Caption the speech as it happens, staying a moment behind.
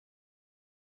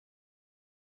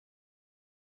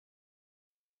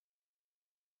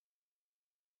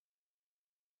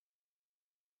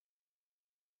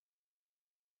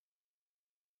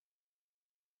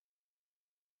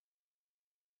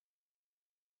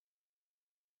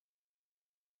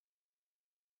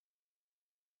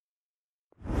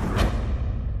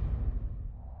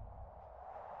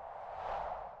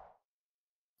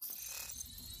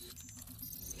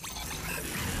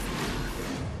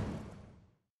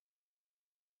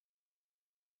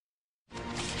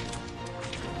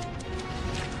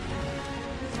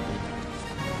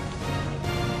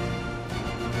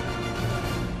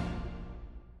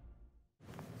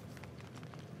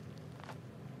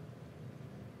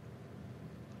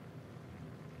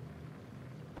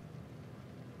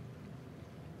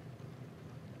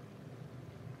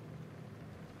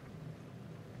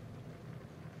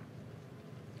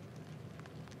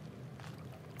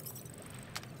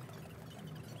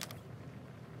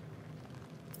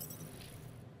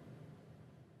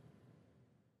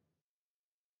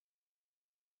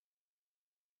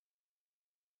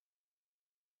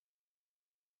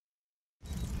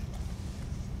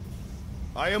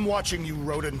I am watching you,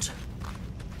 rodent.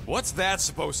 What's that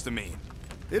supposed to mean?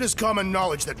 It is common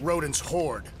knowledge that rodents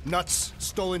hoard nuts,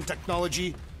 stolen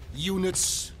technology,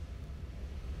 units.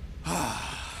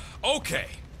 Okay.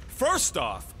 First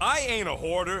off, I ain't a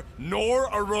hoarder, nor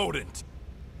a rodent.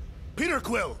 Peter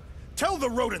Quill, tell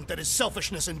the rodent that his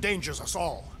selfishness endangers us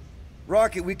all.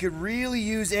 Rocket, we could really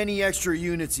use any extra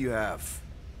units you have.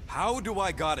 How do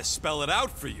I gotta spell it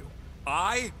out for you?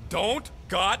 I don't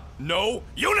got no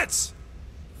units!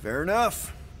 Fair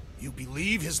enough. You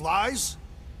believe his lies?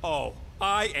 Oh,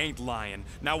 I ain't lying.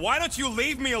 Now why don't you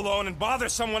leave me alone and bother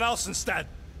someone else instead?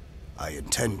 I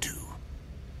intend to.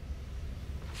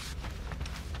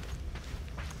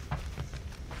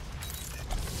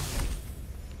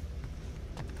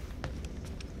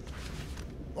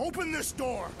 Open this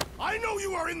door! I know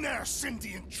you are in there,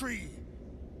 sentient tree!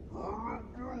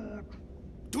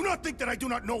 Do not think that I do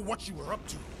not know what you are up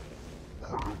to.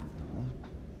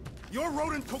 Your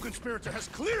rodent co-conspirator has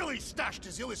clearly stashed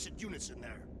his illicit units in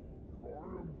there.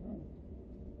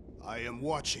 I am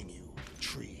watching you,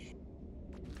 tree.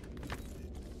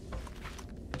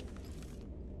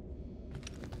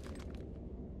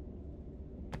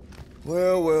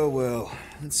 Well, well, well.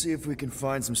 Let's see if we can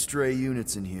find some stray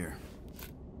units in here.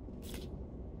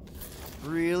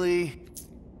 Really?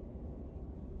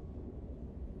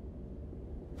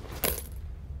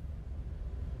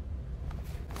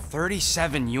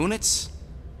 $37 units?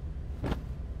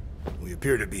 We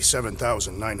appear to be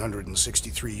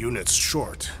 7,963 units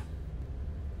short.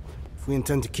 If we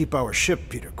intend to keep our ship,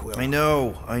 Peter Quill... I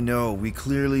know. We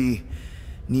clearly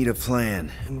need a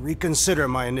plan. And reconsider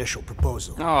my initial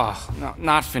proposal. Oh, no,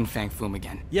 not Fin Fang Foom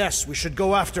again. Yes, we should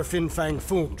go after Fin Fang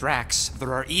Foom. Drax,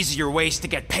 there are easier ways to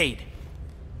get paid.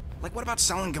 Like, what about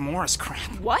selling Gamora's crap?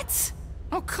 What?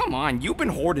 Oh, come on. You've been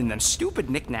hoarding them stupid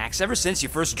knickknacks ever since you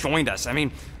first joined us. I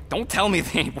mean, don't tell me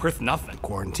they ain't worth nothing.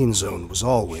 Quarantine zone was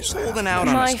always holding out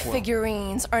on My us, Quill.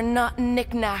 figurines are not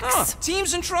knickknacks.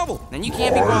 Team's in trouble. Then you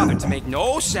can't be bothered to make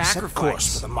no Set course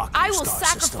sacrifice. for the Mocking I will Star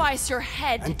sacrifice system. your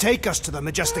head. And take us to the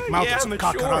majestic mountains of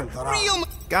mature. Kakarantara. Real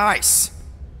Guys!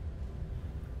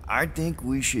 I think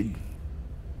we should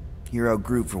hear out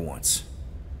Groot for once.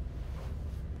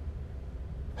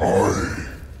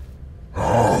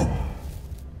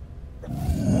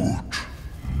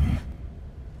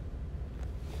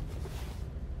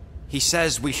 He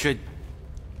says we should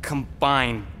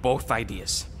combine both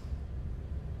ideas.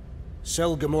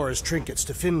 Sell Gamora's trinkets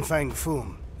to Fin Fang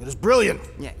Foom. It is brilliant.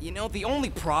 Yeah, you know, the only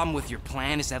problem with your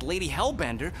plan is that Lady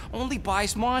Hellbender only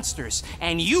buys monsters,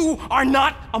 and you are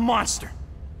not a monster.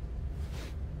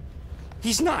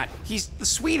 He's not. He's the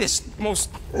sweetest, most...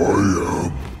 I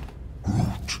am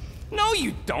Groot. No,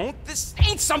 you don't. This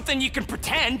ain't something you can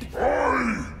pretend.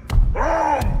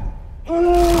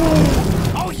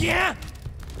 Oh, yeah?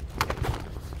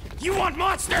 You want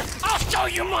monster? I'll show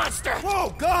you monster!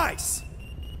 Whoa, guys!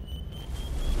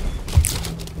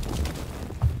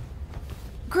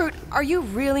 Groot, are you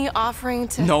really offering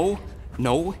to...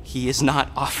 No, he is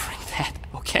not offering that,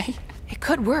 okay? It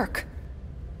could work.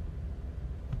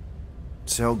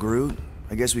 Sell Groot?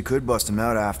 I guess we could bust him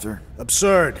out after.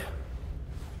 Absurd.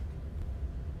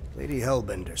 Lady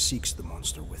Hellbender seeks the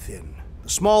monster within. The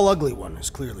small, ugly one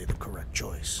is clearly the correct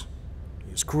choice.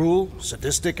 He is cruel,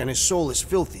 sadistic, and his soul is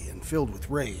filthy and filled with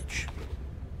rage.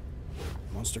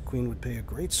 Monster Queen would pay a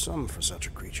great sum for such a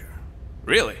creature.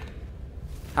 Really?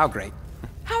 How great?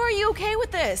 How are you okay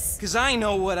with this? Because I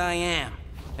know what I am.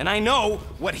 And I know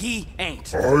what he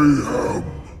ain't. I am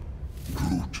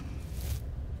Groot.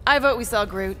 I vote we sell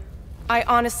Groot. I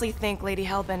honestly think Lady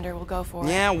Hellbender will go for it.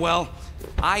 Yeah, well,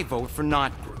 I vote for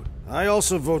not Groot. I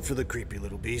also vote for the creepy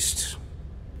little beast.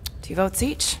 2 votes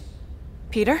each.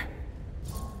 Peter?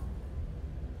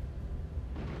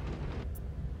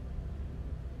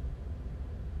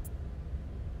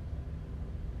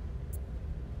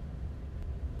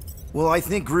 Well, I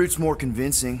think Groot's more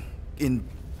convincing, in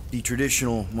the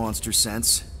traditional monster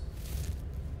sense.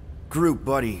 Groot,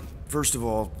 buddy, first of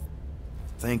all,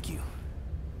 thank you.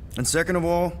 And second of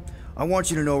all, I want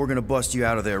you to know we're gonna bust you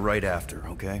out of there right after,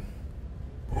 okay?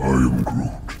 I am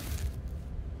Groot.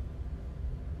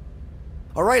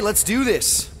 Alright, let's do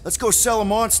this. Let's go sell a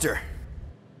monster.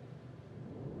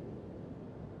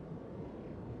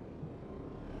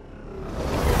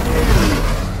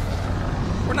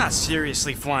 We're not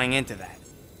seriously flying into that.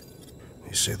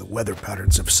 They say the weather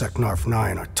patterns of Seknarf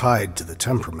 9 are tied to the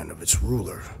temperament of its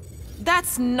ruler.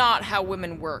 That's not how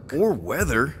women work. Or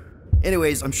weather.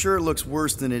 Anyways, I'm sure it looks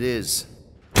worse than it is.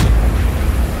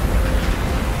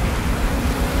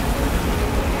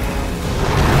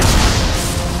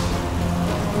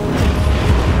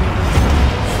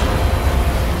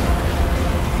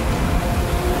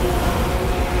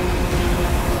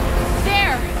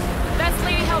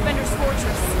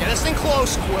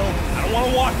 close, Quill. I don't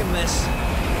want to walk in this.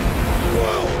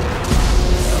 Whoa!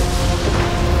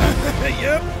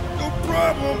 Yep, no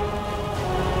problem.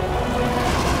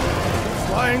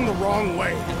 Flying the wrong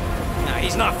way. Nah,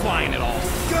 he's not flying at all.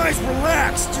 Guys,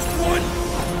 relax. Just one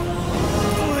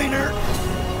minor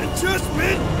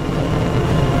adjustment.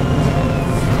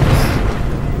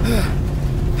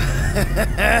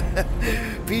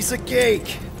 Piece of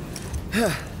cake.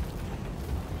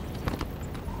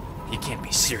 You can't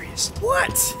be serious.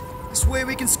 What? This way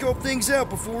we can scope things out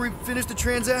before we finish the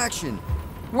transaction.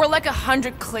 We're like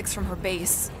 100 clicks from her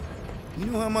base. You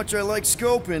know how much I like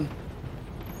scoping.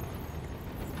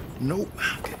 Nope.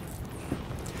 Okay.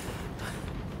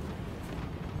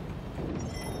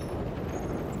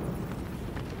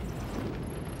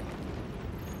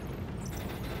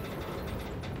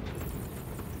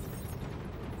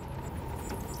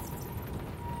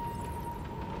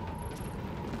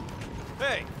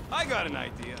 Hey, I got an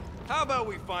idea. How about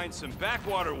we find some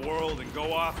backwater world and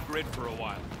go off-grid for a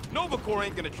while? Nova Corps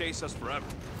ain't gonna chase us forever.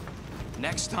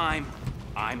 Next time,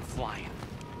 I'm flying.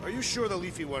 Are you sure the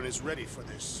Leafy One is ready for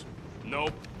this?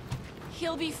 Nope.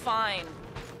 He'll be fine.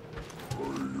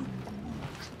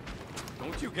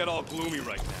 Don't you get all gloomy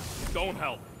right now. Don't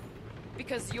help.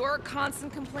 Because you're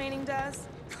constant complaining, Des?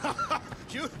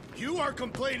 You are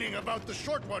complaining about the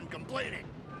short one complaining.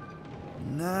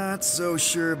 Not so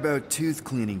sure about tooth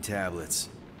cleaning tablets.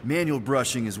 Manual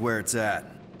brushing is where it's at.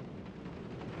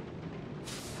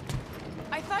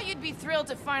 I thought you'd be thrilled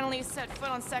to finally set foot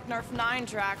on Seknarf 9,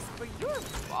 Drax, but you're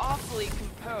awfully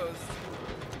composed.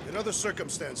 In other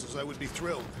circumstances, I would be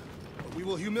thrilled. But we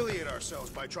will humiliate ourselves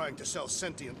by trying to sell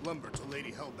sentient lumber to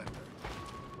Lady Hellbender.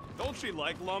 Don't she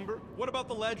like lumber? What about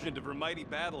the legend of her mighty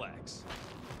battle axe?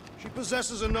 She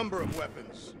possesses a number of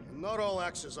weapons, and not all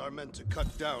axes are meant to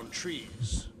cut down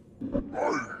trees.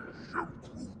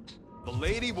 The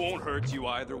lady won't hurt you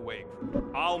either way,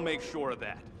 Groot. I'll make sure of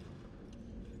that.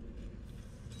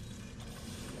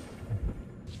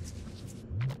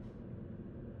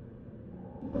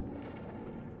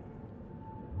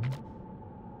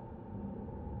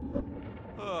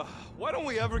 Why don't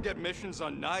we ever get missions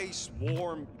on nice,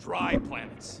 warm, dry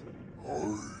planets?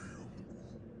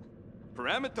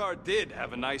 Paramitar did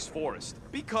have a nice forest,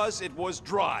 because it was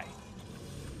dry.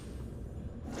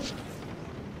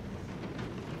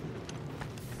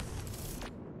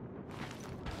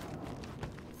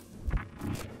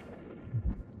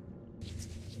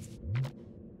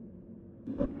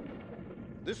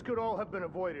 This could all have been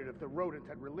avoided if the rodent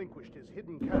had relinquished his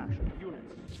hidden cache of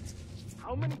units.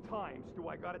 How many times do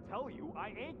I gotta tell you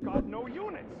I ain't got no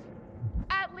units?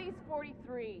 At least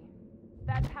 43.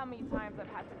 That's how many times I've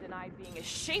had to deny being a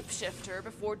shapeshifter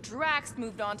before Drax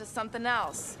moved on to something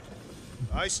else.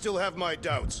 I still have my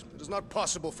doubts. It is not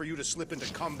possible for you to slip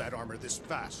into combat armor this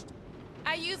fast.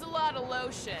 I use a lot of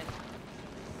lotion.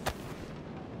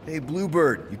 Hey,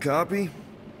 Bluebird, you copy?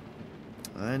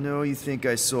 I know you think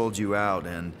I sold you out,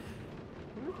 and...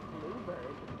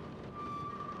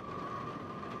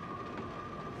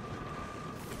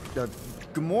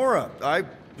 Gamora, I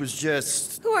was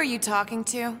just... Who are you talking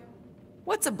to?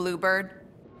 What's a bluebird?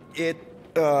 It,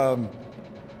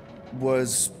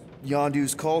 was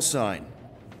Yondu's call sign.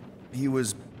 He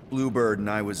was Bluebird and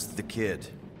I was the kid.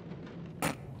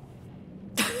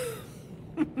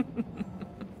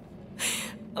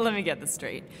 Let me get this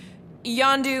straight.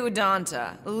 Yondu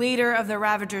Udonta, leader of the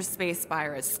Ravager Space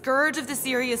Spire, scourge of the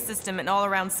Sirius system and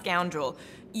all-around scoundrel,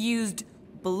 used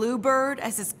Bluebird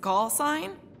as his call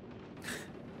sign?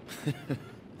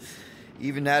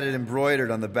 Even had it embroidered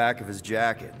on the back of his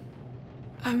jacket.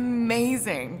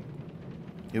 Amazing.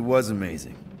 It was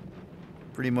amazing.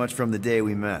 Pretty much from the day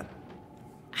we met.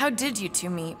 How did you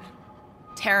two meet?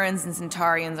 Terrans and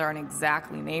Centaurians aren't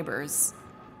exactly neighbors.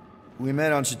 We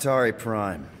met on Chitauri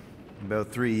Prime,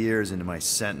 about 3 years into my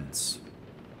sentence.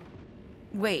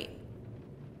 Wait,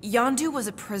 Yondu was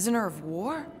a prisoner of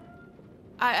war?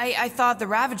 I thought the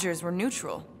Ravagers were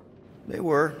neutral. They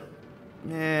were.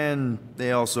 And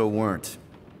they also weren't.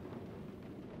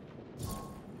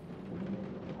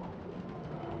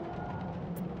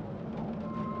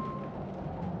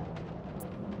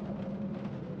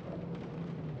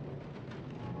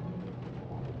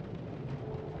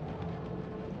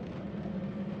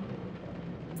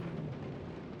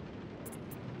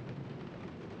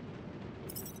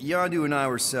 Yondu and I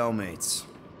were cellmates.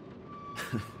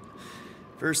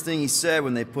 First thing he said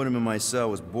when they put him in my cell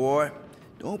was, "Boy,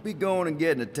 don't be going and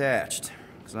getting attached,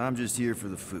 because I'm just here for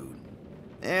the food."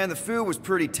 And the food was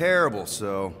pretty terrible,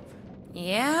 so...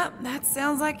 Yeah, that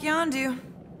sounds like Yondu.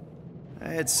 I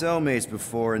had cellmates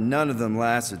before, and none of them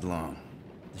lasted long.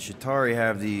 The Chitauri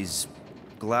have these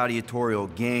gladiatorial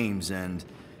games and...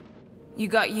 You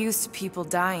got used to people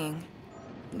dying.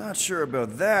 Not sure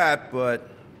about that, but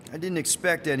I didn't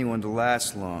expect anyone to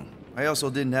last long. I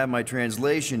also didn't have my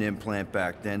translation implant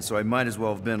back then, so I might as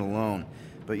well have been alone.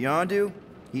 But Yondu,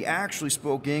 he actually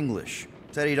spoke English.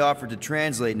 Said he'd offered to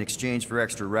translate in exchange for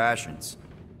extra rations.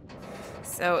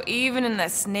 So even in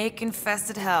that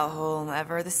snake-infested hellhole,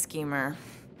 ever the schemer.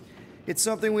 It's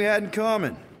something we had in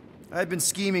common. I'd been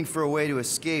scheming for a way to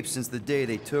escape since the day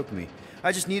they took me.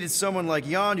 I just needed someone like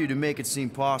Yondu to make it seem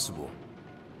possible.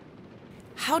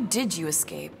 How did you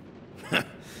escape?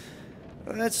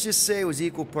 Let's just say it was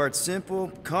equal parts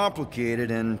simple,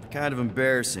 complicated, and kind of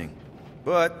embarrassing.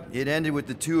 But it ended with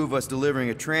the two of us delivering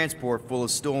a transport full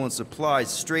of stolen supplies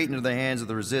straight into the hands of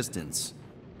the Resistance.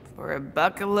 For a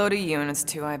bucket load of units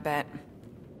too, I bet.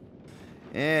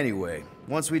 Anyway,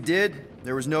 once we did,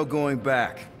 there was no going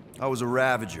back. I was a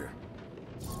Ravager.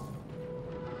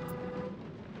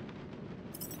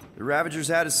 The Ravagers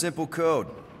had a simple code.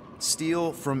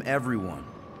 Steal from everyone.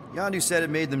 Yondu said it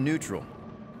made them neutral.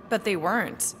 But they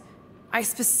weren't. I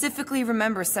specifically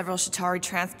remember several Chitauri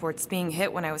transports being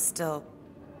hit when I was still...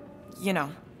 you know.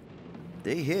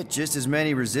 They hit just as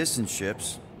many Resistance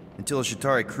ships, until a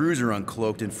Chitauri cruiser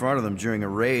uncloaked in front of them during a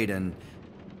raid and...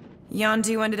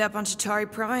 Yondu ended up on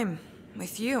Chitauri Prime,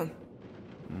 with you.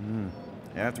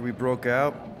 After we broke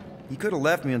out, he could have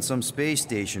left me on some space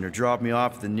station or dropped me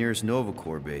off at the nearest Nova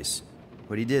Corps base.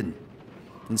 But he didn't.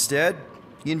 Instead,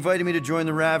 he invited me to join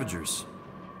the Ravagers.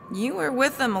 You were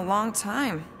with them a long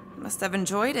time. Must have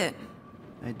enjoyed it.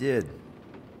 I did.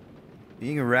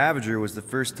 Being a Ravager was the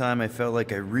first time I felt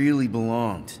like I really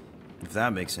belonged, if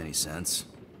that makes any sense.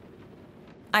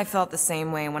 I felt the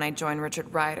same way when I joined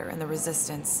Richard Ryder and the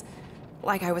Resistance.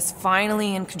 Like I was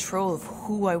finally in control of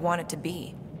who I wanted to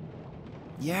be.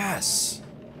 Yes,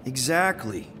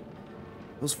 exactly.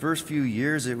 Those first few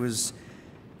years, it was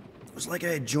like I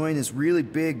had joined this really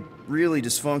big, really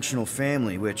dysfunctional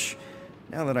family, which,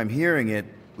 now that I'm hearing it,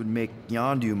 would make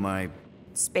Yondu my...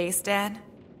 Space Dad?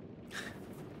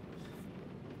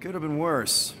 Could have been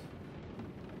worse.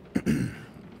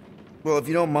 Well, if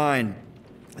you don't mind,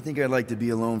 I think I'd like to be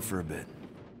alone for a bit.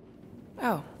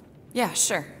 Oh, yeah,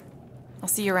 sure. I'll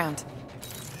see you around.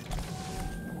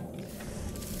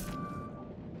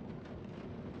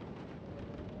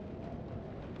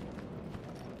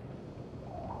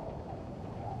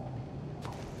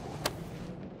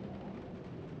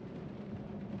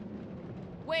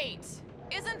 Wait,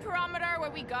 isn't Pyramidar where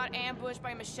we got ambushed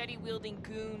by machete-wielding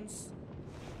goons?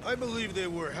 I believe they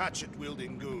were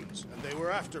hatchet-wielding goons, and they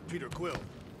were after Peter Quill.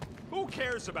 Who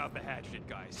cares about the hatchet,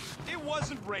 guys? It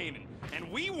wasn't raining, and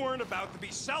we weren't about to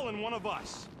be selling one of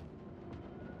us.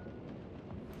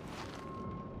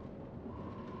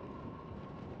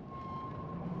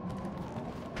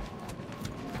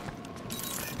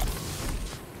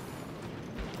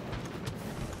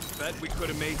 Bet we could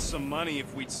have made some money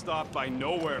if we'd stopped by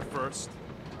Nowhere first.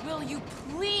 Will you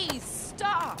please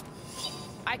stop?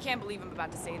 I can't believe I'm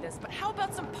about to say this, but how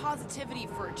about some positivity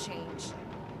for a change?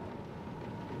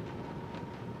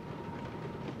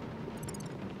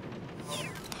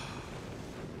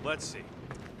 Let's see.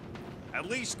 At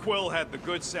least Quill had the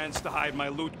good sense to hide my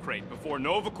loot crate before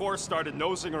Nova Corps started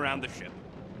nosing around the ship.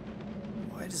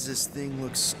 Why does this thing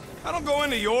look I don't go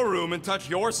into your room and touch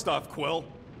your stuff, Quill.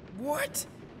 What?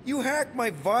 You hacked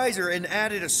my visor and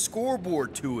added a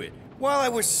scoreboard to it while I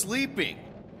was sleeping.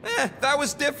 That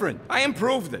was different. I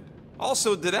improved it.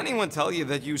 Also, did anyone tell you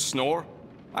that you snore?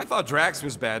 I thought Drax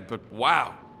was bad, but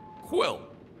wow. Quill,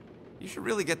 you should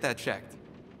really get that checked.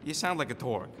 You sound like a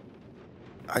Torg.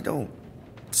 I don't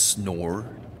snore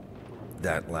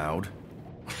that loud.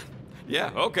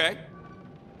 Yeah, okay.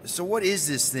 So what is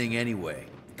this thing anyway?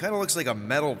 Kind of looks like a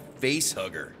metal face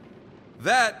hugger.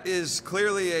 That is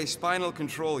clearly a spinal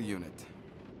control unit.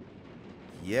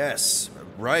 Yes,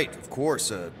 right, of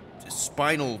course, a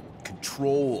spinal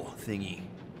control thingy.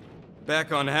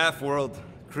 Back on Half-World,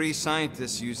 Kree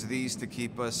scientists use these to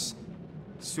keep us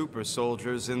super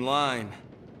soldiers in line.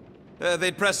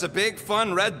 They'd press a big,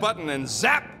 fun red button and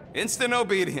zap! Instant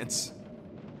obedience.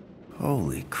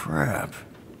 Holy crap.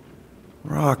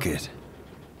 Rocket.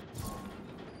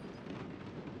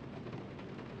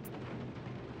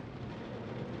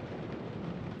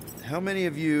 How many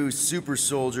of you super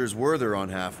soldiers were there on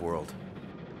Half-World?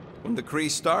 When the Kree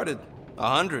started,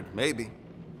 100, maybe.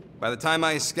 By the time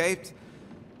I escaped,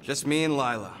 just me and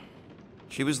Lila.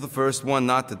 She was the first one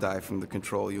not to die from the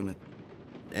control unit.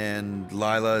 And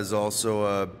Lila is also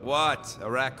a... What?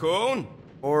 A raccoon?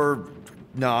 Or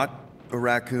not, a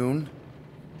raccoon?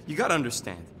 You gotta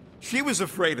understand, She was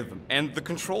afraid of them, and the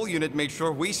control unit made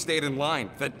sure we stayed in line,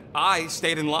 that I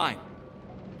stayed in line.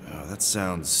 Oh, that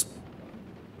sounds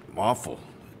awful.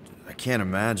 I can't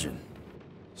imagine.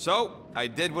 So, I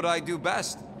did what I do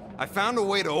best. I found a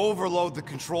way to overload the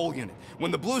control unit.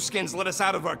 When the Blueskins let us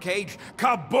out of our cage,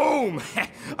 kaboom!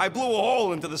 I blew a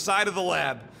hole into the side of the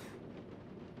lab.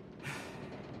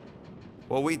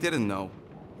 What we didn't know,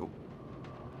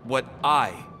 what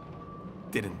I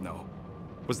didn't know,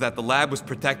 was that the lab was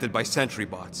protected by sentry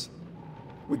bots.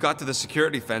 We got to the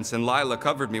security fence and Lila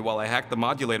covered me while I hacked the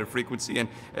modulator frequency, and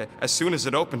as soon as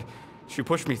it opened, she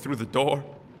pushed me through the door.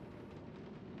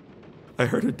 I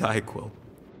heard her die, Quill.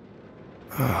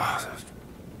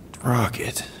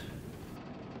 Rocket.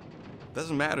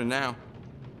 Doesn't matter now.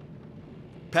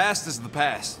 Past is the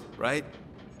past, right?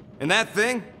 And that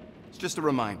thing, it's just a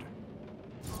reminder.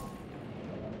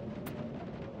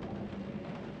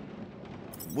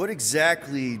 What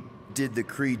exactly did the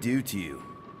Kree do to you?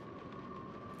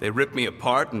 They ripped me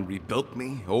apart and rebuilt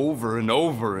me over and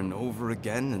over and over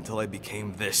again until I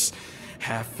became this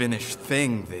half-finished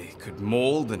thing they could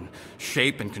mold and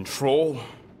shape and control.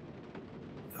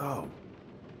 Oh,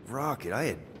 Rocket, I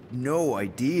had no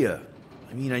idea.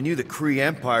 I mean, I knew the Kree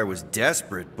Empire was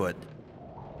desperate, but...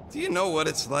 Do you know what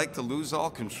it's like to lose all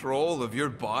control of your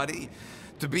body?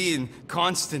 To be in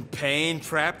constant pain,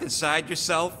 trapped inside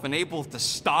yourself, unable to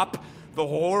stop the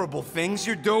horrible things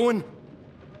you're doing?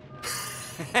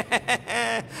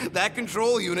 That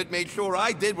control unit made sure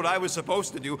I did what I was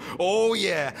supposed to do. Oh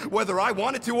yeah, whether I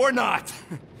wanted to or not.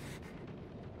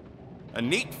 A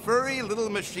neat, furry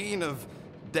little machine of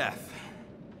death.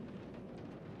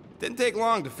 Didn't take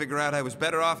long to figure out I was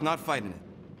better off not fighting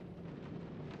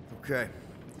it. Okay.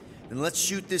 Then let's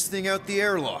shoot this thing out the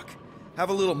airlock. Have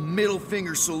a little middle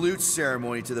finger salute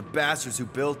ceremony to the bastards who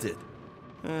built it.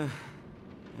 I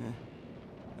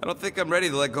don't think I'm ready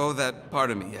to let go of that part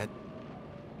of me yet.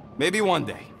 Maybe one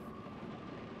day.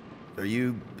 Are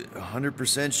you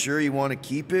 100% sure you want to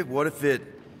keep it? What if it...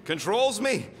 Controls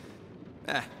me?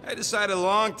 I decided a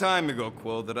long time ago,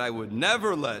 Quill, that I would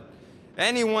never let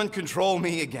anyone control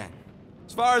me again.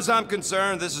 As far as I'm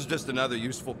concerned, this is just another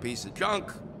useful piece of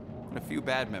junk and a few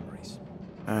bad memories.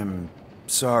 I'm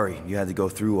sorry you had to go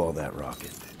through all that,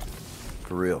 Rocket.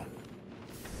 For real.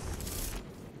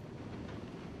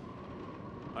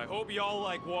 I hope y'all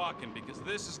like walking, because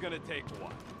this is gonna take a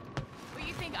while. But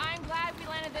you think I'm glad we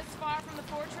landed this far from the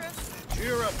fortress?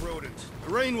 Cheer up, rodent.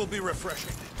 The rain will be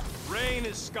refreshing. Rain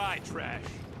is sky trash.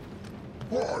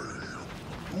 Why?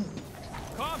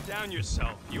 Calm down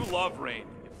yourself. You love rain,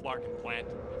 you Flarkin plant.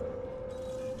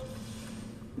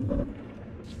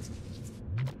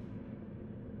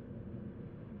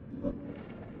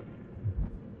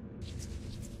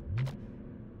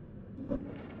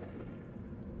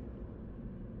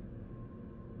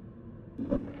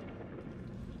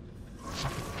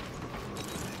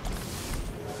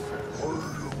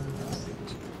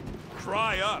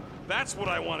 Dry up. That's what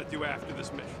I want to do after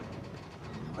this mission.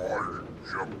 I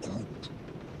am Groot.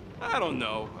 I don't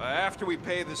know. After we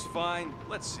pay this fine,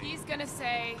 let's see. He's gonna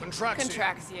say... Contraxia.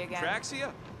 Contraxia again.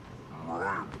 Contraxia? I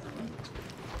am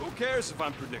Who cares if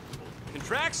I'm predictable?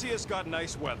 Contraxia's got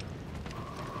nice weather.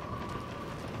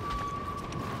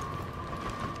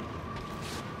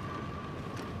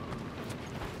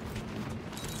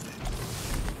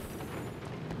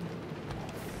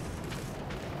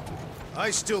 I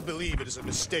still believe it is a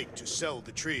mistake to sell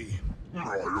the tree.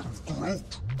 I am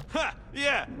Groot. Ha!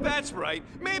 Yeah, that's right.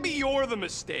 Maybe you're the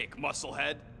mistake,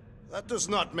 musclehead. That does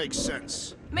not make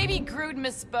sense. Maybe Groot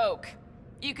misspoke.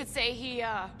 You could say he,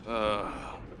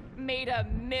 made a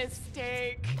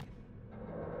mistake.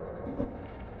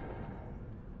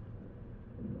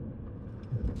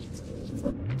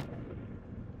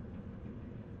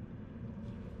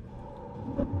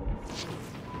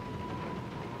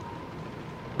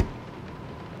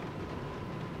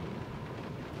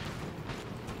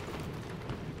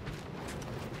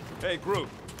 Hey, Groot.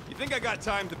 You think I got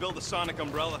time to build a sonic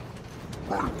umbrella?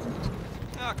 Right.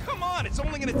 Ah, come on. It's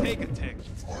only gonna take a tick.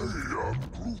 I am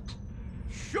Groot.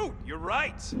 Shoot, you're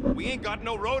right. We ain't got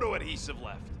no roto adhesive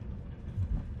left.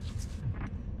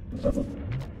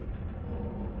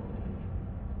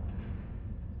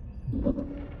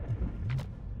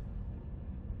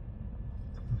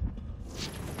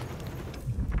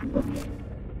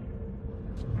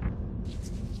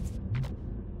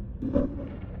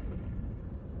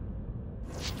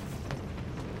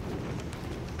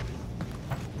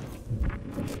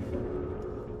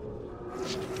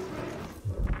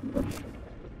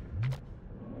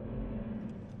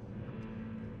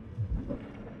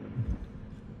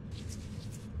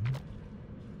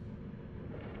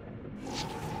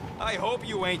 I hope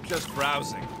you ain't just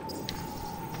browsing.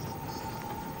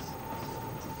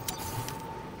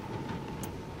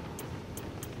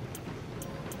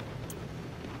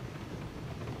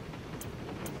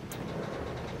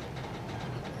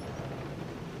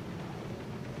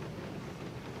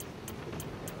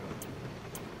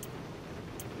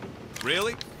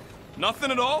 Really?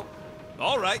 Nothing at all?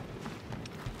 All right.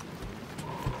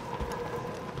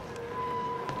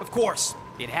 Of course,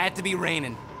 it had to be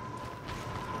raining.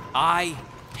 I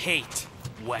hate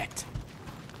wet.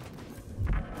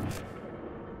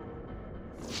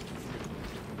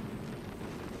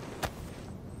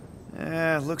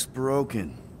 Looks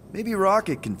broken. Maybe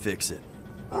Rocket can fix it.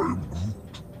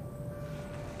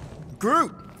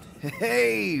 Groot!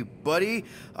 Hey, buddy.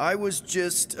 I was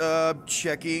just,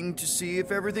 checking to see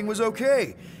if everything was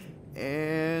okay.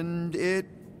 And it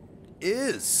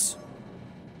is.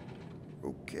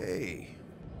 Okay.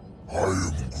 I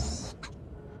am Groot.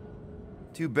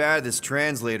 Too bad this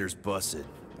translator's busted.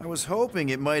 I was hoping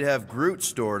it might have Groot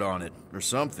stored on it, or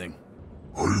something.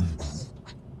 I am Groot.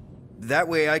 That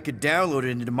way I could download it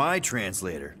into my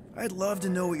translator. I'd love to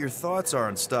know what your thoughts are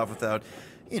on stuff without,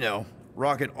 you know,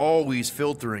 Rocket always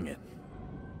filtering it.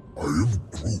 I am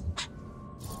Groot.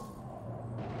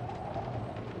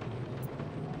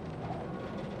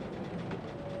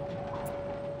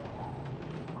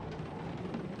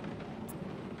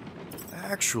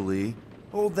 Actually,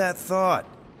 hold that thought.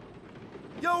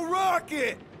 Yo,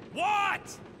 Rocket!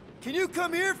 What? Can you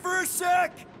come here for a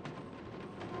sec?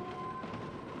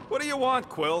 What do you want,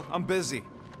 Quill? I'm busy.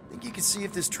 Think you can see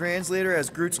if this translator has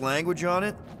Groot's language on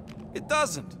it? It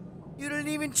doesn't. You didn't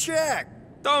even check!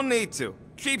 Don't need to.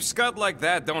 Cheap scud like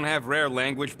that don't have rare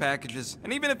language packages,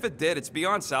 and even if it did, it's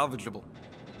beyond salvageable.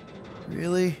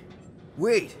 Really?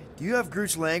 Wait, do you have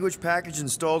Groot's language package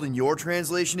installed in your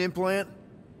translation implant?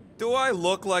 Do I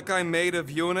look like I'm made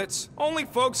of units? Only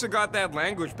folks who got that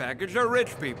language package are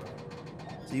rich people.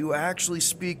 Do you actually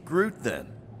speak Groot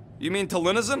then? You mean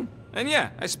Talinisan? And yeah,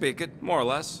 I speak it, more or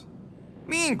less.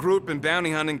 Me and Groot been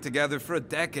bounty hunting together for a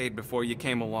decade before you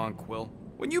came along, Quill.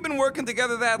 When you've been working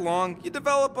together that long, you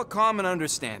develop a common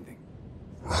understanding.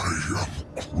 I am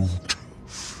Groot.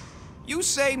 You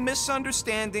say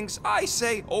misunderstandings, I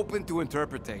say open to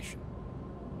interpretation.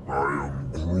 I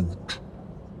am Groot.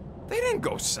 They didn't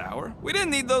go sour. We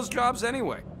didn't need those jobs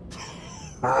anyway.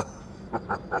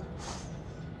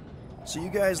 So you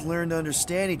guys learned to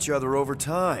understand each other over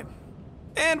time.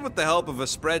 And with the help of a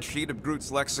spreadsheet of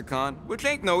Groot's lexicon, which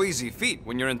ain't no easy feat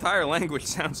when your entire language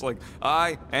sounds like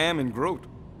I am in Groot.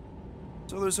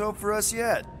 So there's hope for us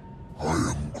yet. I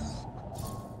am Groot.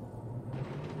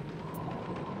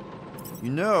 You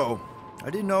know, I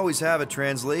didn't always have a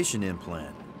translation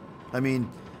implant. I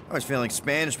mean, I was failing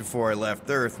Spanish before I left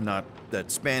Earth, not that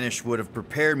Spanish would have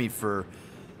prepared me for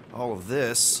all of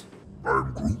this. I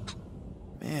am Groot.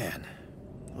 Man,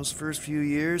 those first few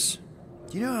years,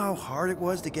 do you know how hard it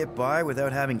was to get by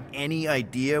without having any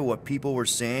idea what people were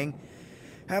saying?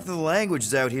 Half of the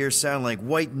languages out here sound like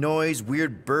white noise,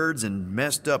 weird birds, and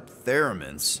messed up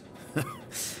theremins. I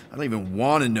don't even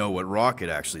want to know what Rocket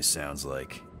actually sounds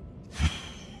like.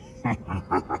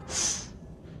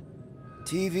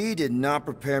 TV did not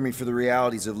prepare me for the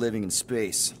realities of living in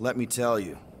space, let me tell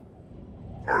you.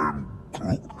 I am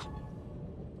Groot.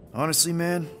 Honestly,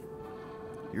 man,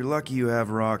 you're lucky you have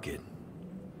Rocket.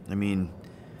 I mean,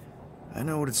 I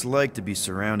know what it's like to be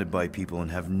surrounded by people and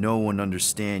have no one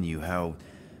understand you, how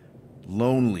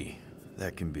lonely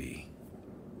that can be.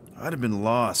 I'd have been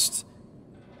lost.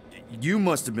 You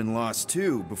must have been lost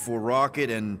too, before Rocket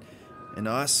and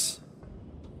us.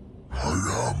 I am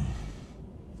Groot.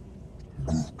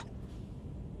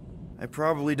 I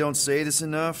probably don't say this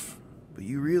enough, but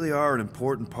you really are an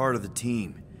important part of the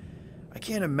team. I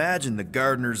can't imagine the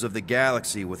Gardeners of the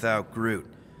Galaxy without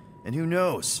Groot. And who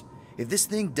knows? If this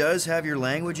thing does have your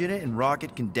language in it and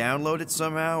Rocket can download it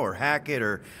somehow or hack it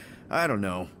or I don't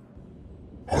know.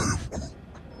 I am Groot.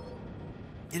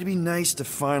 It'd be nice to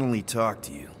finally talk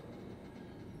to you.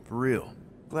 For real.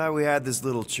 Glad we had this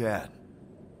little chat.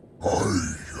 I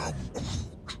am Groot.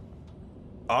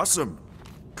 Awesome.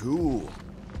 Cool.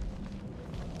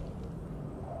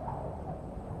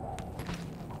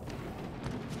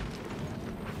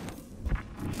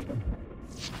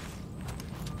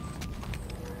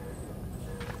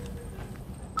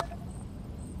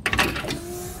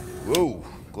 Whoa.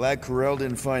 Glad Corel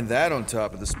didn't find that on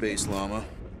top of the Space Llama.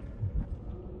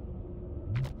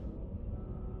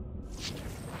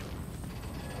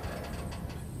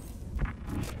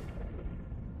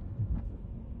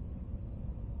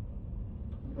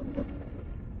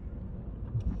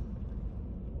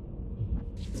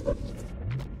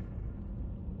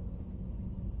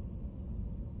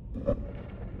 I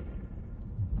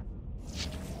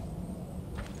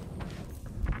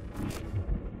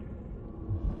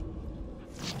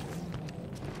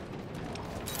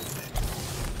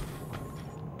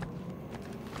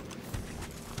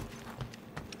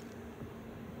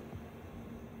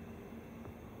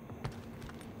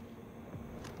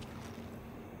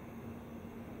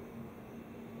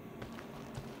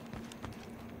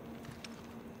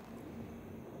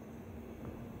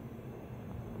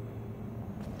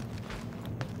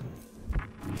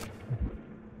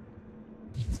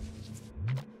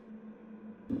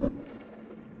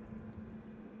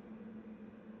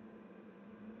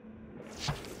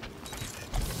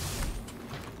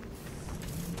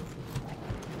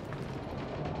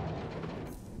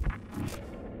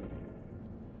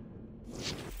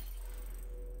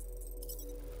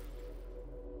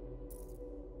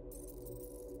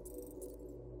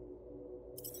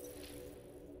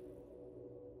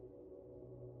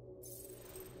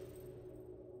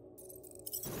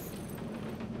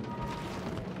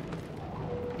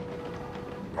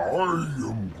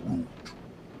am Groot.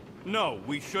 No,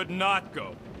 we should not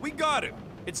go. We got it.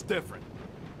 It's different.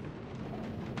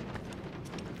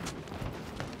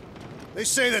 They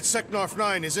say that Seknarf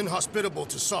 9 is inhospitable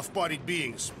to soft-bodied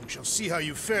beings. We shall see how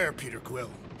you fare, Peter Quill.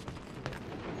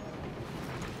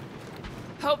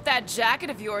 Hope that jacket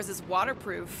of yours is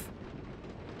waterproof.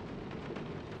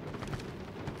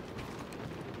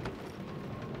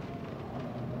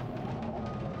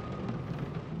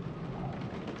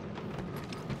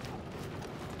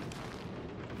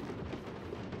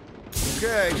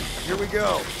 Okay, here we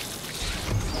go.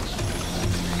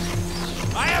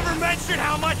 I ever mentioned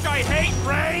how much I hate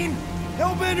rain?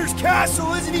 Hellbender's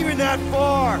castle isn't even that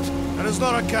far! That is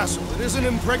not a castle. It is an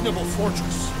impregnable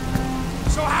fortress.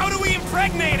 So how do we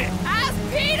impregnate it? Ask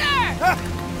Peter!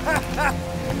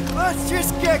 Let's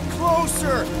just get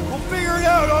closer! We'll figure it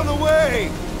out on the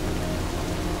way!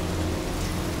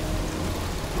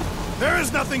 There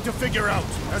is nothing to figure out.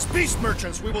 As beast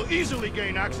merchants, we will easily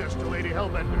gain access to Lady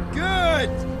Hellbender. Good!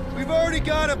 We've already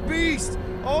got a beast!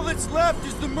 All that's left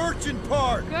is the merchant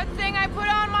part! Good thing I put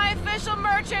on my official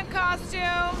merchant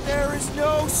costume. There is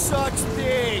no such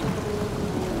thing!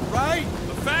 Right?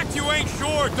 The fact you ain't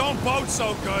sure don't bode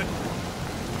so good.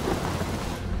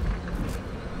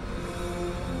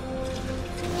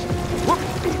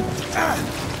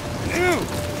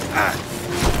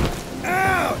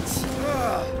 Ouch!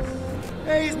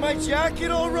 Hey, is my jacket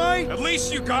all right? At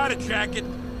least you got a jacket.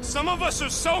 Some of us are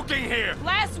soaking here.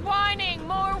 Less whining,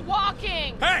 more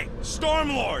walking. Hey,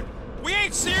 Stormlord. We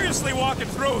ain't seriously walking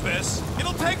through this.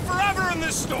 It'll take forever in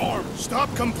this storm.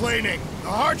 Stop complaining. The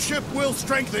hardship will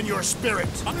strengthen your spirit.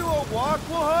 We won't walk,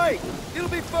 we'll hike. It'll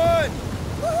be fun.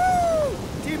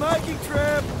 Woohoo! Team hiking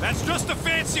trip. That's just a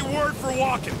fancy word for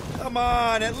walking. Come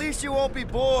on, at least you won't be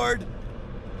bored.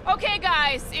 Okay,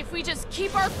 guys, if we just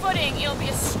keep our footing, it'll be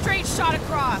a straight shot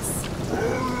across.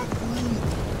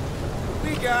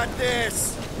 We got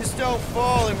this. Just don't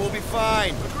fall and we'll be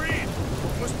fine. Agreed.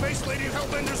 We must face Lady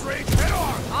Hellbender's rage head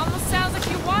on. Almost sounds like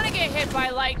you want to get hit by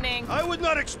lightning. I would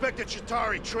not expect a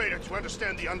Chitauri trader to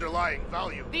understand the underlying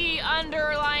value. The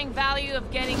underlying value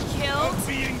of getting killed? Of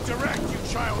being direct, you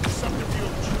child of subterfuge.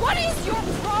 What is your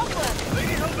problem?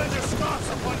 Lady Hellbender scoffs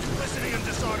upon duplicity and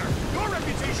dishonor. Your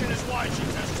reputation is why she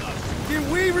tests us. Can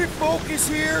we refocus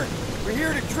here? We're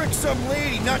here to trick some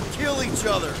lady, not kill each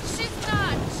other. She's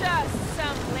not just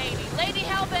some lady. Lady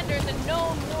Hellbender's a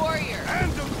known warrior.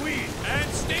 And a queen.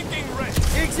 And stinking rich.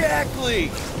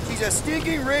 Exactly! She's a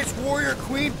stinking rich warrior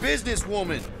queen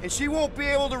businesswoman, and she won't be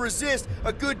able to resist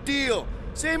a good deal.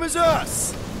 Same as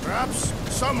us. Perhaps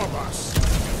some of us.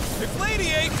 If Lady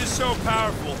H is so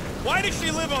powerful, why does she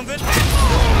live on this?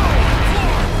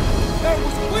 That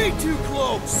was way too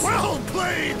close! Well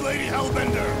played, Lady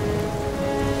Hellbender!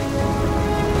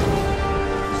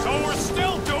 So we're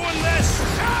still doing this?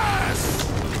 Yes!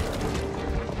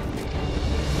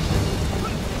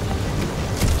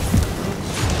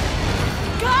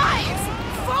 Guys!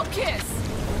 Focus!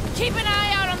 Keep an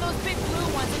eye out on those big blue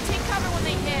ones and take cover when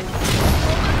they hit.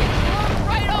 Or we'll get blown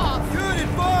right off. Good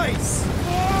advice!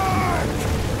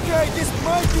 Okay, this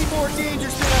might be more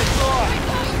dangerous than I I thought.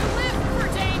 thought you lived for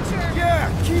danger. Yeah,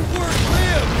 keyword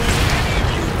live! Any of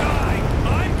you die,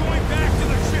 I'm going back to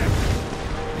the ship.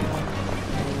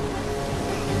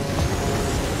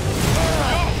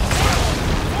 No!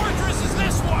 Fortress is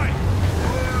this way!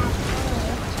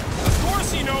 Of course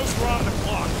he knows we're on the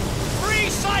clock. 3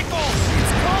 cycles!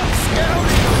 It's called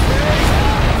scouting, okay?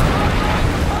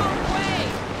 Wrong way.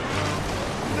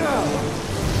 No.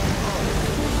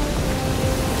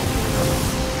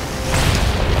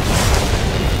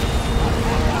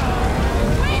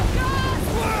 We've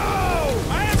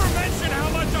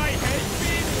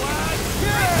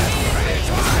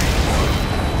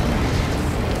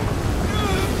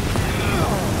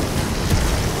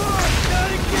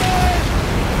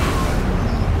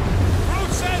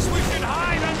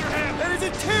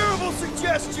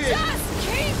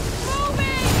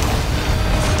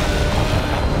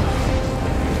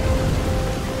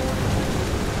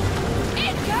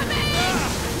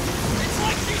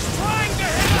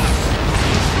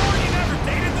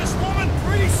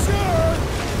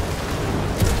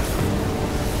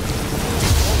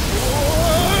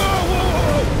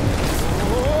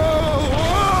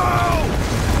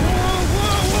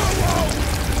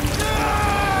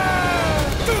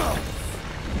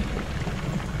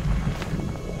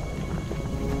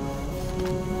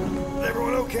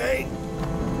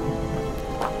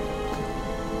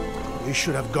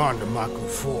should have gone to Mako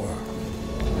 4.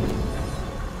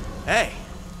 Hey,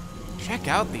 check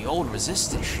out the old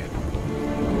Resistance ship.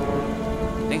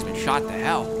 Thing's been shot to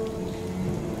hell.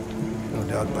 No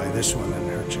doubt by this one and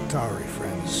her Chitauri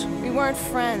friends. We weren't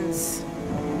friends.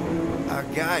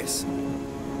 Guys.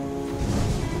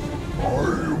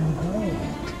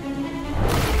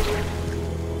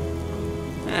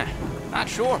 Not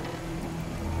sure.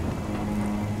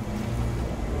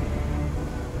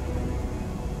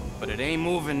 But it ain't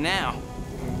moving now.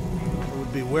 It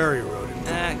would be wary, Rodin.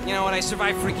 You know what? I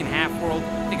survived freaking Half-World.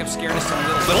 I think I'm scared of some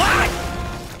little...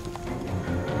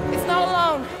 It's not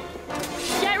alone.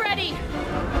 Get ready.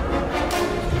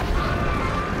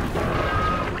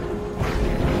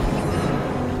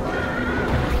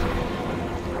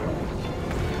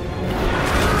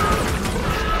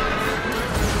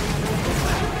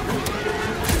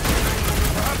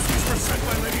 Perhaps these were sent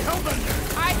by Lady Hellbender.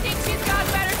 I think she's got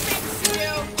better things to do.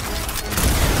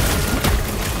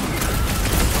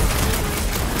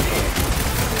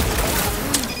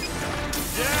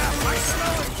 Yeah, I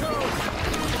smell it too.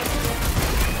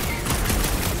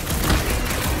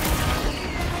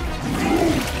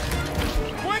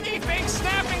 Twiggy thinks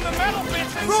snapping the metal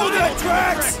bits inside Throw that, will do the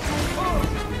Drax! trick.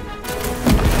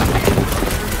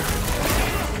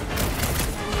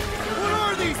 What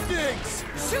are these things?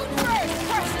 Shoot first,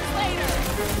 questions later.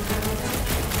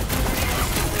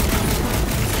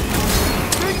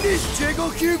 Think these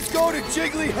jiggle cubes go to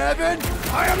jiggly heaven?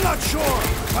 I am not sure,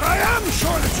 but I am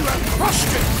sure that you have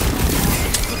crushed it.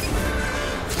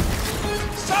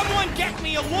 Someone get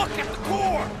me a look at the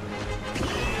core!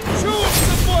 Show us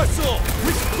the muscle!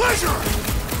 With pleasure.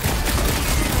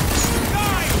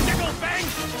 Die, Nickelbang!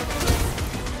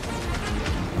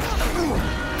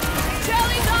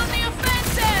 Jelly's on the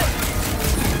offensive.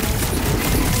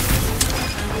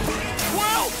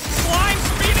 Well, slime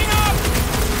speeding up!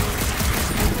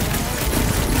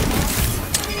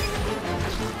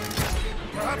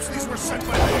 Perhaps these were sent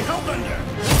by Lady Hellbender.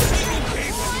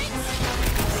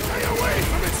 Stay away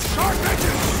from its sharp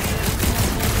edges.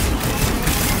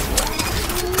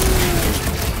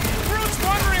 Groot's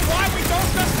wondering why we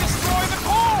don't just destroy the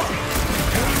core!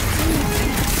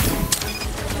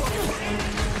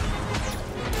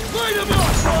 Light him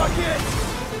up, Rocket!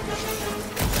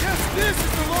 Yes, this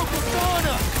is the local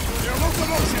sauna! Their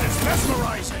locomotion is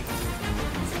mesmerizing.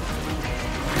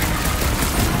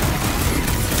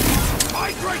 My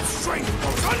great strength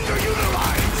was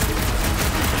underutilized.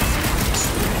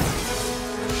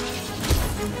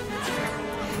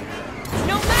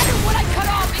 No matter what I cut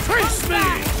off, it Trace comes me!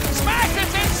 back. Smash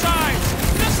its insides!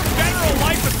 Just some general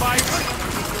life advice.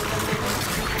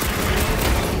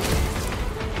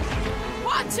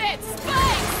 Watch it,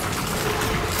 Spike!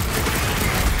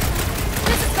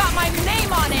 This has got my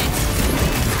name on it.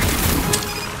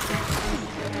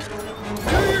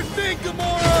 Do your thing,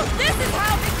 Gamora! This is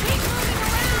how they keep moving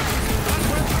around.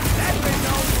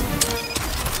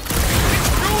 It's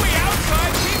gooey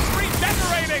outside keeps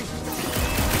redecorating!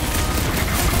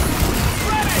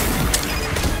 Ready!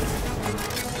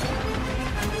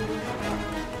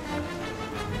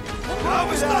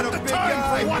 Now is not the time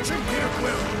for watching Peter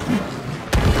Quill.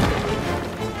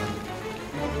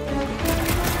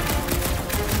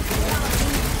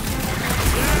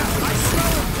 Yeah, I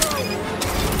smell it too.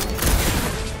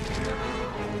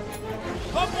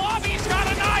 The Blobby's got a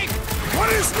knife! What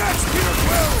is next, Peter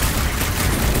Quill?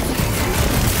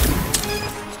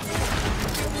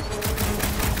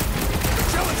 The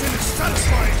gelatin is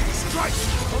satisfying. Strike.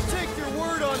 I'll take your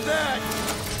word on that!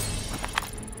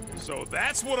 So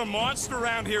that's what a monster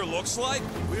around here looks like?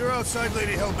 We are outside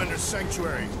Lady Hellbender's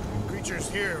sanctuary. Creatures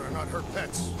here are not her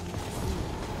pets.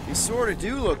 You sorta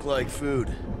do look like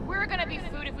food. We're gonna be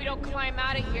food if we don't climb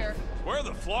out of here. Where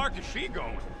the flark is she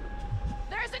going?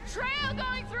 There's a trail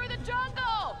going through the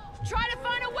jungle. Try to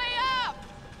find a way up.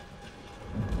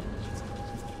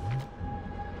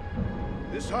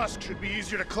 This husk should be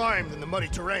easier to climb than the muddy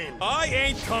terrain. I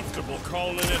ain't comfortable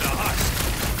calling it a husk.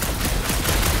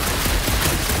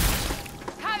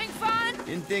 Having fun?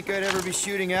 Didn't think I'd ever be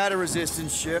shooting at a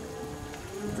resistance ship.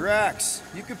 Drax,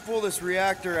 you could pull this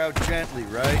reactor out gently,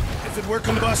 right? If it were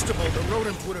combustible, the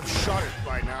rodent would have shot it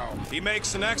by now. He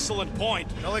makes an excellent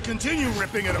point. Shall I continue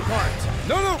ripping it apart?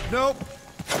 No!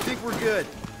 I think we're good.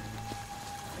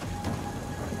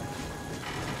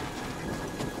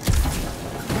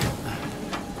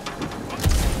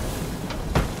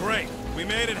 Great. We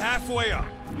made it halfway up.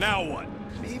 Now what?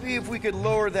 Maybe if we could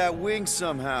lower that wing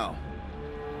somehow.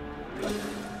 I'm going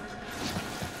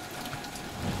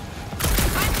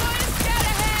to scout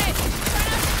ahead. Try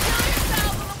not to kill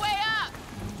yourself on the way up.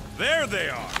 There they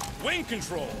are. Wing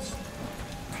controls.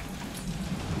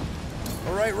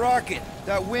 All right, Rocket.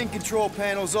 That wind control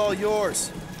panel's all yours.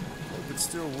 Hope it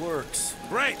still works.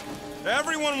 Great.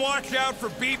 Everyone watch out for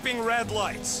beeping red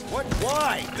lights. What?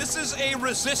 Why? This is a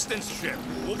resistance ship.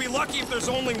 We'll be lucky if there's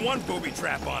only one booby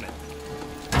trap on it.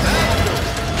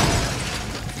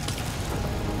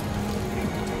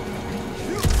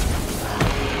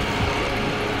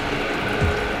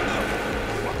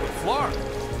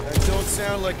 That don't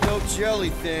sound like no jelly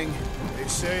thing. They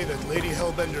say that Lady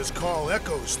Hellbender's call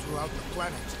echoes throughout the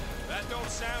planet. That don't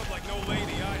sound like no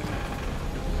lady either.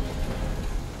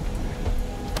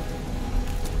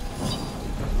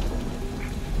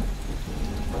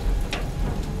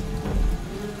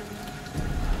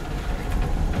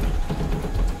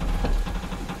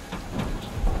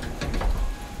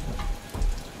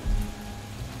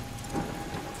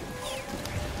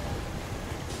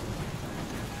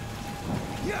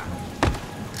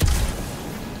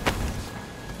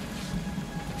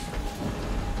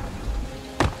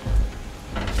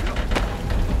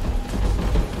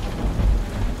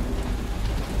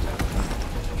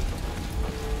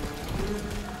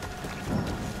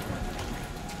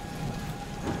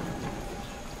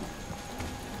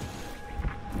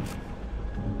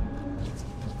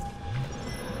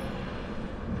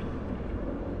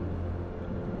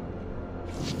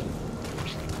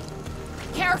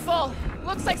 Careful!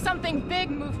 Looks like something big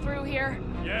moved through here.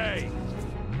 Yay!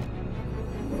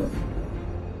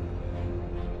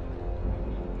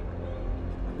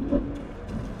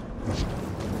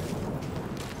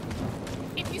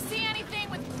 If you see anything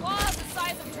with claws the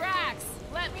size of Drax,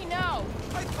 let me know.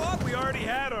 I thought we already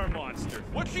had our monster.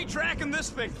 What's she tracking this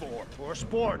thing for? For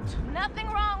sport. Nothing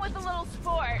wrong with a little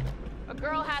sport. A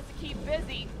girl has to keep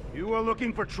busy. You are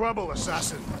looking for trouble,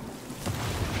 assassin.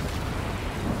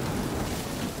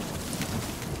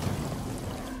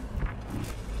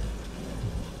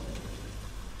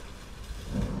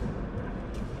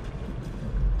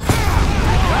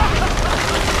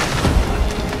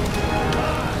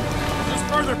 Just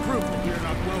further proof that we are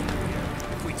not welcome here.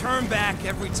 If we turn back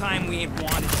every time we ain't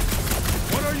wanted.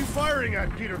 What are you firing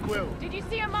at, Peter Quill? Did you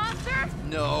see a monster?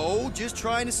 No, just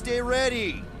trying to stay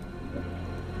ready.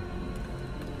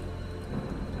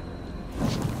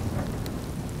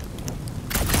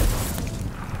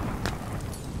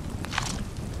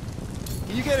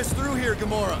 Can you get us through here,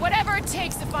 Gamora? Whatever it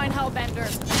takes to find Hellbender.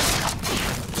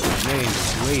 Her name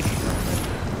is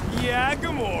Lady. Yeah,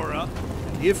 Gamora.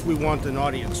 If we want an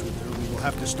audience with her, we will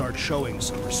have to start showing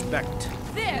some respect.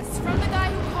 This from the guy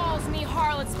who calls me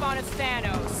Harlot Spawn of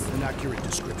Thanos. An accurate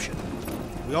description.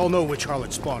 We all know which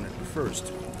harlot spawn it refers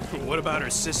to. What about her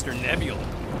sister Nebula?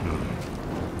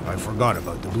 I forgot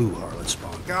about the blue harlot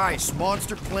spawn. Guys,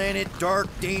 monster planet, dark,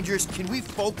 dangerous. Can we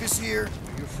focus here?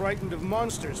 You're frightened of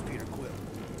monsters, Peter Quill.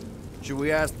 Should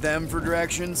we ask them for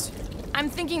directions? I'm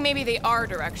thinking maybe they are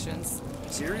directions.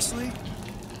 Seriously?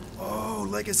 Oh,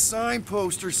 like a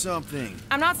signpost or something.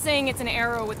 I'm not saying it's an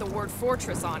arrow with the word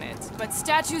fortress on it, but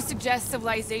statues suggest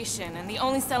civilization, and the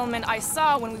only settlement I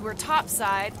saw when we were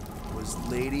topside Was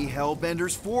Lady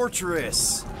Hellbender's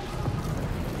fortress.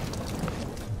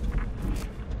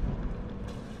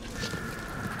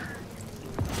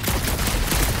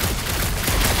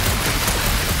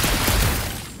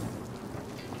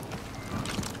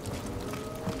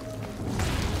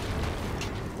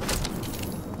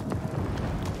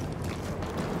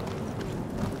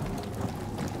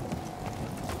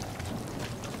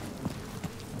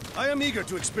 I am eager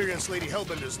to experience Lady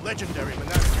Hellbender's legendary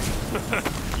menagerie.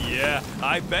 Yeah,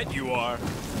 I bet you are.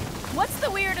 What's the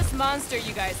weirdest monster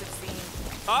you guys have seen?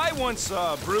 I once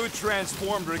saw a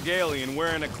brood-transformed Regalian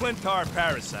wearing a Clintar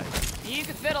parasite. You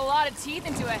could fit a lot of teeth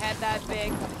into a head that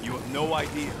big. You have no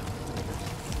idea.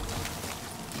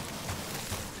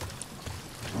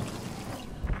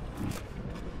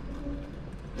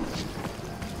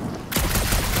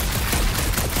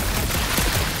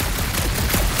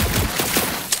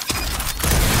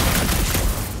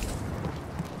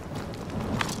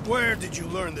 Where did you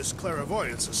learn this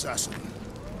clairvoyance, assassin?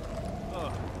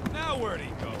 Now where'd he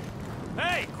go?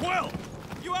 Hey, Quill!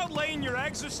 You out laying your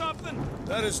eggs or something?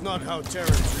 That is not how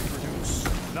Terrans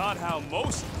reproduce. Not how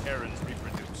most Terrans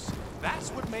reproduce. That's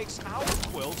what makes our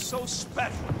Quill so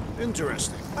special.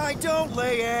 Interesting. I don't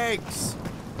lay eggs.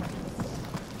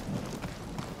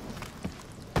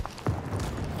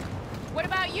 What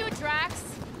about you, Drax?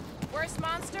 Worst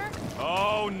monster?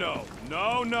 Oh, no.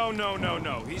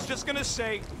 No. He's just gonna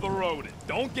say the rodent.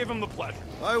 Don't give him the pleasure.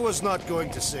 I was not going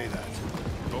to say that.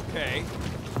 Okay.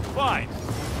 Fine.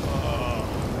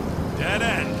 Dead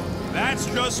end. That's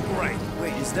just great.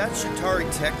 Wait, is that Chitauri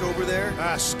tech over there?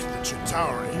 Ask the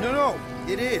Chitauri. No,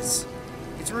 it is.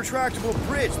 It's a retractable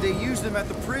bridge. They used them at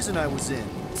the prison I was in.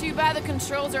 Too bad the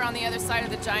controls are on the other side of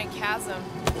the giant chasm.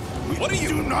 We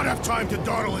do not have time to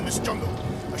dawdle in this jungle.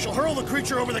 I shall hurl the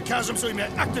creature over the chasm so he may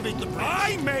activate the bridge.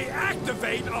 I may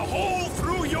activate a hole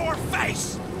through your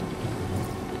face!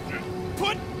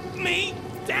 Put me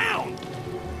down!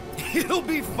 It'll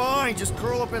be fine. Just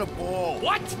curl up in a ball.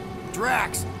 What?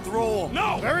 Drax, throw him.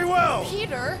 No! Very well.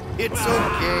 Peter! It's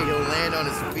okay. He'll land on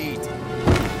his feet.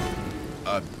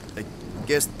 I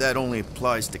guess that only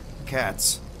applies to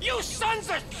cats. You sons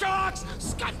of sharks!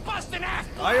 Scut-busting ass!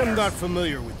 I am not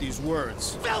familiar with these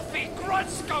words. Filthy grunt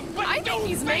scum! I think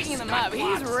he's making them up.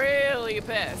 He's really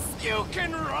pissed. You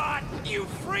can rot, you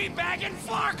free-bagging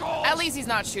flarkholes! At least he's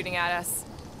not shooting at us.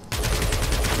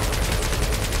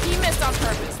 He missed on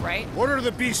purpose, right? Order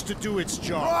the beast to do its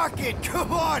job. Rocket,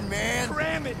 come on, man.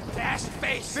 Cram it, ass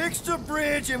face! Fix the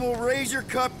bridge and we'll raise your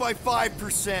cut by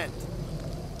 5%.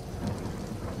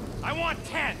 I want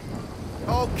 10!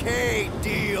 Okay,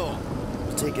 deal.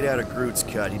 We'll take it out of Groot's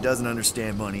cut. He doesn't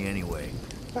understand money anyway.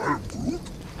 I'm Groot.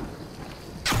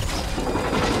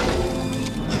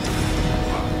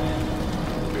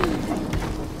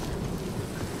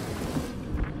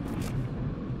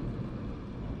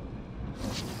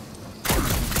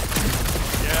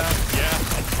 Yeah,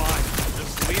 I'm fine.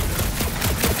 Just leave it.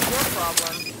 Your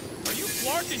problem. Are you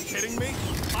flarking kidding me?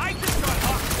 I just got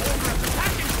knocked over at the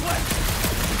packing cliff!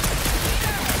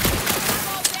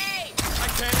 All day! I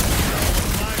can't even tell what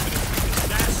time it is with this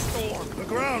gas storm. The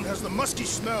ground has the musky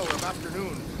smell of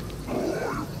afternoon.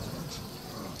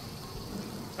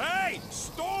 Hey,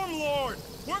 Stormlord!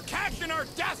 We're catching our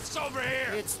deaths over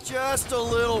here! It's just a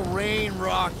little rain,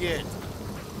 Rocket.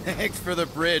 Thanks for the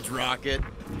bridge, Rocket.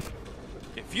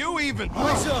 If you even...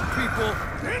 What's up, people?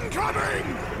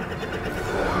 Incoming!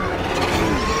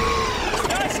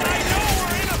 Yes, I know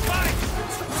we're in a fight!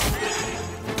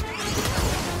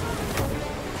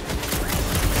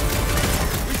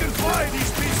 We can fly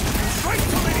these beasts straight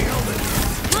to Lady Helmet!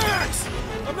 Drax!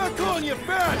 I'm not calling you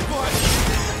fat, but...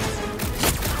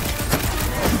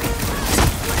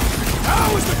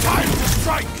 Now is the time to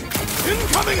strike!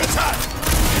 Incoming attack!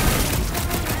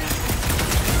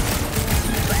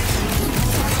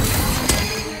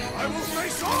 I will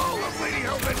face all of Lady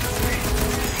Helmet's feet!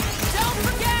 Don't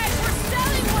forget, we're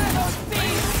selling one of those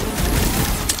beasts!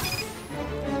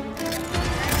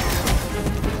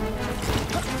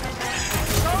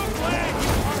 So glad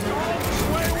you are all this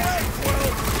way away, Quill!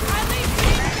 At least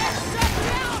Peter gets shut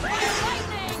down by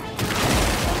lightning!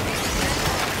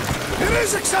 It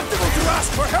is acceptable to ask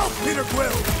for help, Peter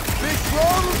Quill! Big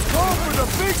problems call for the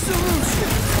big solution.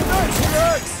 That's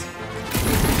Drax!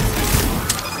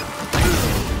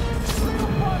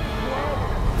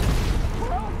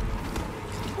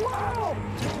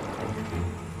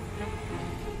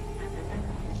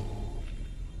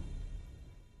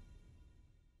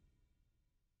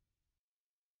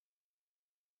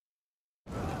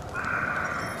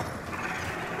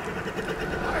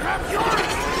 I have yours!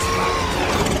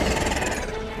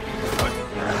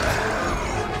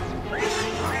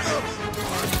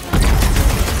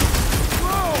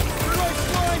 Whoa! They're like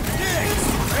flying dicks!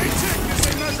 A tick is a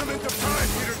measurement of time,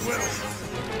 Peter Quill!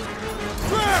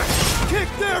 Drax! Kick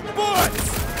their butts!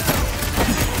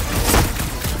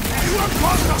 You have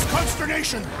caused us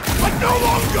consternation, but no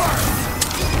longer!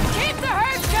 Keep the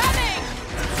herd coming!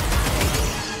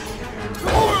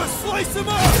 Or slice them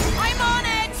up! I'm on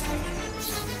it!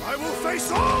 I will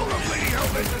face all of Lady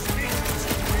Helmet's beasts!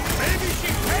 Maybe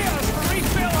she'd pay us to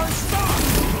refill her stock!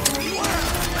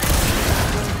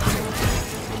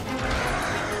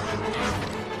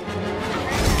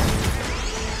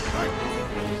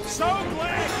 So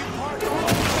glad you parked all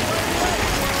the way away!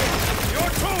 Your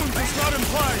tone does not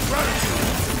imply gratitude!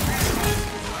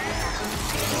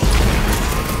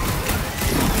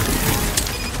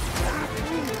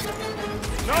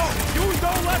 No, you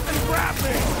don't let them grab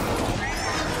me!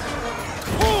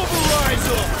 Pulverize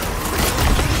them!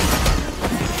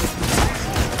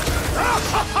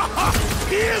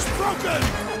 He is broken!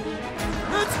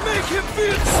 Let's make him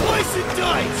feel slice and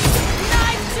dice!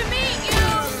 Nice to meet you!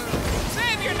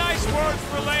 Save your nice words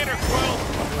for later, Quill!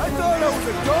 I thought I was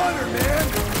a goner, man!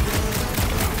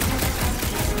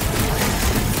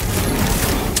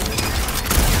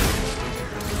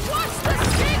 Watch the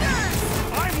stingers!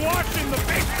 I'm watching the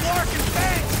big flark and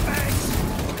bangs, thanks!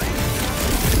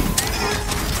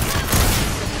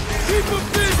 Keep them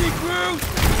busy, Groot!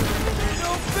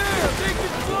 No fair, they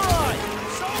can fly!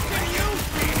 So can you,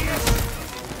 genius!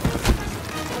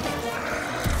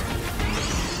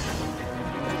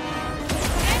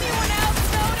 Anyone else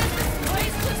notice this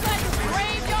place looks like a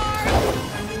graveyard?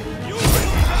 You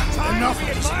really got time Enough to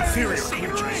be of this admiring inferior the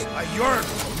scenery?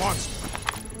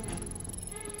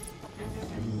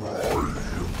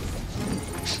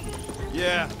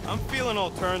 Yeah, I'm feeling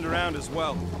all turned around as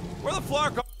well. Where the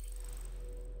flark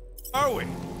are we?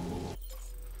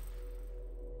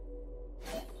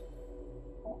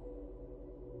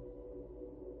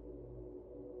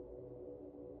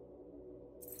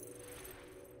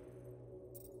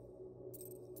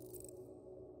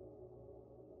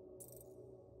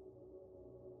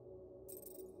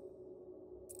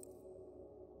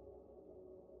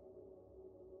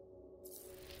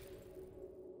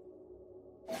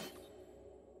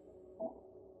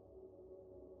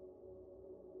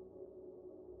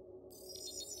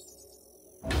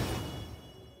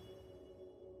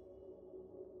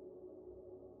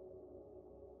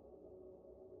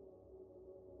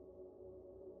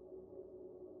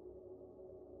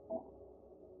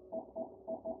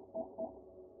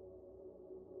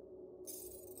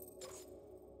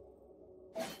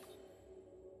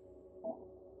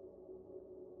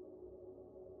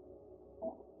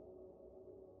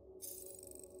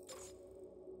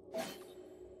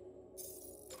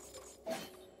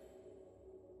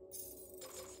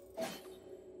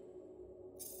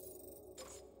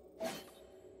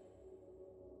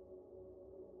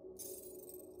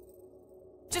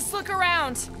 Just look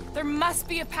around. There must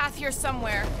be a path here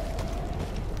somewhere.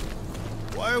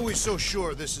 Why are we so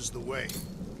sure this is the way?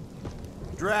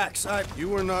 Drax, You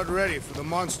were not ready for the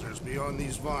monsters beyond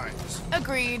these vines.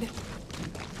 Agreed.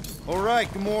 All right,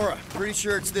 Gamora. Pretty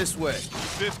sure it's this way.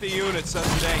 50 units up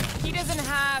today. He doesn't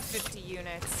have 50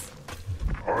 units.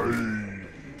 I am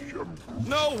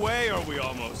No way are we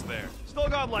almost there. Still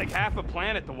got like half a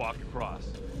planet to walk across.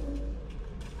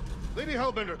 Lady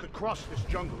Hellbender could cross this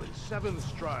jungle in 7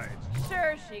 strides.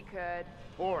 Sure she could.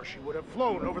 Or she would have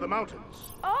flown over the mountains.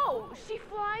 Oh, she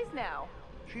flies now.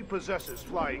 She possesses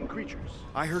flying creatures.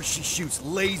 I heard she shoots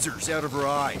lasers out of her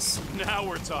eyes. Now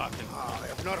we're talking. I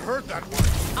have not heard that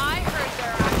one. I heard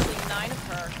there are actually 9 of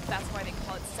her. That's why they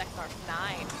call it Sector 9.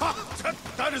 Ha!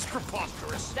 That is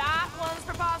preposterous. That one's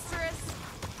preposterous.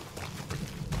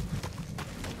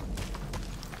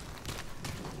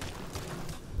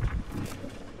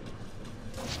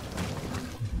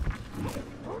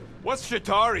 What's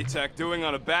Chitauri Tech doing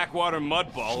on a backwater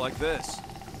mudball like this?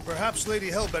 Perhaps Lady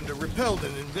Hellbender repelled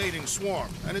an invading swarm,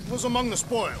 and it was among the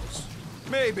spoils.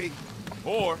 Maybe.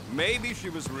 Or maybe she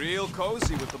was real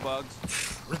cozy with the bugs.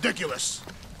 Ridiculous.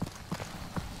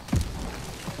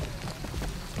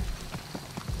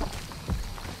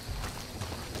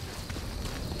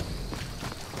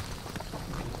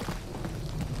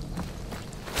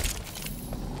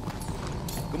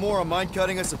 Gamora, mind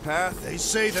cutting us a path? They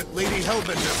say that Lady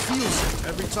Hellbender feels it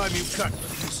every time you cut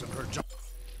a piece of her jungle.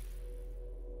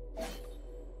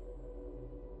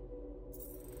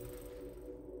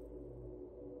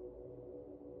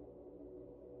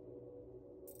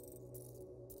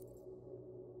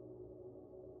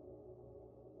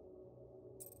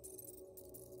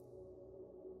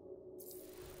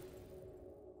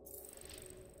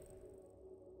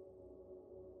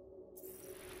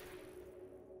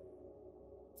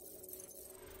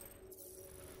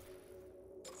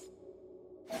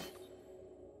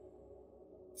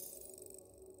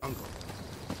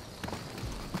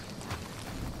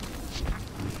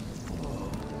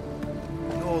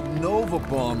 An old Nova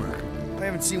bomber. I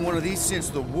haven't seen one of these since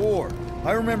the war.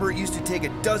 I remember it used to take a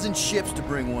dozen ships to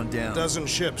bring one down. A dozen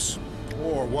ships,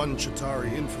 or 1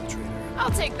 Chitauri infiltrator. I'll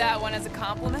take that one as a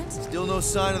compliment. Still no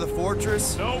sign of the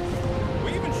fortress? Nope. Are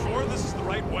we even sure this is the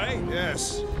right way?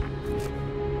 Yes.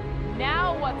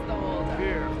 Now what's the holdup?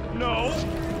 Here. No.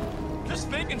 Just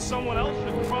thinking someone else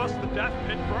should cross the death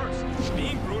pit first. Me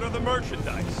and Groot are the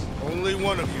merchandise. Only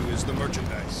one of you is the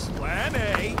merchandise. Plan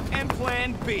A and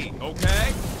Plan B,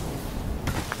 okay?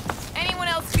 Anyone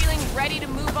else feeling ready to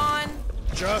move on?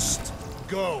 Just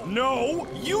go. No,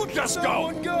 you just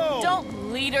go.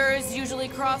 Don't leaders usually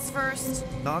cross first?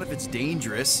 Not if it's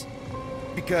dangerous.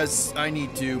 Because I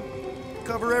need to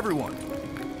cover everyone.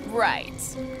 Right.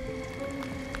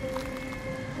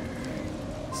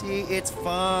 See, it's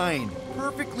fine.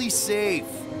 Perfectly safe.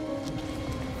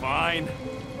 Fine.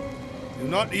 Do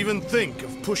not even think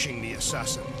of pushing the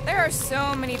assassin. There are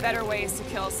so many better ways to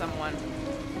kill someone.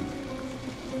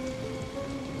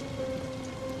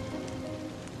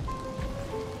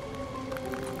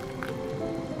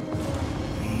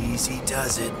 Easy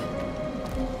does it.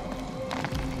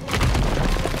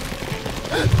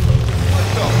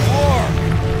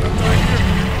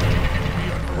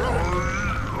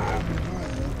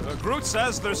 Groot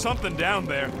says there's something down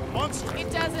there. Monster.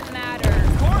 It doesn't matter.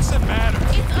 Of course it matters.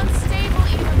 It's unstable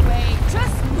either way.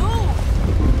 Just move!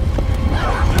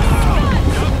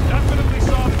 Yep, definitely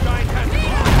saw the giant head.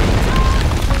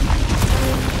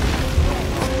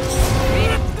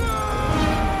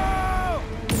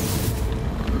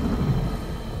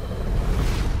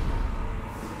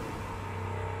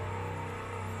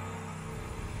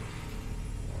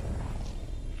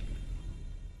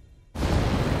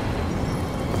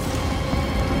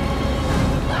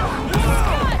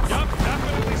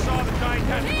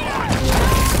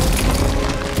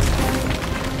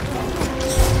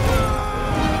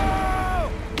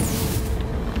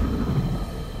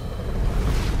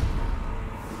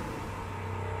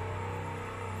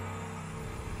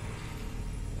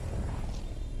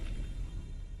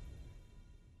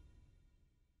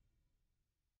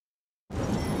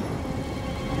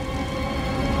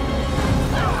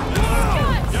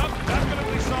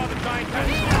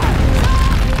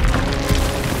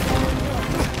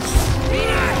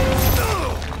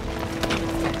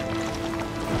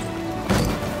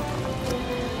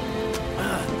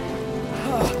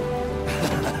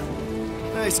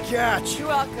 catch. You're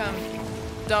welcome.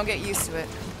 Don't get used to it.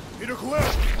 Peter Quill,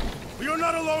 you're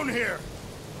not alone here.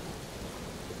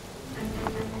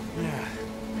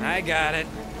 I got it.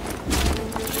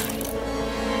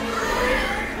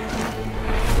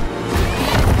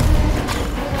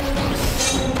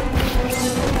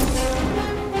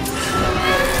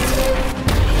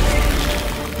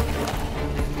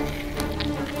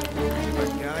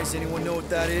 Guys, anyone know what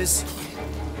that is?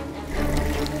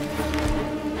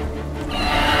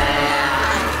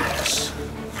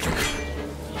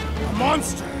 A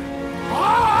monster!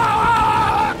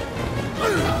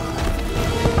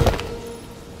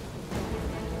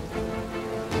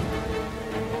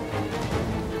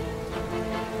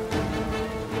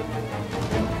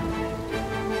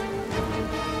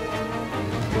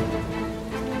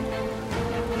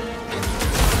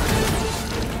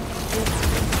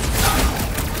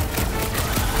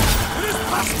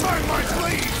 Turn my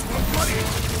blades, the bloody!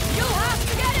 You'll have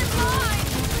to get in line!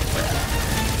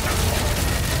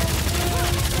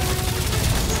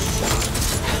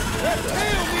 That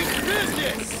tail means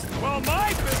business! Well, my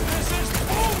business is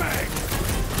booming!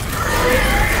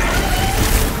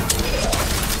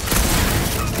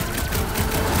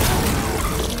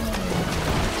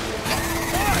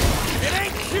 What? It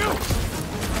ain't cute!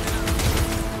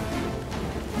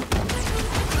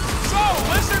 So,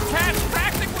 Lizard Cat's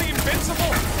practically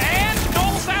invincible and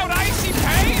doles out icy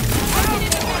pain? I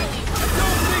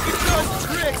don't think it does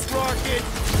tricks, Rocket!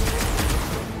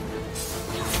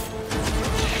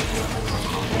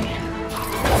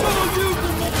 Some of you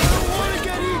don't want to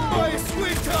get eaten by a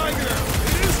squid tiger!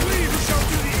 It is we who shall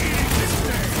do the eating this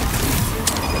day!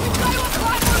 Try to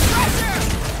apply more pressure!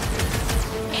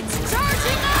 It's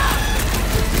charging up!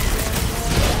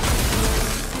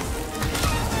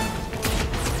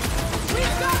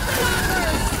 We've got the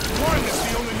numbers! One is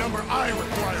the only number I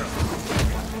require.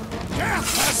 Death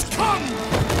has come!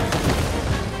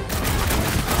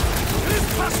 It is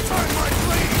past time my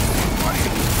blade, buddy!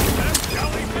 Them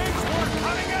jelly pigs weren't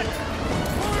cutting it?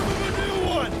 Form of a new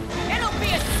one! It'll be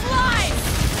a slice!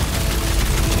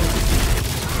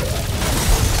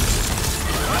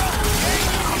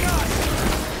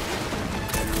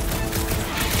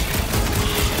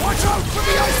 Watch out for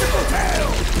the icicle tail!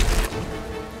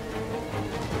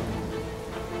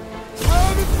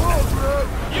 I'm in progress!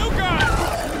 You got it!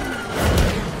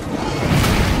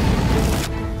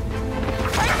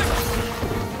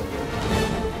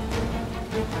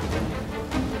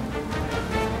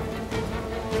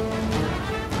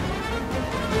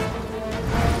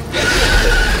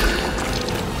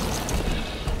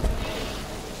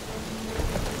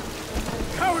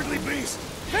 Cowardly beast!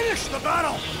 Finish the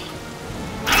battle!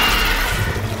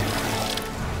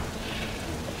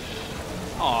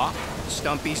 Aw,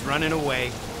 Stumpy's running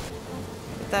away.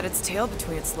 That its tail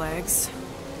between its legs.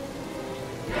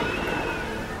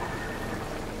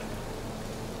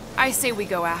 I say we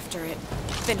go after it.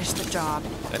 Finish the job.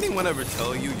 Anyone ever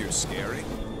tell you you're scary?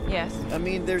 Yes. I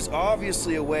mean, there's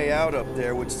obviously a way out up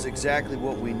there, which is exactly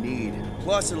what we need.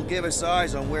 Plus, it'll give us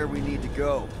eyes on where we need to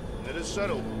go. It is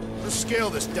settled. Let's scale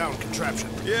this down contraption.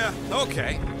 Yeah,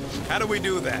 okay. How do we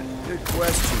do that? Good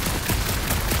question.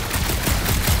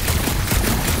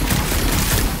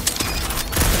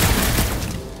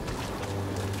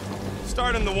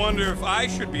 Starting to wonder if I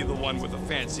should be the one with a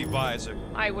fancy visor.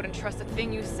 I wouldn't trust a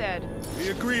thing you said. We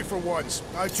agree for once.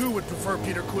 I too would prefer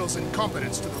Peter Quill's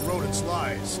incompetence to the rodent's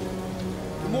lies.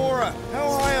 Gamora,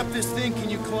 how high up this thing can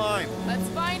you climb? Let's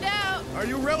find out! Are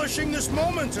you relishing this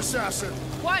moment, assassin?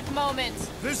 What moment?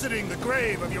 Visiting the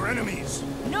grave of your enemies.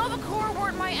 Nova Corps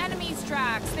weren't my enemies,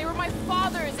 Drax. They were my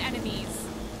father's enemies.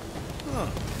 Huh.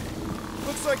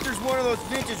 Looks like there's one of those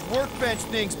vintage workbench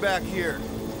things back here.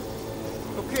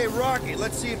 Okay, Rocket,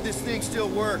 let's see if this thing still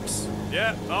works.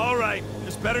 Yeah, all right.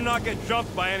 Just better not get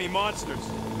jumped by any monsters.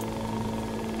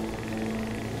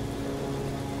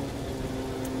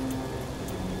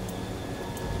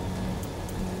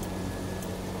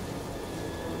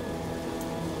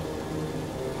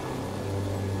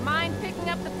 Mind picking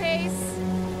up the pace?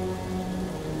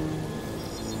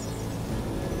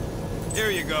 Here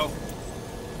you go.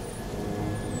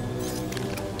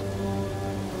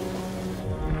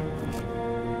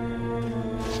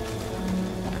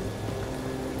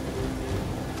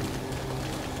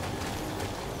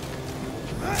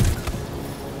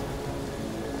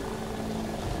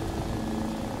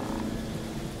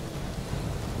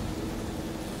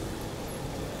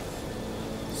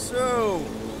 So,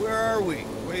 where are we?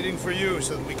 Waiting for you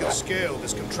so that we can scale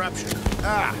this contraption.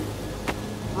 Ah,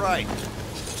 right.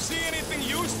 See anything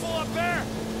useful up there?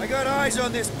 I got eyes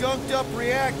on this gunked up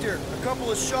reactor. A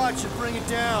couple of shots should bring it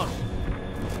down.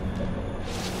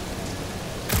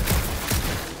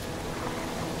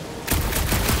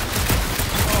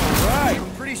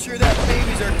 sure that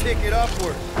baby's our ticket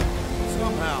upward.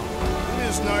 Somehow. It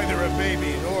is neither a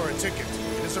baby nor a ticket.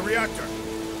 It is a reactor.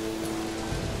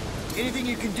 Anything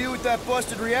you can do with that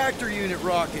busted reactor unit,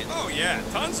 Rocket? Oh yeah,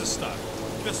 tons of stuff.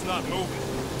 Just not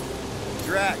moving.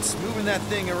 Drax, moving that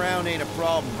thing around ain't a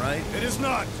problem, right? It is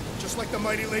not. Just like the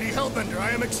mighty Lady Hellbender, I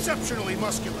am exceptionally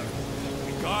muscular.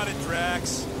 We got it,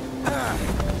 Drax.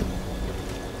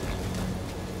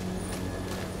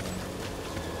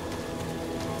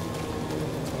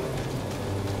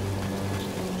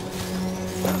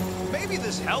 Maybe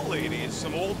this Hell Lady is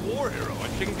some old war hero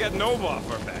and she can get Nova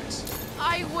off our backs.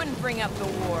 I wouldn't bring up the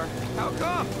war. How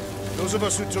come? Those of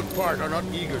us who took part are not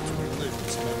eager to relive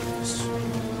its memories.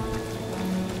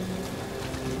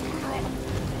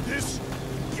 This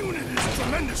unit is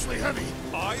tremendously heavy.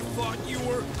 I thought you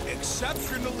were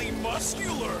exceptionally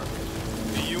muscular.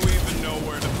 Do you even know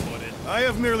where to put it? I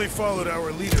have merely followed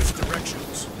our leader's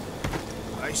directions.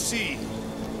 I see.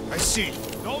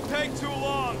 Don't take too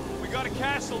long. We got a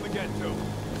castle to get to.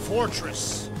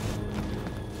 Fortress.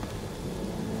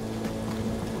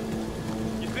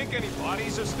 You think any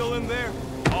bodies are still in there?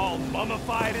 All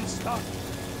mummified and stuff?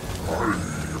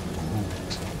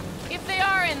 If they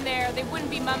are in there, they wouldn't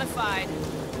be mummified.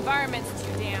 Environment's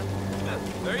too damp. Yeah,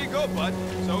 there you go, bud.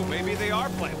 So maybe they are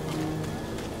plant food.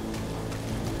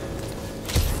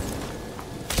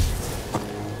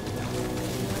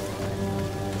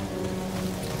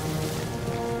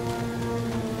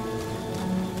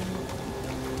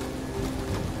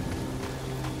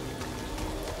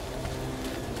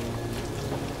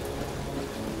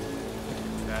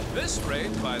 At this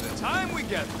rate, by the time we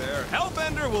get there,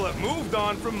 Hellbender will have moved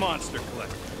on from Monster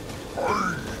Collector.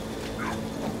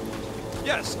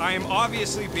 Yes, I am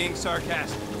obviously being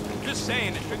sarcastic. Just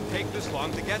saying it shouldn't take this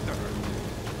long to get to her.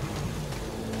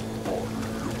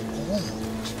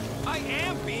 I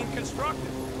am being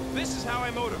constructive. This is how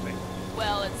I motivate.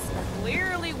 Well, it's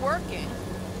clearly working.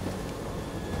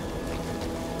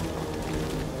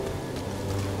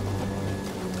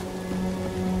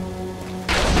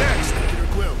 Next, Peter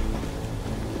Quill.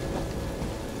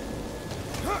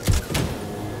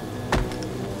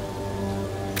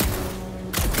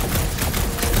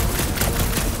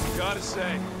 Gotta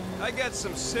say, I get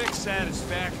some sick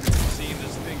satisfaction seeing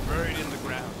this thing buried in the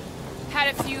ground.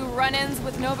 Had a few run-ins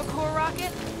with Nova Corps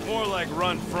rocket? More like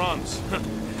run-froms.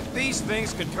 These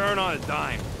things can turn on a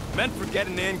dime. Meant for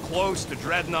getting in close to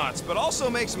dreadnoughts, but also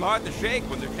makes them hard to shake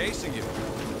when they're chasing you.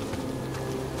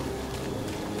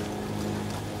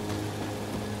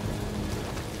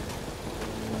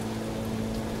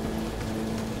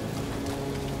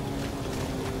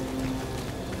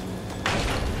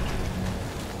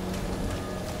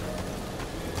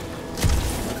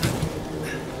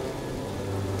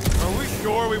 Are we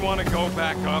sure we want to go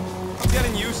back up? I'm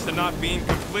getting used to not being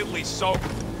completely soaked.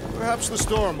 Perhaps the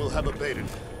storm will have abated.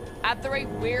 At the rate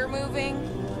we're moving?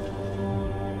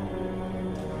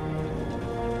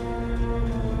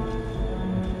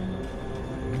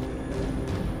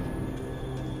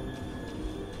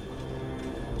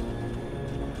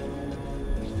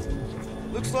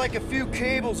 Looks like a few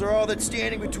cables are all that's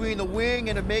standing between the wing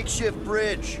and a makeshift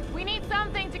bridge. We need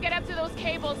something to get up to those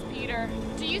cables, Peter.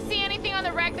 Do you see anything on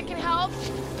the wreck that can help?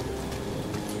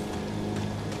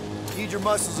 Need your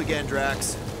muscles again,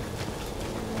 Drax.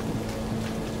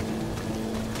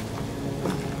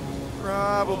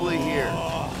 Probably here.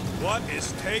 What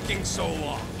is taking so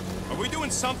long? Are we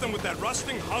doing something with that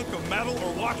rusting hunk of metal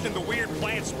or watching the weird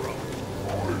plants grow?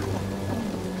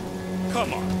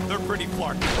 Come on, they're pretty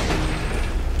flarky.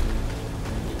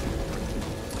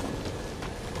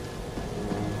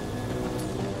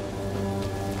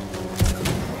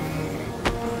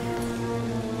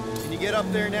 Can you get up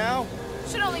there now?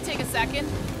 Should only take a second.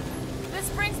 This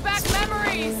brings back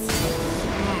memories.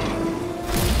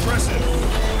 Impressive.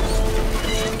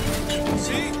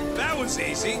 See? That was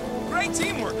easy. Great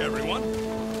teamwork, everyone.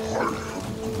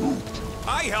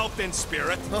 I helped in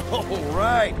spirit. All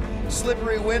right.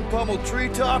 Slippery wind-pummeled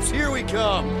treetops, here we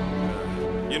come.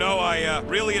 You know, I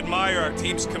really admire our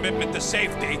team's commitment to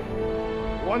safety.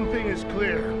 One thing is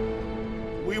clear.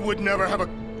 We would never have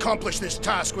accomplished this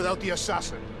task without the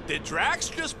assassin. Did Drax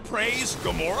just praise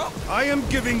Gamora? I am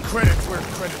giving credit where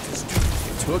credit is due.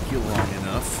 It took you long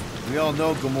enough. We all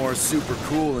know Gamora's super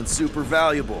cool and super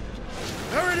valuable.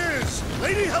 There it is!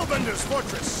 Lady Hellbender's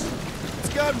fortress!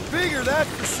 It's gotten bigger, that's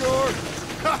for sure.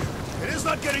 Ha! It is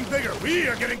not getting bigger. We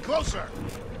are getting closer.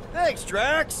 Thanks,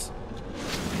 Drax.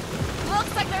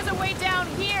 Looks like there's a way down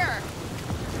here.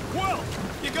 Well,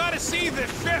 you gotta see this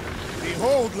ship.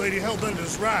 Behold Lady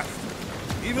Hellbender's raft.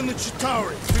 Even the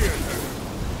Chitauri feared her.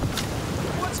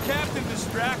 What's Captain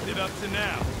Distracted up to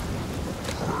now?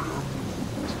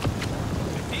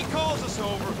 If he calls us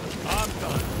over, I'm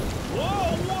done.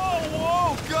 Whoa, whoa,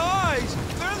 whoa, guys!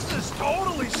 There's this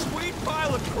totally sweet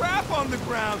pile of crap on the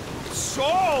ground.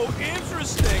 So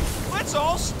interesting. Let's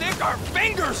all stick our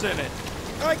fingers in it.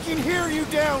 I can hear you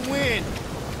downwind.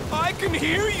 I can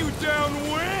hear you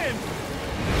downwind.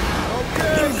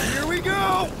 Okay, here we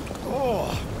go.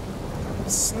 Oh,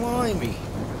 slimy.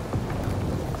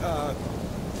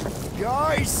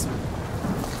 Guys,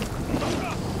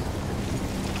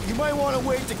 you might want to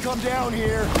wait to come down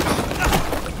here.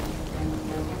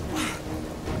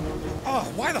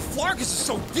 Oh, why the flark is it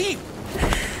so deep?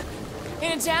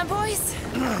 In a jam, boys?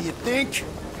 You think?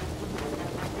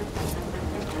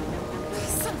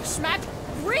 Son of a schmack.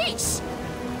 Reach!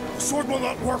 Sword will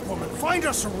not work, woman. Find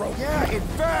us a rope. Yeah, and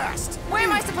fast. Where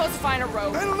am I supposed to find a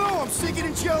rope? I don't know, I'm sinking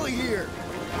in jelly here.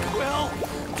 Well,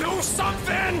 do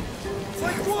something!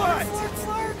 Like what?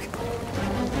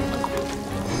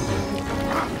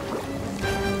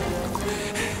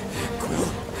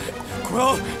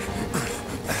 Quill?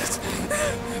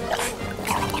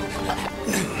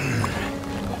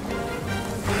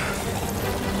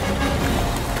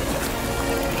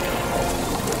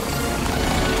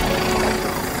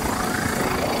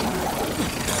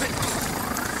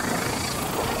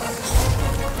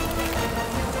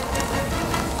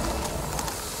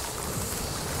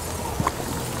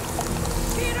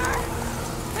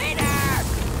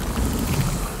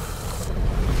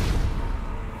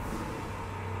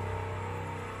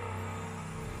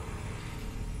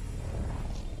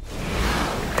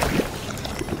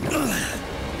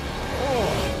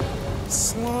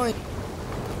 Slime.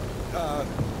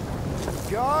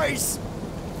 Guys!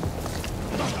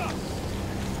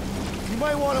 You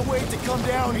might want to wait to come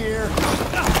down here.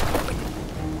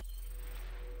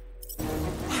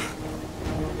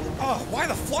 Oh, why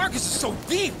the flark is it so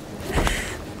deep?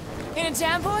 In a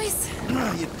jam, boys?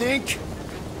 You think?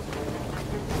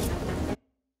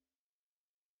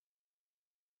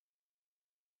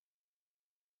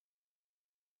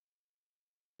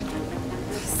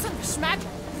 Son of a schmack.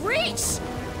 Reach!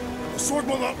 Sword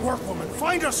will not work, woman.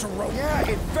 Find us a rope. Yeah,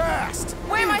 and fast.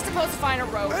 Where am I supposed to find a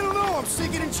rope? I don't know, I'm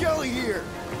sinking in jelly here.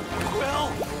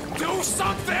 Well, do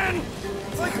something!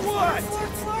 Like what?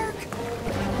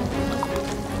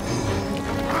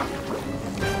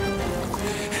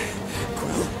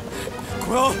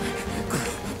 Quill?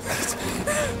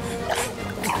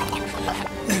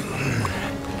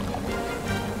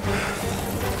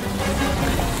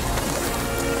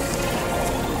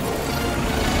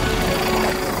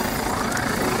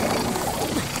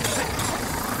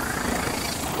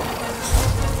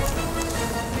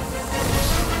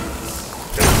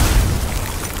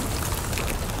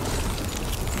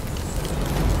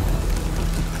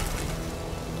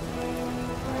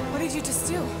 What did you just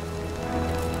do?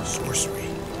 Sorcery.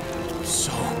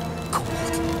 So cold.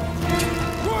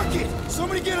 Rocket!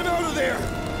 Somebody get him out of there!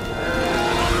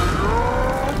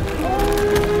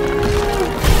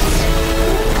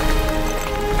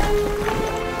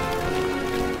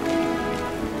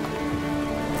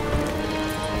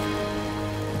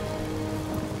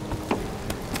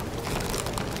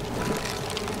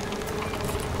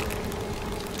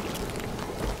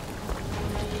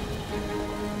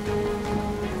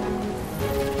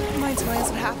 Mind telling us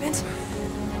what happened?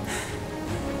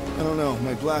 I don't know,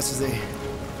 my glasses, they...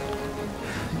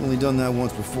 I've only done that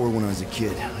once before when I was a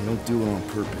kid. I don't do it on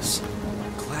purpose.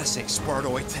 Classic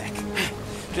Spartoid tech.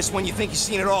 Just when you think you've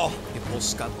seen it all, you pull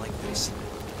scut like this.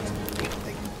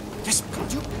 Just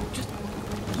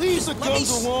Leave the let me...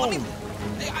 guns alone!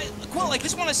 Quill, I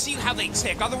just want to see how they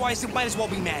tick. Otherwise, it might as well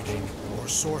be magic. Or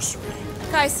sorcery.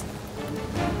 Guys,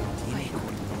 DNA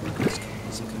code.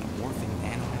 Some kind of morphing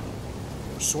nano.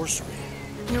 Or sorcery.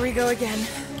 here we go again.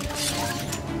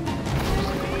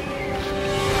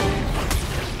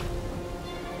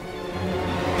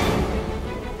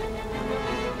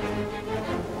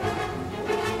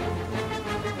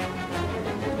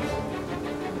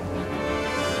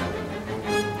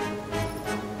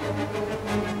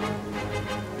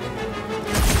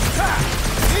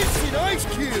 It's an ice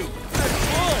cube! That's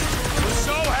fun! We're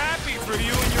so happy for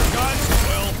you and your guns,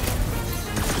 Quill.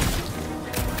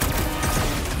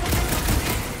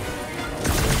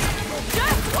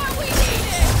 Just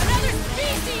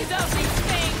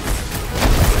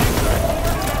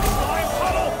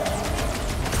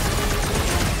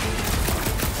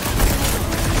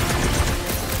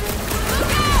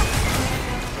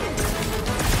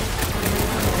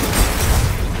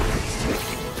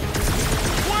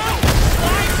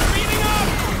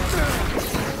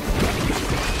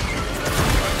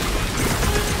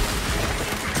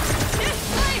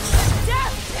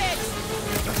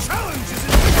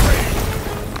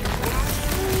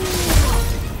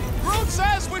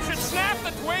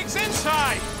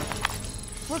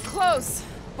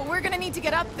need to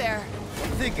get up there.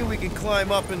 I'm thinking we can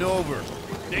climb up and over.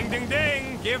 Ding, ding,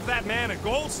 ding! Give that man a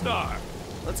gold star.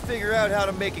 Let's figure out how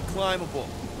to make it climbable.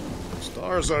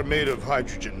 Stars are made of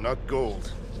hydrogen, not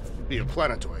gold. It'd be a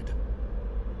planetoid.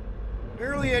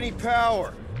 Barely any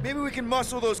power. Maybe we can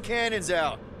muscle those cannons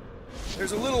out.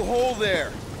 There's a little hole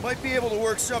there. Might be able to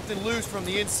work something loose from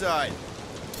the inside.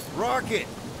 Rocket,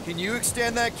 can you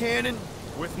extend that cannon?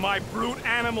 With my brute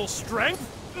animal strength?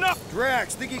 No!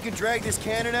 Drax, think you can drag this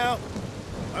cannon out?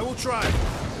 I will try.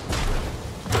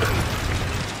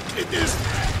 It is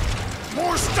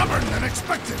more stubborn than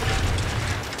expected.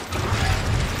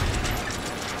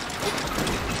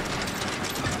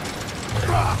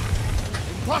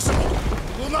 Impossible!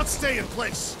 It will not stay in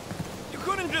place. You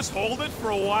couldn't just hold it for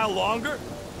a while longer?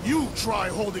 You try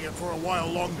holding it for a while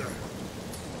longer.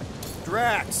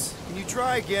 Drax, can you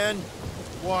try again?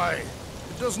 Why?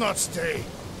 It does not stay.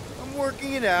 I'm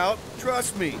working it out.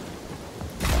 Trust me.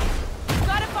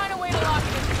 Gotta find a way to lock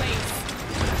it in place.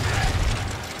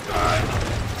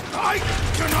 I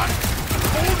cannot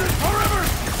hold it forever!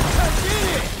 I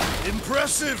did it!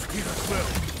 Impressive, Peter Quill.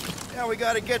 Now we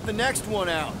gotta get the next one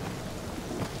out.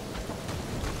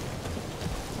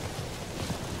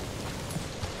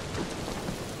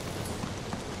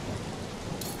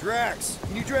 Drax,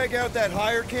 can you drag out that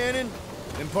higher cannon?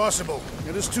 Impossible.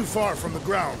 It is too far from the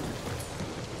ground.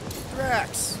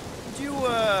 Drax, could you,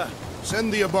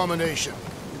 Send the abomination.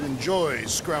 It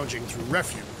enjoys scrounging through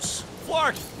refuse.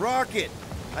 Flark! Rocket,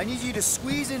 I need you to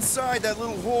squeeze inside that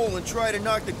little hole and try to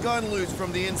knock the gun loose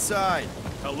from the inside.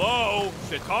 Hello?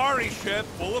 Chitauri ship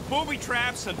full of booby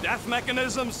traps and death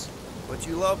mechanisms? But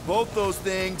you love both those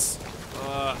things.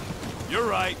 You're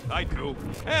right, I do.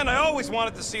 And I always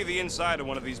wanted to see the inside of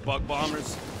one of these bug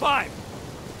bombers. Fine.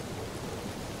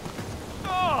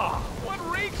 Oh, what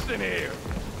reeks in here?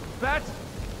 That's...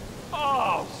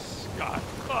 Oh, Scott.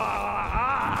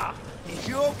 Is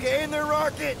you okay in there,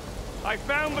 Rocket? I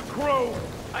found the crew.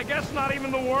 I guess not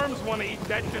even the worms want to eat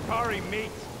dead Chitauri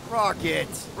meat. Rocket.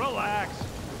 Relax.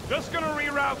 Just gonna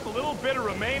reroute the little bit of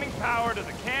remaining power to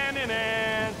the cannon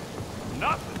and...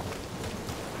 nothing.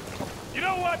 You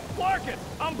know what? Flark it!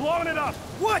 I'm blowing it up!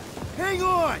 What? Hang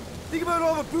on! Think about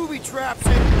all the booby traps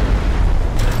and...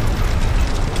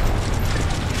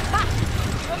 Ha!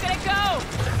 Look at it go!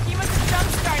 He must have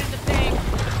jump-started the thing.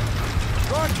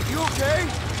 Rocket, you okay?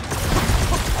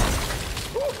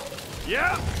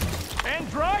 Yeah! And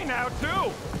dry now,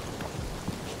 too!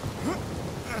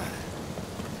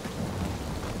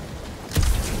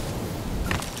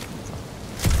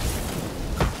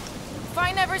 If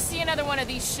I never see another one of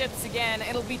these ships again,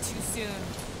 it'll be too soon.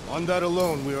 On that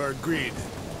alone, we are agreed.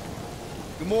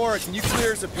 Gamora, can you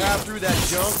clear us a path through that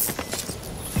junk?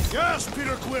 Yes,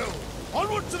 Peter Quill!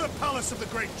 Onward to the palace of the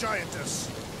great giantess!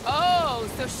 Oh,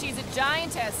 so she's a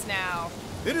giantess now.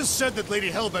 It is said that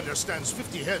Lady Hellbender stands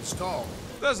 50 heads tall.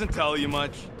 Doesn't tell you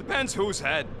much. Depends whose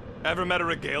head. Ever met a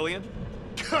Regalian?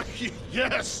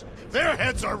 Yes! Their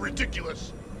heads are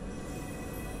ridiculous!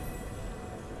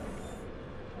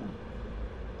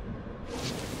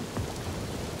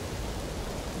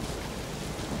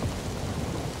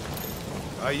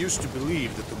 I used to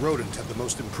believe that the rodent had the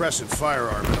most impressive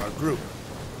firearm in our group.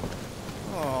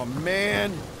 Oh,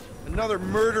 man. Another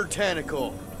murder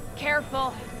tentacle.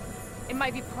 Careful. It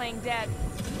might be playing dead.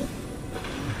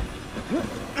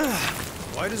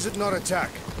 Why does it not attack?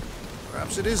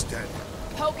 Perhaps it is dead.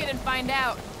 Poke it and find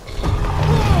out.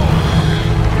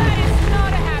 That is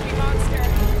not a happy monster.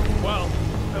 Well,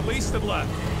 at least it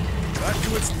left. Back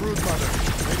to its broodmother,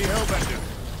 Lady Hellbender.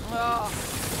 Oh.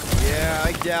 Yeah,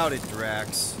 I doubt it,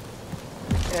 Drax.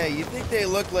 Hey, you think they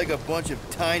look like a bunch of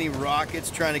tiny rockets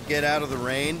trying to get out of the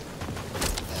rain?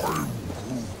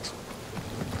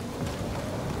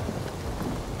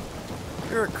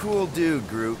 You're a cool dude,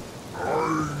 Groot.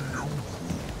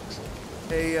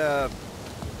 Hey,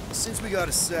 since we got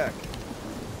a sec,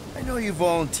 I know you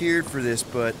volunteered for this,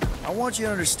 but I want you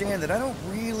to understand that I don't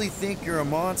really think you're a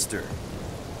monster.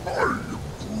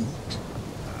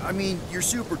 I mean, you're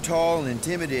super tall and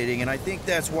intimidating, and I think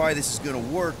that's why this is gonna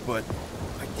work, but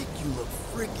I think you look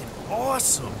freaking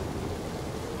awesome.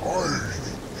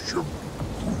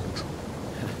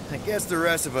 I guess the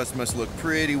rest of us must look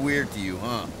pretty weird to you,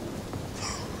 huh?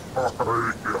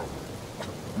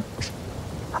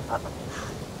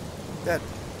 That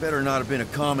better not have been a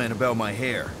comment about my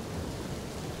hair.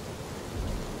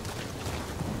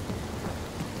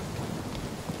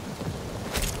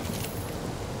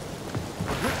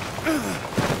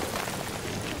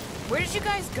 Where did you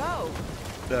guys go?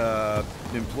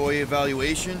 Employee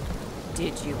evaluation?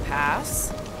 Did you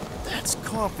pass? That's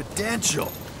confidential.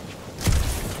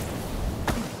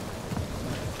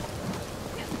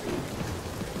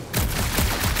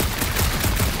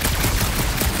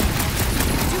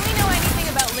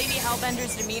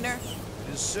 Keener?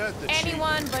 It is said that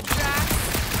Anyone but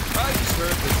Drax? I just heard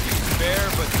that she's fair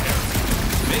but terrible.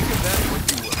 Make of that what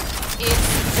you will. It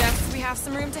suggests we have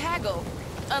some room to haggle.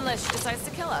 Unless she decides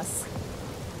to kill us.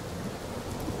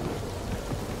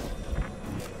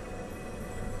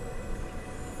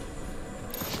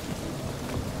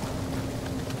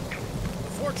 The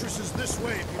fortress is this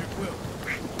way, Peter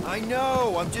Quill. I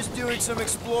know, I'm just doing some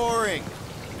exploring.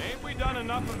 Ain't we done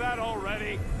enough of that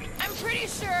already? I'm pretty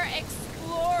sure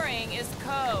exploring is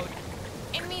code.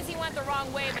 It means he went the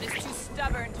wrong way, but is too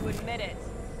stubborn to admit it.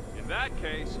 In that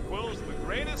case, Quill's the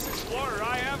greatest explorer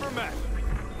I ever met.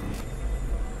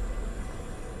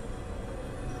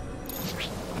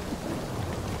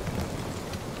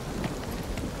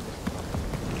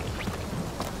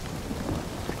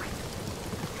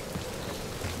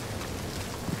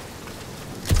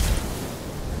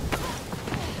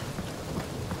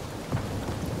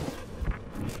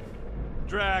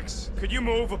 Drax, could you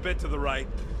move a bit to the right?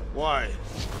 Why?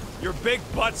 Your big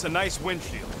butt's a nice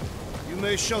windshield. You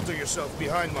may shelter yourself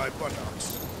behind my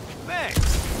buttocks.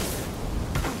 Thanks.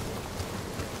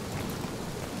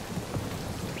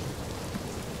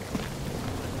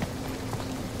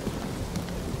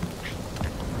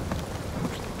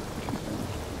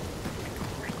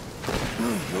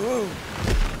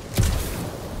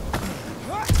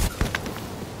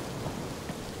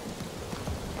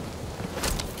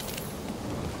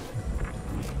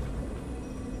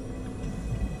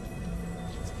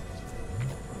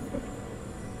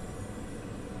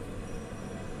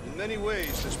 In many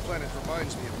ways, this planet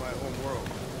reminds me of my home world.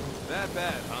 That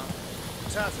bad, huh?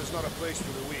 Tath is not a place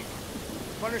for the weak.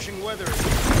 Punishing weather is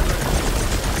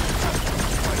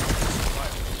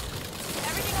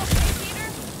Everything okay, Peter?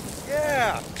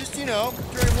 Yeah, just, you know,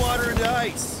 turning water into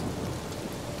ice.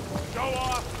 Go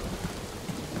off.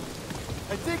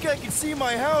 I think I can see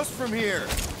my house from here.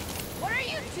 What are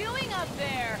you doing up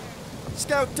there?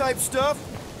 Scout-type stuff.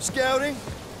 Scouting.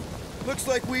 Looks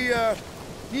like we,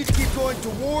 need to keep going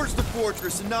towards the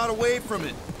fortress and not away from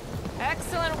it.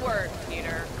 Excellent work,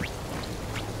 Peter.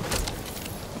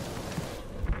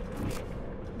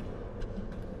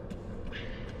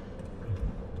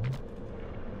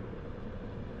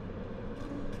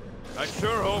 I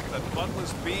sure hope that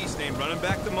buttless beast ain't running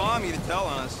back to Mommy to tell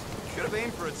on us. Should have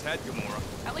aimed for its head, Gamora.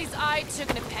 At least I took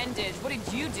an appendage. What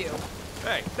did you do?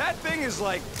 Hey, that thing is,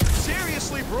 like,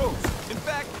 seriously bruised. In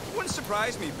fact, it wouldn't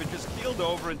surprise me if it just keeled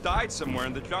over and died somewhere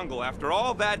in the jungle after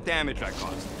all that damage I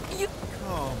caused. You...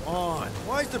 Come on.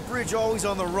 Why's the bridge always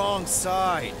on the wrong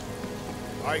side?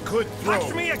 I could throw.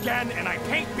 Touch me again, and I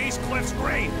paint Beast Cliff's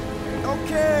grave.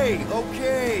 Okay,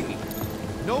 okay.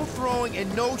 No throwing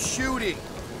and no shooting.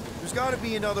 There's gotta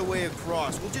be another way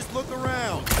across. We'll just look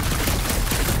around.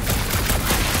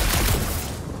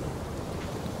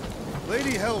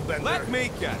 Lady Hellbender. Let me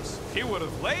guess. He would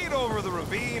have laid over the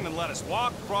ravine and let us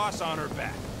walk across on her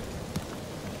back.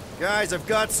 Guys, I've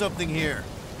got something here.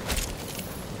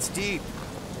 It's deep.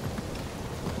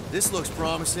 This looks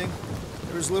promising.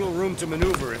 There's little room to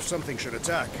maneuver if something should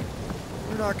attack.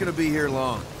 We're not gonna be here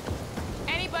long.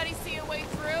 Anybody see a way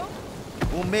through?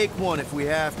 We'll make one if we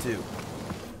have to.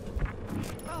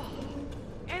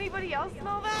 Anybody else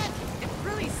smell that? It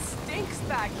really stinks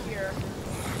back here.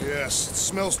 Yes, it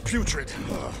smells putrid.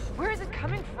 Ugh. Where is it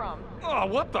coming from? Oh,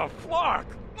 what the flark?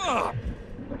 Ugh.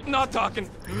 Not talking.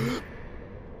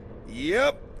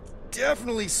 Yep.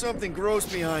 Definitely something gross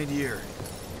behind here.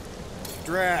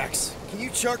 Drax, can you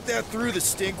chuck that through the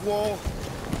stink wall?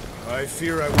 I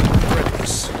fear I will regret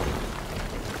this.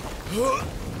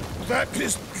 That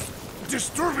is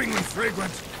disturbingly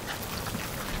fragrant.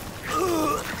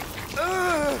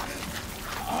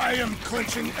 I am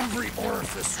clenching every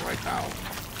orifice right now.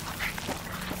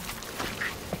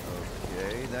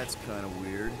 Okay, that's kind of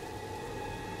weird.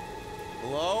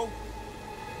 Hello?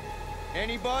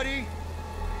 Anybody?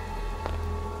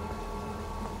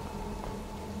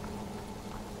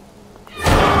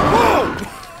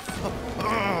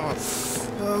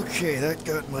 Okay, that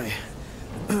got my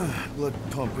blood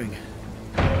pumping.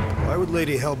 Why would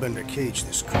Lady Hellbender cage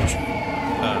this creature?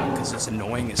 Because it's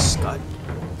annoying as scud.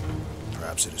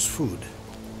 Perhaps it is food.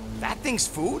 That thing's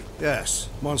food? Yes,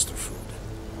 monster food.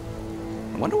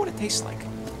 I wonder what it tastes like.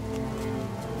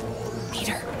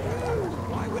 Peter,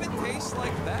 Why would it taste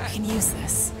like I that? can use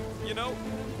this. You know,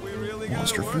 we really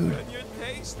Monster gotta work food. on your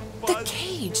taste The buds.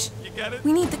 cage. You get it?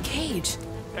 We need the cage.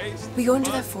 Taste We go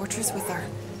into that buds. fortress with our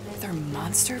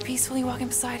monster peacefully walking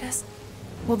beside us.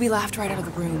 We'll be laughed right out of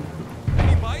the room.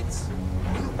 Any bites?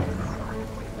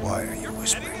 Why are you Petting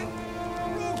whispering?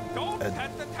 it? Don't Ed.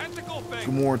 pet the tentacle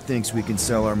Gamorrean thinks we can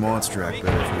sell our monstrack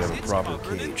better if we have a proper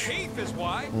cage.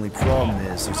 Only problem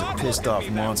is, there's a pissed-off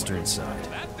monster inside.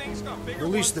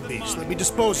 Release the beast. Let me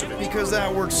dispose of it. Because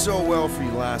that worked so well for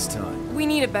you last time. We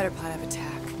need a better plan of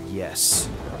attack. Yes.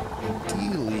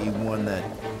 Ideally, one that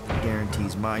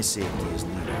guarantees my safety as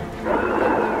leader.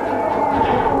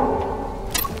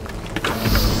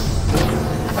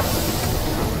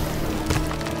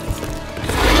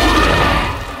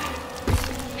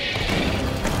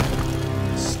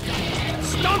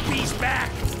 Stumpy's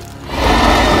back!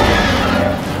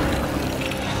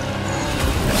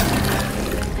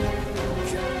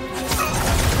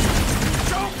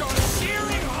 Choke on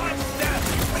searing hot death!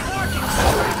 Fucking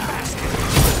sweet bastard!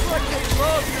 It's like they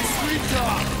love your sweet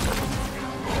talk!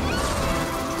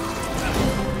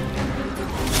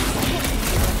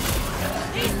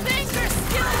 These things are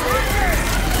still hunters!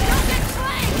 Don't get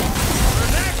flanked!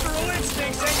 Their natural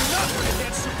instincts ain't nothing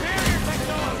against superior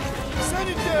technology! Send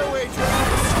it their way,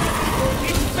 Travis.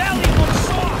 His belly looks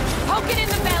soft! Poke it in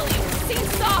the belly!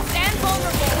 Seems soft and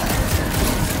vulnerable!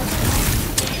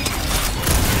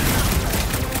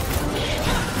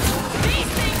 These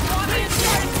things want me to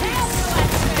start a tail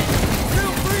collection!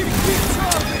 Feel free to keep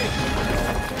talking.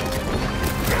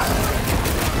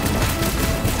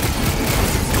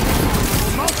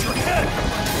 Mount your head!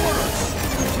 Orders!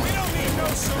 We don't need no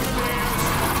souvenirs!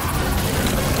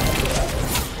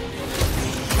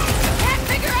 Can't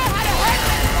figure out how to hurt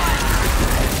this one!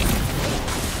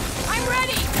 I'm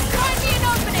ready! Find me an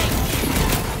opening!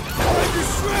 Like a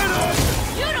shredder.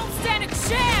 You don't stand a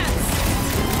chance!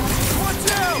 Watch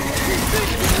out. You think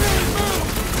you can really move?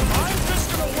 I'm just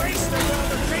gonna waste them while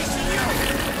they're chasing you!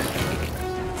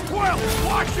 Quill,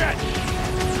 watch it!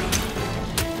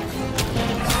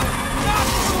 Not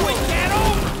we can't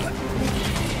open!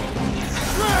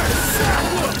 Red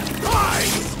Sapwood.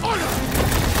 Eyes. Honor.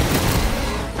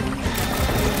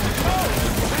 Oh,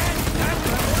 man, that's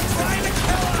what we're trying to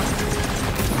kill us!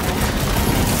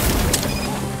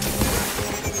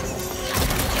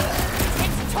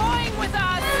 It's toying with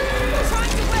us!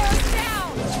 Trying to wear us down!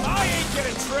 I ain't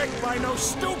getting tricked by no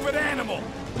stupid animal!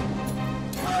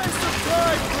 Nice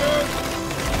surprise, man.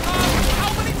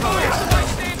 How many times have I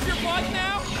saved your butt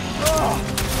now? Oh,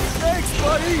 thanks,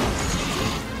 buddy.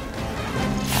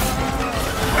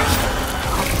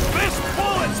 This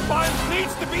bullet sponge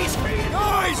needs to be speed!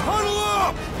 Guys, huddle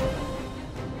up.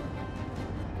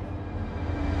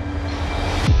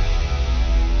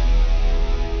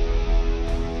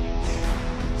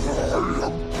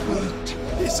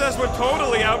 He says we're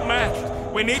totally outmatched.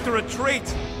 We need to retreat.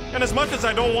 And as much as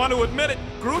I don't want to admit it,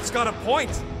 Groot's got a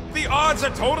point. The odds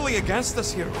are totally against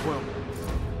us here, Quill.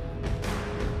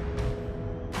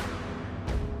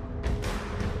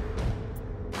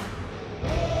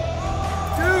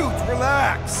 Dude,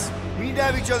 relax! We need to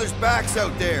have each other's backs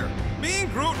out there. Me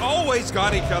and Groot always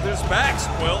got each other's backs,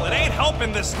 Quill. It ain't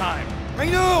helping this time. I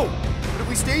know! But if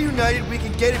we stay united, we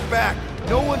can get it back.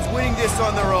 No one's winning this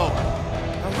on their own.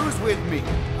 Now who's with me?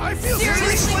 I feel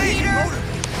Seriously, Peter? motivated.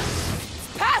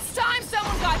 Past time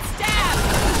someone got stabbed!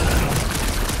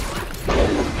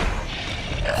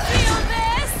 Feel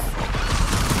this?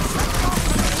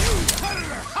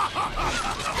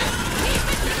 Keep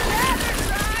it together,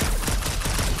 Drax!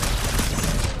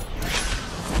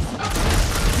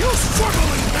 You struggle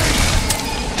in vain.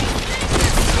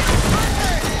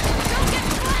 Don't get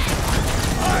flanked!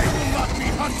 I will not be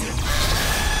hunted.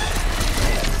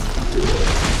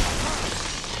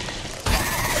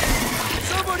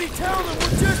 Somebody tell them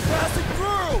we're just passing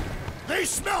through. They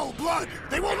smell blood.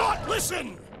 They will not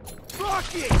listen.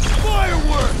 Rocket!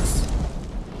 Fireworks!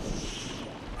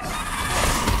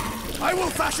 I will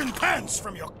fashion pants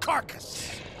from your carcass.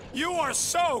 You are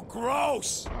so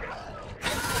gross.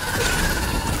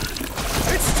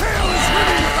 Its tail is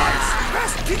rimming with ice.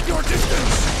 Best keep your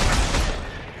distance.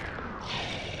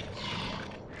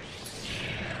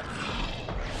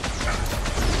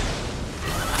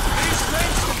 These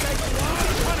things can take a lot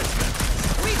of punishment.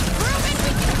 We've proven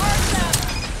we can hurt them!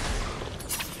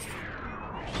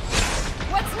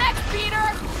 What's next, Peter?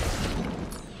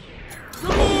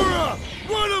 Gamora!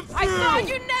 Run them through! I thought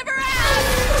you'd never ask!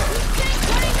 You think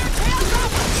cutting their tails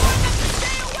off will force them to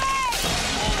stay away!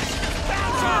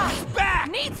 Bounce off his back!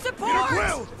 Need support!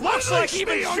 Quill, Looks like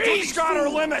even she's got her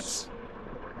limits.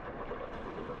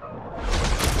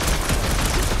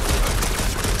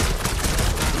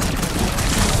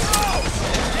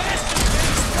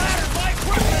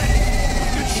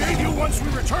 Can shave you once we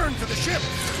return to the ship.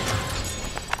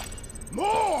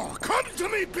 More! Come to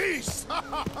me, beast!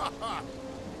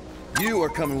 You are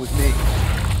coming with me.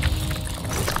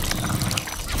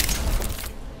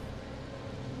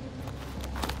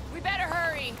 We better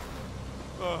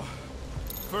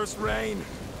First rain,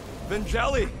 then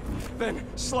jelly, then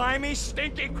slimy,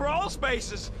 stinky crawl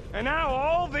spaces, and now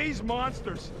all these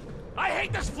monsters. I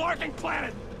hate this flarking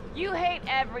planet! You hate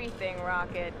everything,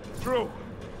 Rocket. True,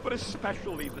 but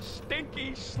especially the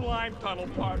stinky slime tunnel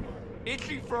part.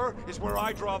 Itchy fur is where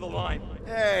I draw the line.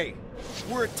 Hey,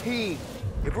 we're a team.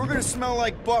 If we're gonna smell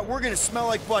like butt, we're gonna smell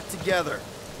like butt together.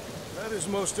 That is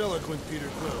most eloquent, Peter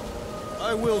Quill.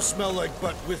 I will smell like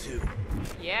butt with you.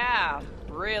 Yeah,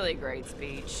 really great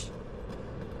speech.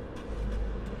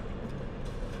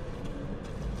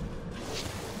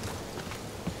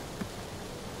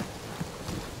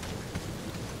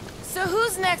 So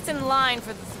who's next in line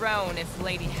for the throne if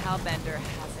Lady Hellbender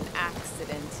has an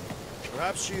accident?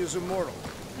 Perhaps she is immortal.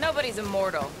 Nobody's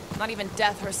immortal, not even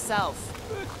death herself.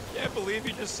 Can't believe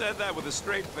you just said that with a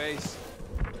straight face.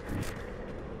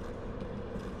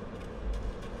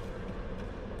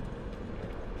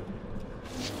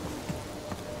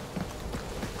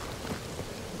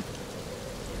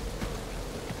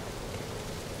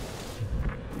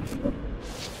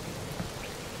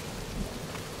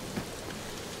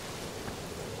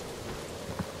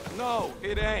 No,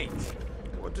 it ain't.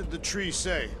 What did the tree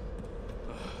say?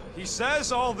 He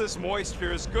says all this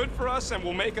moisture is good for us and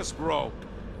will make us grow.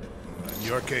 In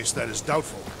your case, that is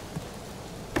doubtful.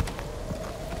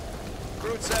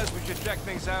 Groot says we should check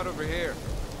things out over here.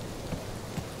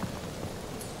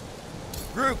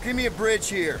 Groot, give me a bridge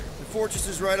here. The fortress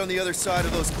is right on the other side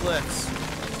of those cliffs.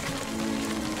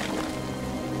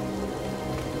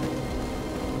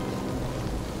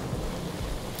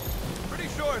 Pretty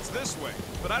sure it's this way,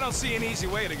 but I don't see an easy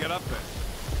way to get up there.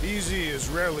 Easy is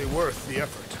rarely worth the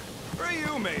effort. For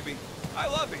you, maybe. I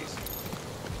love easy.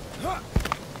 Huh.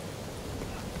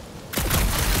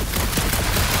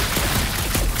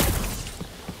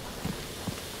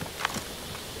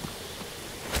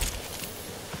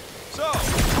 So,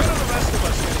 when are the rest of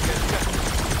us gonna get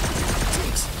checked? It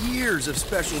takes years of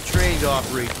special training to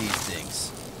operate these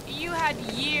things. You had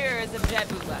years of jet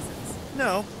boot lessons.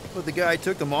 No, but the guy I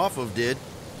took them off of did.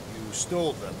 You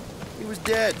stole them. He was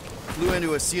dead. Flew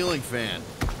into a ceiling fan.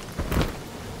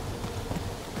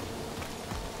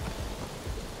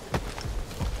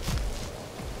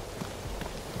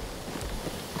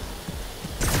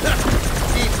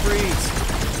 Deep freeze.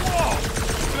 Whoa!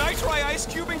 Can I try ice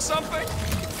cubing something?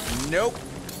 Nope.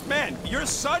 Man, you're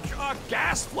such a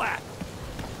gas flat.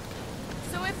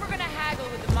 So if we're gonna haggle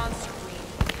with the Monster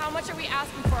Queen, how much are we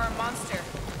asking for our monster?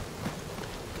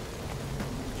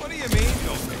 What do you mean,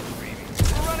 don't make a meeting?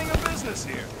 We're running a business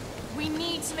here. We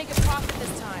need to make a profit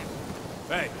this time.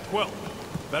 Hey, Quill,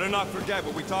 better not forget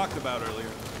what we talked about earlier.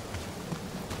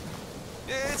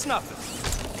 It's nothing.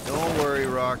 Don't worry,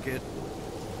 Rocket.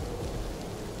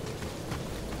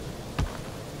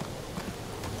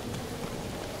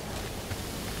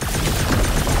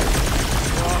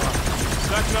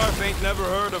 Seknarf ain't never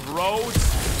heard of roads?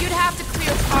 You'd have to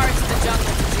clear parts of the jungle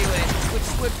to do it,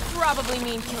 which would probably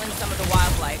mean killing some of the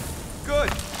wildlife. Good.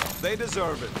 They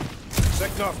deserve it.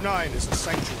 Seknarf 9 is a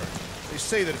sanctuary. They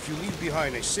say that if you leave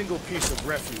behind a single piece of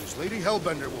refuse, Lady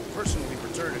Hellbender will personally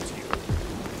return it to you.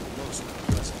 Most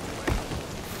pleasant way.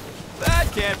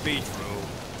 That can't be true.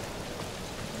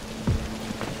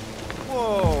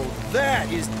 Whoa,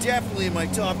 that is definitely in my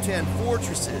top 10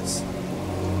 fortresses.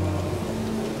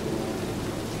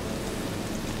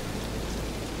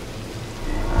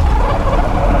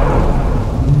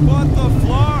 What the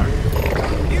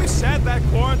flark? You said that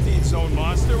quarantine zone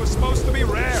monster was supposed to be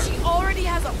rare. She already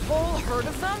has a whole herd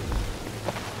of them?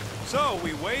 So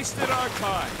we wasted our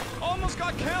time. Almost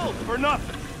got killed for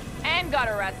nothing. And got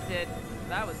arrested.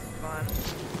 That was fun.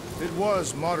 It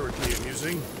was moderately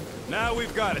amusing. Now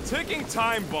we've got a ticking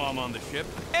time bomb on the ship,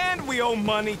 and we owe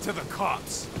money to the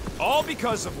cops. All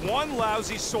because of one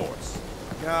lousy source.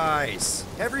 Guys,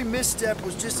 every misstep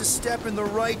was just a step in the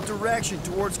right direction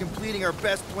towards completing our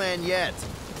best plan yet.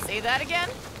 Say that again?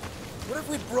 What if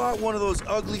we brought one of those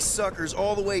ugly suckers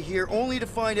all the way here only to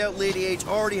find out Lady H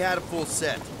already had a full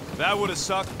set? That would have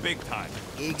sucked big time.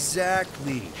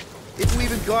 Exactly. If we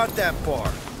even got that far.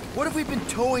 What if we'd been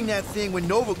towing that thing when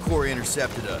Nova Corps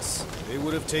intercepted us? They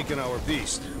would have taken our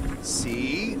beast.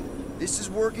 See? This is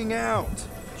working out.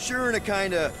 Sure, in a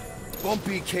kinda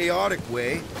bumpy, chaotic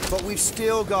way, but we've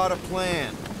still got a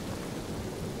plan.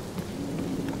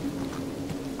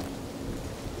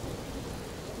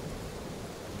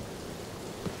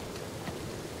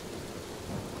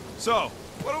 So,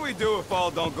 what do we do if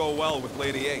all don't go well with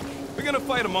Lady H? We gonna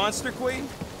fight a monster queen?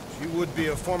 She would be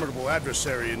a formidable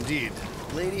adversary indeed.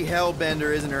 Lady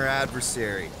Hellbender isn't her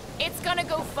adversary. It's gonna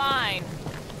go fine.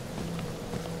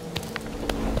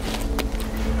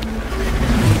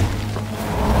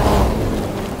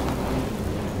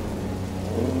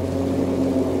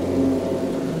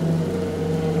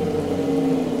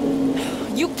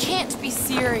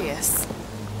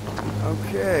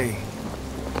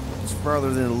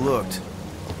 farther than it looked.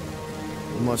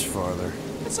 Much farther.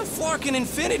 It's a Flarkin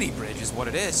infinity bridge is what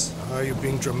it is. You're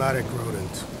being dramatic,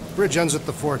 Rodent. Bridge ends at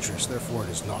the fortress, therefore it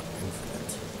is not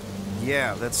infinite.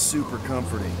 Yeah, that's super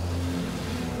comforting.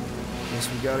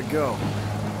 Guess we gotta go.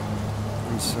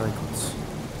 3 cycles.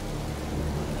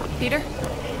 Peter?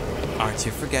 Aren't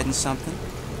you forgetting something?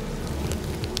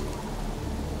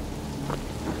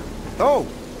 Oh,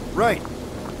 right.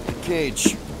 The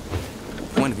cage.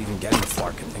 The point of even getting the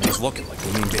Flarkin thing was looking like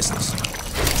we mean business.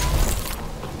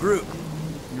 Groot,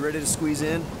 you ready to squeeze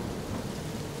in?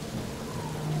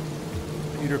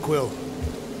 Peter Quill,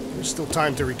 there's still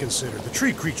time to reconsider. The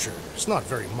tree creature is not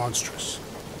very monstrous.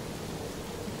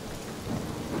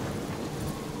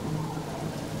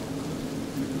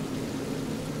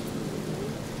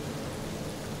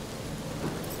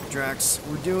 Drax,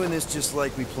 we're doing this just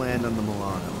like we planned on the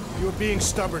Milano. You're being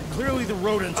stubborn. Clearly the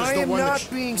rodent is I the am one not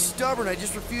being stubborn, I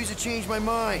just refuse to change my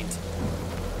mind.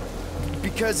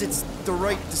 Because it's the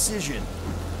right decision.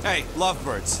 Hey,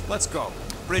 lovebirds, let's go.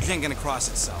 Bridge ain't gonna cross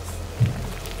itself.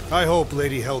 I hope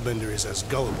Lady Hellbender is as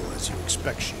gullible as you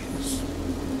expect she is.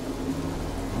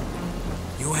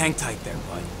 You hang tight there,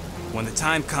 bud. When the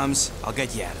time comes, I'll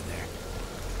get you out of there.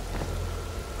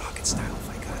 Rocket style if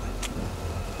I got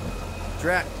it.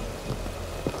 Drax.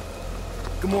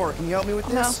 Gamora, can you help me with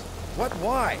this? No. What?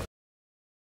 Why?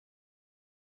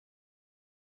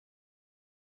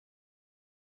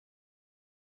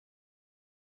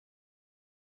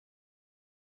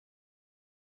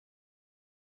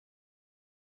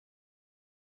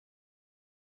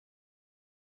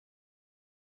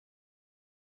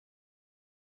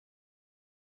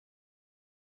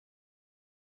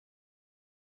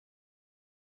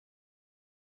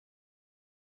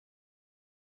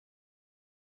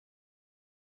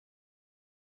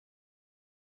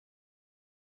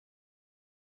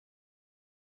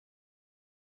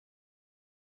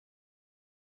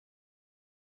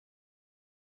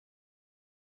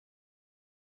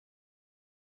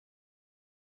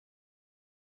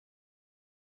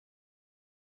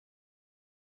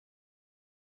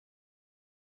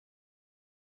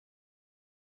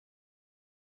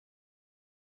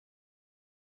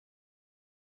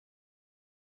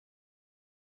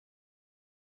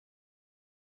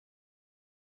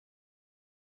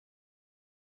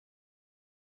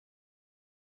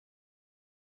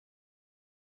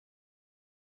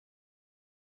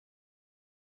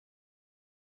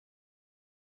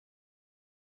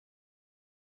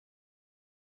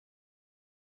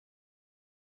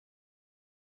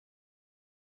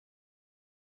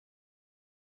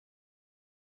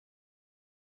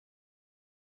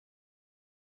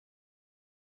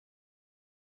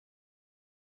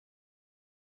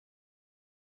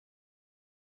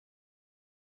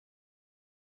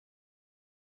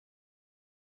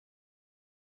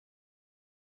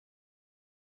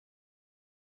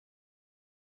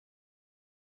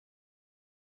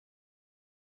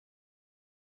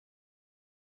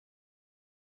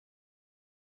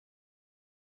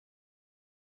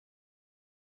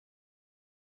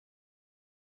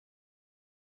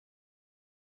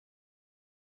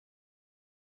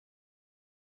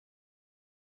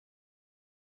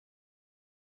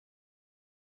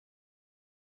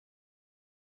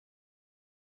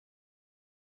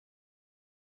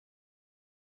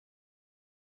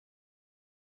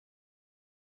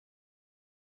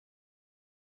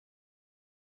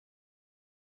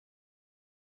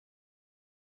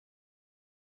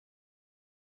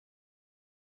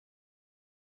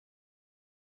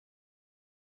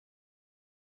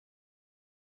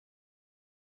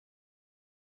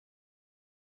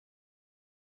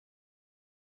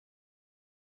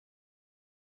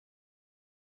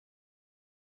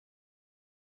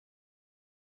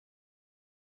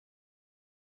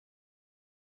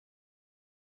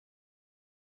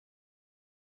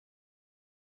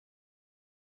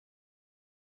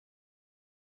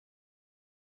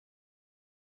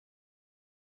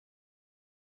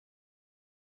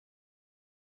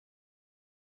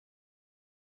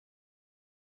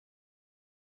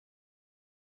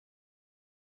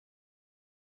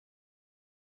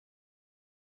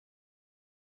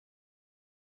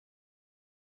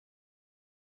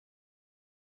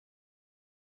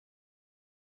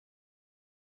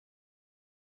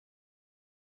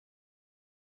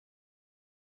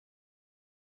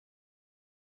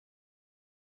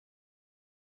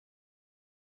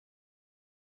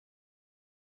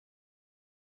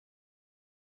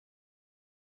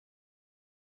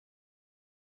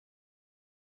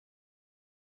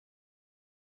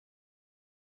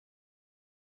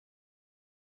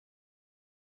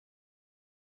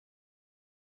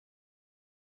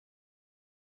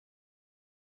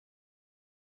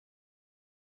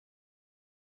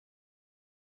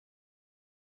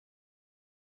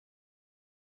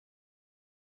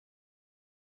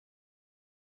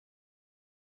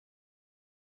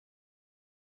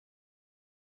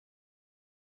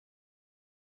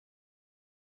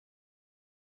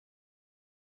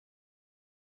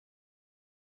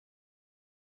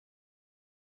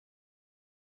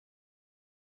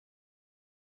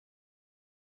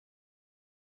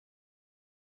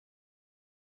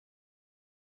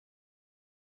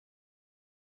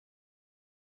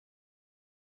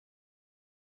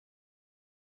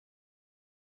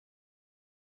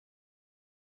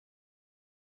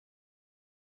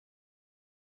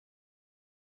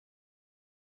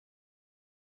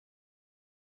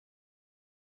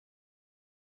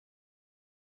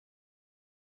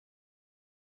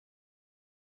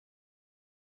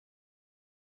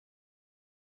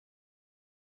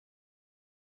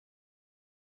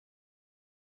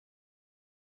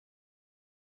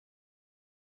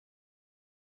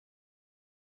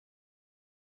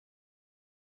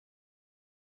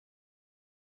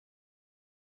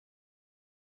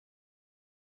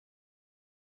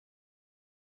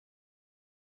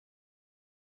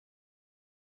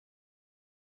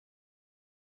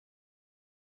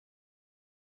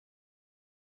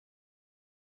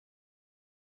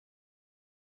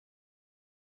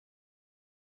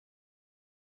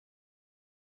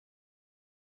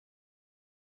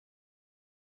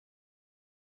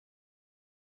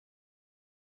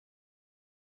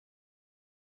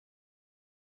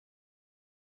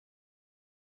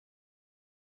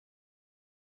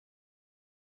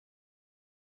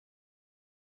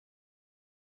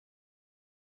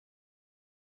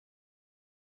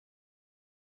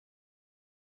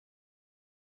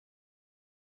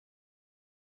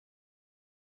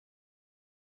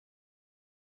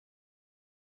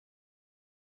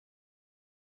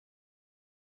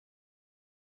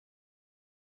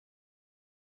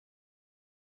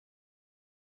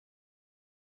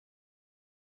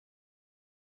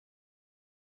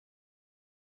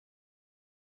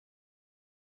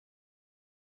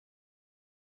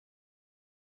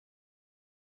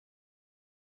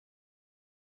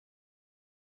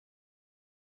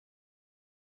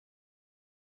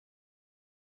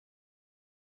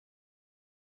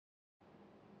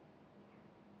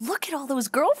 Look at all those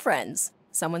girlfriends.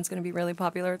 Someone's gonna be really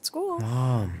popular at school.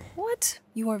 Mom. What?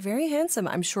 You are very handsome.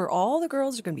 I'm sure all the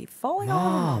girls are gonna be falling all over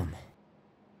you. Mom.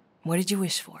 What did you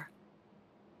wish for?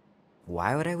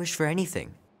 Why would I wish for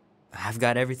anything? I've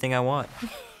got everything I want.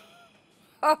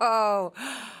 Oh,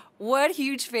 what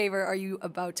huge favor are you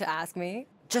about to ask me?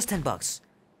 Just $10.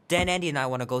 Dan, Andy, and I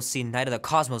want to go see Night of the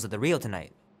Cosmos at the Rio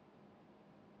tonight.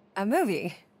 A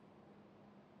movie?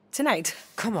 Tonight?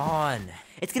 Come on.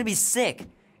 It's gonna be sick.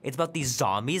 It's about these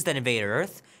zombies that invade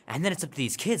Earth, and then it's up to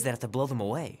these kids that have to blow them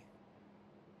away.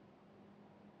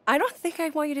 I don't think I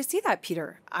want you to see that,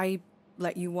 Peter. I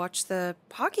let you watch the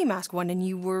hockey mask one and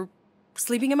you were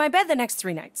sleeping in my bed the next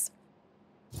 3 nights.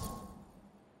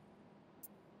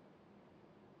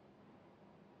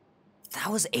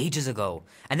 That was ages ago,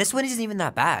 and this one isn't even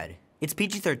that bad. It's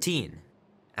PG-13,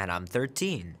 and I'm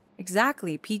 13.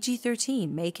 Exactly.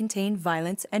 PG-13 may contain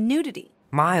violence and nudity.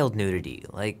 Mild nudity,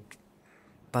 like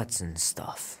butts and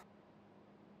stuff.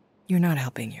 You're not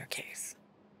helping your case.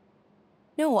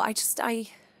 No, I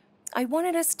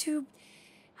wanted us to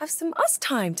have some us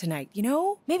time tonight, you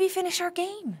know? Maybe finish our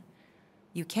game.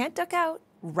 You can't duck out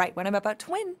right when I'm about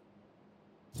to win.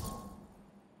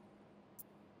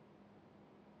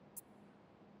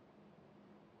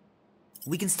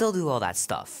 We can still do all that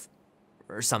stuff.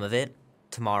 Or some of it.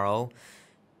 Tomorrow.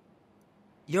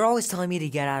 You're always telling me to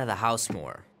get out of the house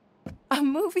more. A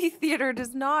movie theater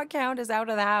does not count as out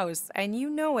of the house, and you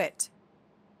know it.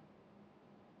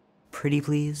 Pretty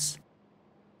please?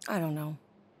 I don't know.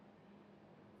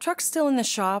 Truck's still in the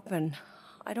shop, and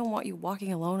I don't want you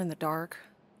walking alone in the dark.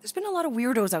 There's been a lot of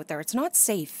weirdos out there. It's not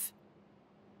safe.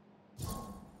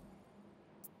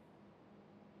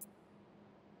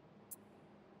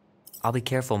 I'll be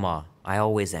careful, Ma. I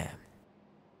always am.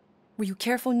 Were you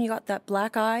careful when you got that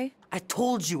black eye? I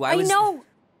told you I was— I know!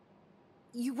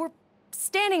 You were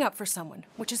standing up for someone,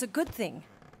 which is a good thing.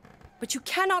 But you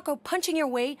cannot go punching your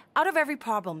way out of every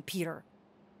problem, Peter.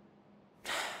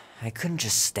 I couldn't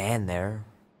just stand there.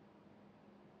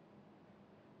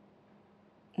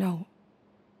 No.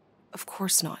 Of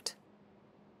course not.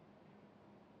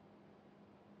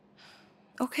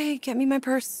 Okay, get me my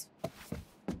purse.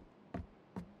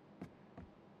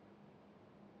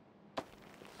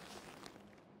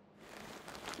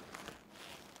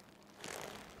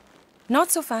 Not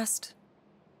so fast.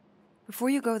 Before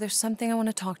you go, there's something I want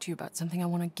to talk to you about, something I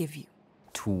want to give you.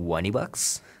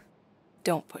 $20?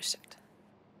 Don't push it.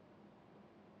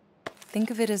 Think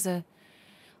of it as a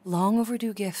long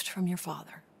overdue gift from your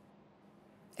father.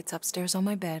 It's upstairs on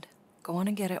my bed. Go on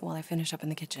and get it while I finish up in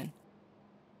the kitchen.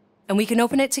 And we can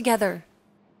open it together.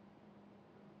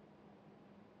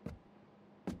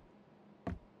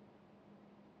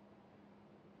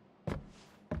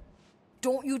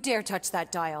 Don't you dare touch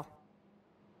that dial.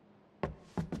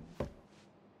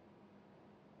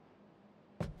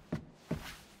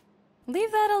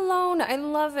 Leave that alone. I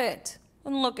love it.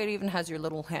 And look, it even has your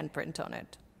little handprint on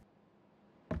it.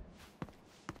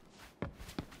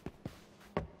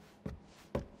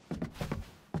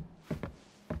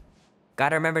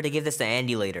 Gotta remember to give this to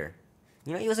Andy later.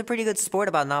 You know, he was a pretty good sport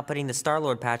about not putting the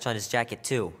Star-Lord patch on his jacket,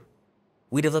 too.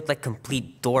 We'd have looked like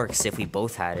complete dorks if we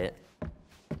both had it.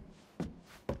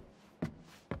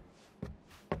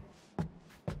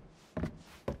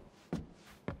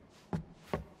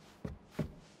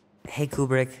 Hey,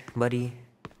 Kubrick, buddy.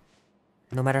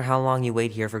 No matter how long you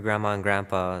wait here for Grandma and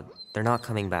Grandpa, they're not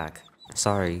coming back.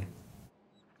 Sorry.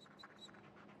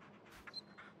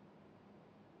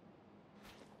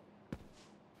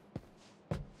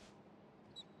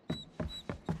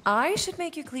 I should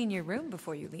make you clean your room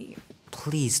before you leave.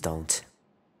 Please don't.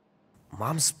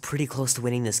 Mom's pretty close to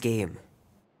winning this game.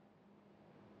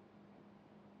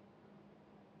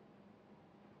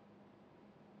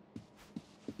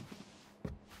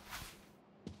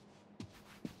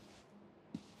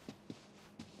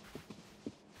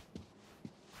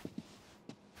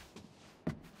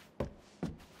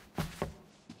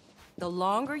 The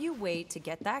longer you wait to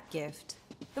get that gift,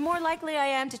 the more likely I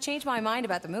am to change my mind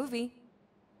about the movie.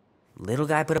 Little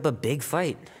guy put up a big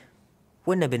fight.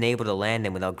 Wouldn't have been able to land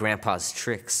him without Grandpa's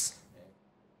tricks.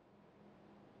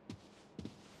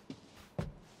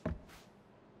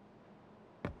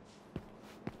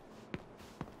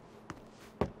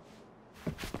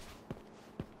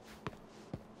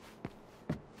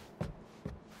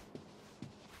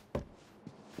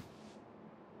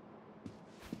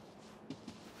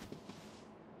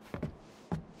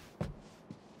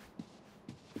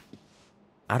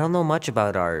 I don't know much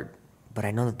about art, but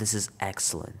I know that this is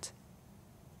excellent.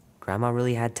 Grandma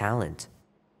really had talent.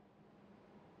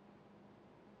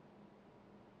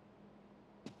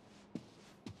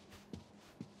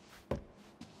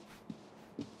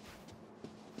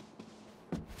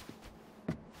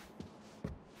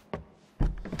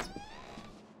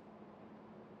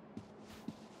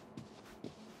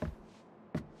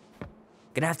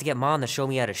 Gonna have to get Mom to show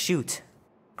me how to shoot.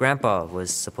 Grandpa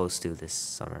was supposed to this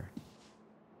summer.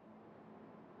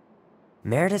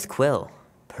 Meredith Quill.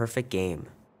 Perfect game.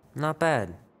 Not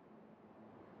bad.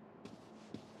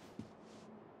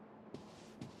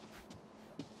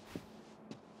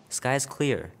 Sky's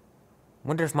clear.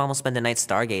 Wonder if Mom will spend the night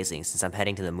stargazing since I'm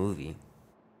heading to the movie.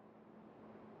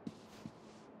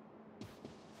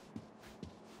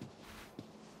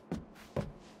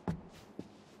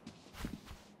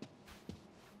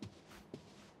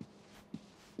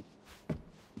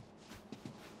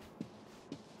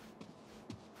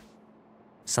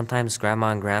 Sometimes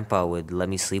Grandma and Grandpa would let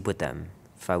me sleep with them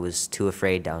if I was too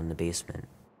afraid down in the basement.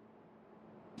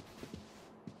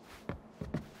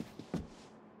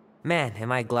 Man, am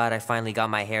I glad I finally got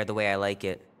my hair the way I like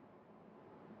it.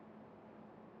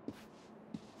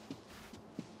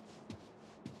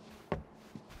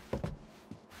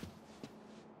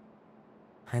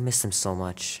 I miss them so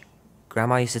much.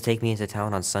 Grandma used to take me into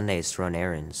town on Sundays to run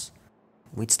errands.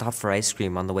 We'd stop for ice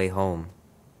cream on the way home.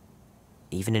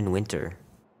 Even in winter.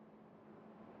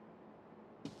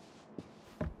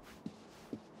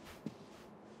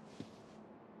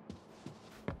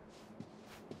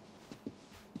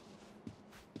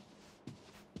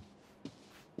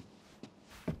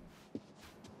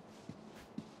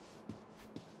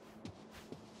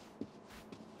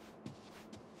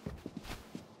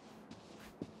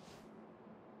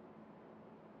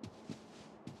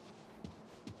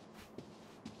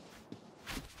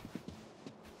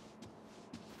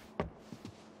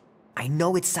 I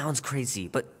know it sounds crazy,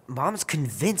 but Mom's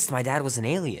convinced my dad was an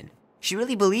alien. She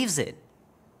really believes it.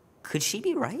 Could she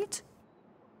be right?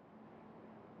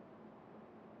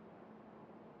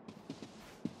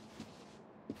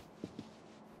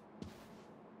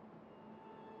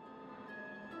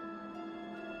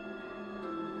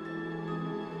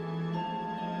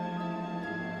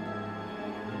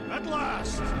 At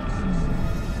last!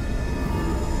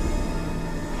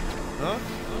 Huh?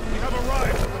 We have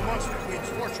arrived at the Monster Queen's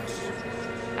fortress.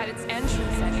 At its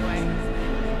entrance, anyway.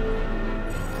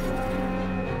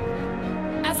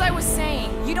 As I was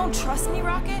saying, you don't trust me,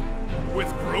 Rocket? With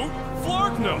Groot?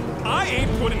 Flark no. I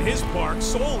ain't putting his park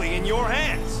solely in your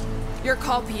hands. Your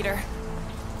call, Peter.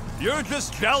 You're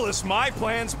just jealous my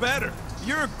plan's better.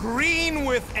 You're green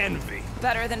with envy.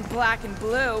 Better than black and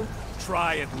blue.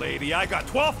 Try it, lady. I got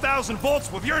 12,000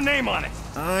 volts with your name on it.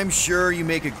 I'm sure you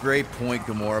make a great point,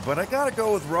 Gamora, but I gotta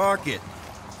go with Rocket.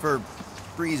 For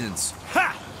reasons.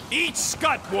 Ha! Eat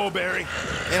scut, Woberry.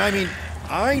 And I mean,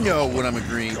 I know what I'm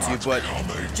agreeing to, but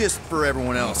just for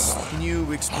everyone else, can you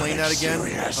explain that again?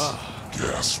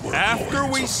 After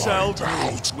we sell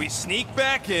Groot, we sneak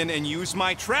back in and use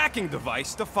my tracking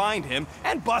device to find him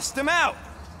and bust him out.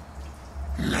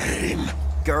 Name?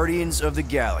 Guardians of the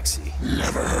Galaxy.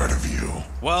 Never heard of you.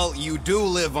 Well, you do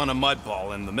live on a mud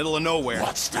ball in the middle of nowhere.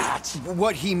 What's that?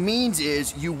 What he means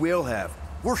is you will have.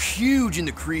 We're huge in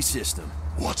the Kree system.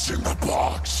 What's in the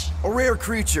box? A rare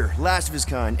creature, last of his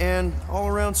kind, and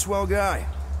all-around swell guy.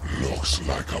 Looks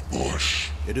like a bush.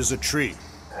 It is a tree.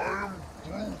 A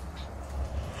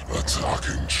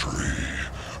talking tree.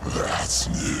 That's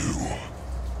new.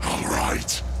 All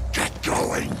right, get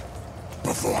going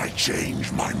before I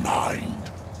change my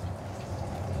mind.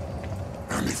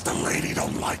 And if the lady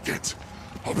don't like it,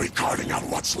 I'll be carting out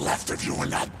what's left of you in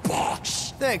that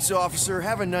box. Thanks, officer.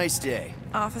 Have a nice day.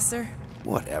 Officer?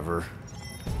 Whatever.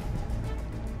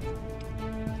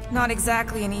 Not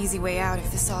exactly an easy way out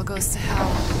if this all goes to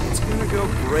hell. It's gonna go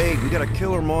great. We got a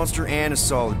killer monster and a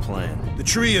solid plan. The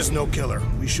tree is no killer.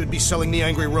 We should be selling the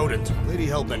angry rodent. Lady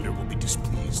Hellbender will be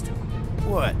displeased.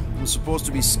 What? I'm supposed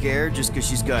to be scared just because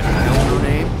she's got Hell in her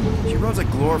name? She runs a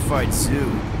glorified zoo.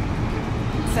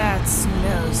 That's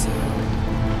no zoo.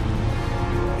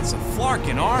 It's a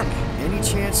Flarkin army. Any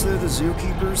chance they're the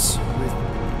zookeepers?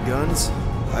 With guns?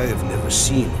 I have never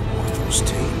seen Orthos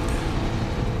tamed.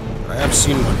 But I have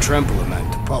seen one trample a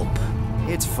man to pulp.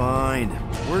 It's fine.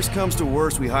 Worst comes to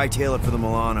worst, we hightail it for the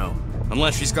Milano.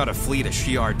 Unless she's got a fleet of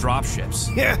Shi'ar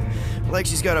dropships. Yeah, like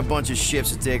she's got a bunch of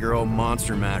ships to take her old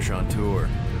monster mash on tour.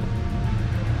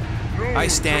 I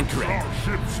stand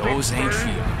corrected. Those ain't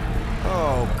Shi'ar.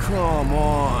 Oh, come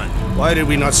on. Why did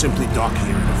we not simply dock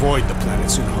here and avoid the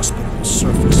planet's inhospitable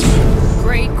surface?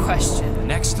 Great question.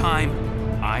 Next time,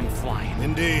 I'm flying.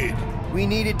 Indeed. We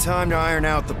needed time to iron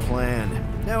out the plan.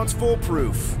 Now it's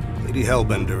foolproof. Lady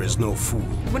Hellbender is no fool.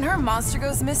 When her monster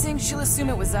goes missing, she'll assume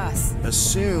it was us.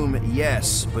 Assume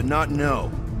yes, but not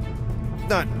no.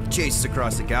 Not chases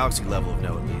across the galaxy level of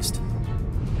no, at least.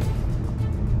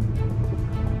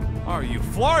 Are you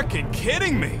Flarkin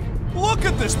kidding me? Look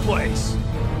at this place!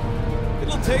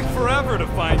 It'll take forever to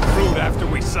find Groot after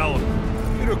we sell him.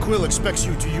 Peter Quill expects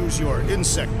you to use your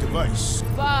insect device.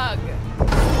 Bug.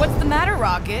 What's the matter,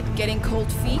 Rocket? Getting cold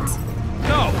feet?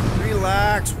 No!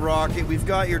 Relax, Rocket. We've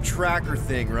got your tracker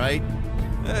thing, right?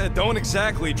 Don't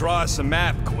exactly draw us a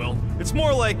map, Quill. It's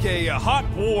more like a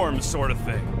hot-warm sort of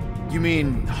thing. You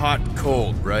mean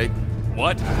hot-cold, right?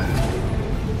 What? The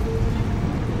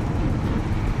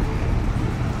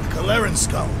Kaleran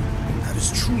skull. That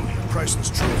is truly a priceless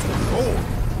trophy. Oh,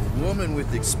 A woman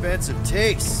with expensive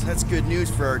tastes. That's good news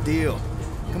for our deal.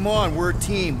 Come on, we're a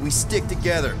team. We stick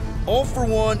together. All for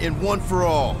one and one for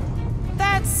all.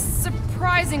 That's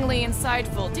surprisingly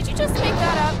insightful. Did you just make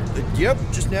that up? Yep,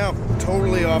 just now.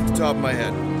 Totally off the top of my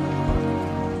head.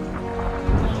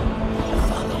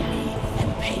 Follow me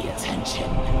and pay attention.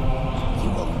 You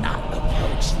will not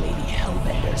approach Lady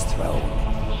Hellbender's throne.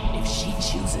 If she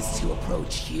chooses to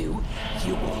approach you,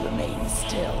 you will remain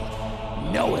still.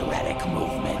 No erratic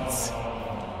movements.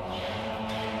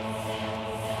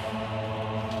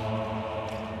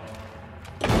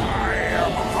 I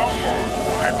am humbled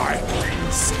by my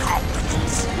queen's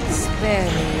competence. Spare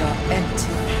me your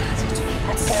empty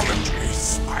platitudes. Apologies,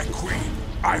 my queen.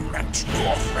 I meant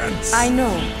no offense. I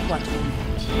know what you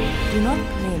meant. Do not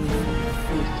play me for a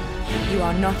fool. You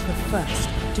are not the first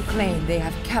to claim they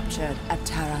have captured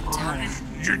Atara Tara.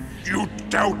 You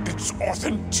doubt its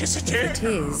authenticity? If it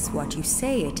is what you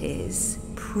say it is,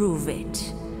 prove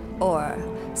it. Or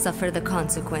suffer the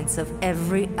consequence of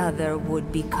every other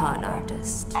would-be con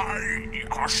artist. I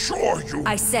assure you,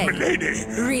 I say, milady.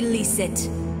 release it.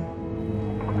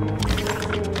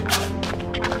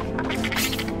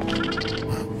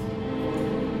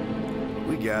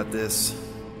 We got this.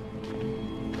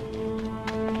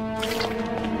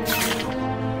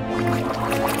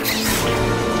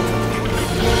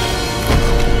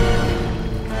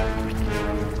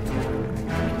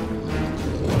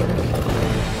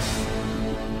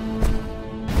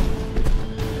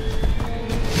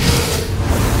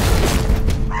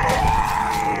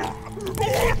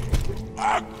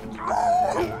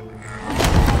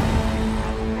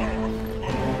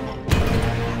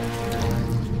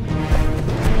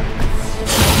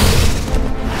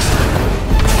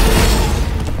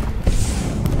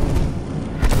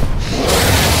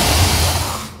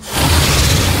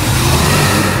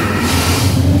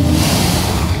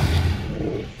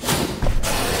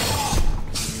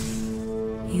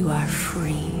 You are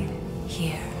free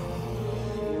here.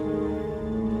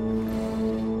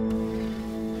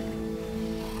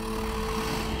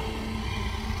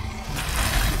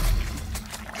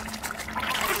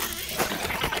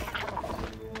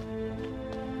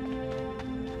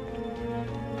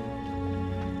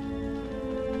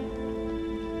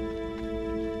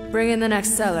 Bring in the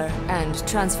next seller and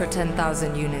transfer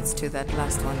 10,000 units to that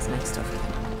last one's next of kin.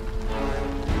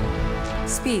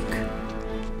 Speak.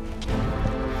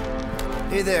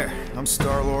 Hey there, I'm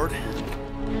Star-Lord.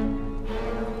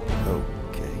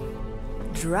 Okay.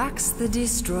 Drax the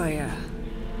Destroyer.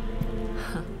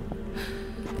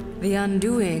 The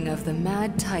undoing of the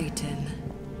Mad Titan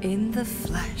in the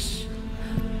flesh.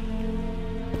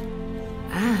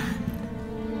 And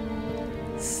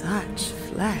such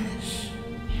flesh.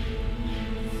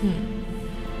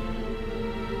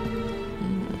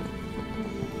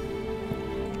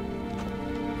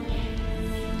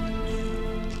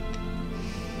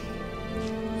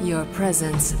 Your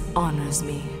presence honors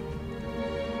me.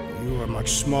 You are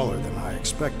much smaller than I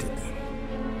expected.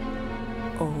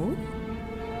 Oh?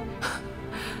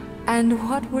 And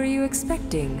what were you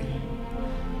expecting?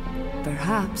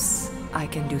 Perhaps I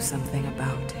can do something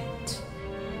about it.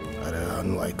 But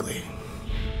unlikely.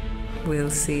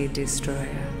 We'll see,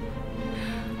 Destroyer.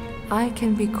 I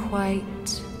can be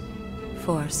quite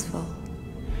forceful.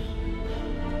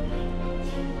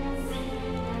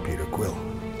 Peter Quill.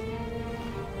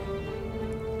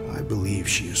 I believe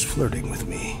she is flirting with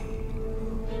me.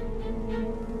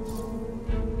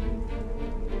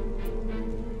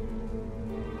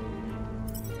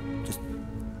 Just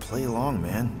play along,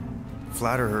 man.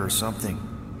 Flatter her or something.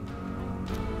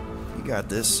 You got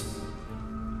this.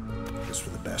 Just for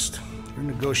the best. Your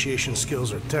negotiation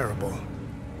skills are terrible.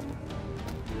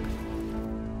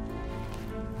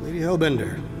 Lady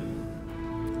Hellbender,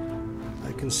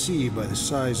 I can see by the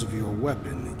size of your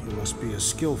weapon that you must be a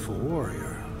skillful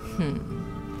warrior.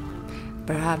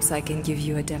 Perhaps I can give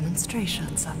you a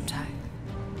demonstration sometime.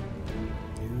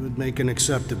 You would make an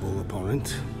acceptable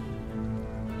opponent.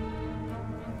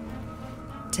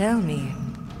 Tell me,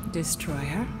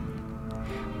 Destroyer,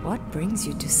 what brings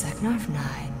you to Seknarf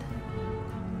 9?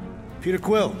 Peter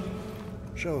Quill,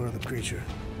 show her the creature.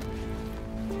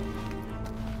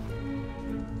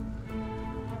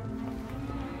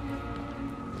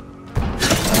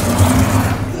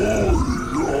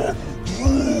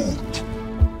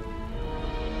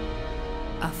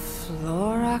 A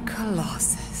Flora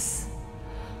Colossus.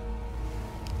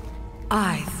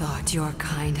 I thought your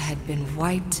kind had been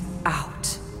wiped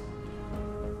out.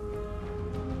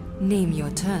 Name your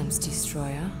terms,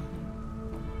 Destroyer.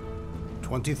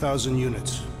 20,000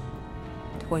 units.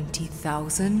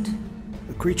 20,000?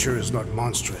 The creature is not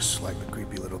monstrous like the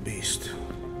creepy little beast.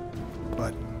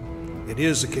 But it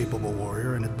is a capable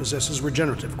warrior and it possesses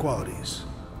regenerative qualities.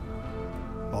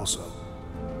 Also,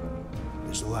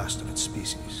 it is the last of its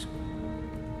species.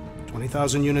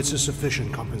 20,000 units is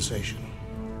sufficient compensation.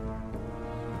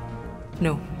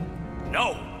 No.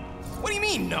 No! What do you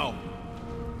mean, no?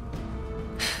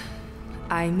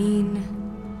 I mean,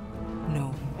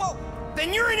 no. Well,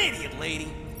 then you're an idiot,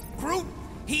 lady. Groot,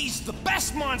 he's the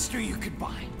best monster you could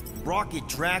buy. Rocket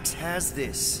Drax has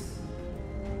this.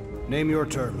 Name your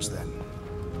terms, then.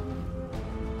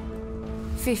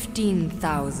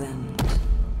 15,000.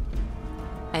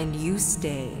 And you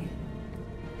stay.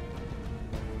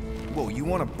 Whoa, you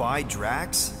want to buy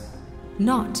Drax?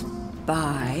 Not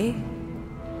buy.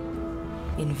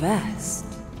 Invest.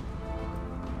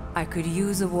 I could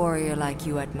use a warrior like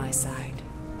you at my side.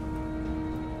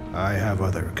 I have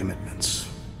other commitments.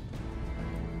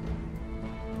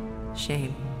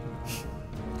 Shame.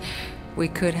 We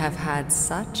could have had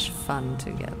such fun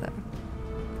together.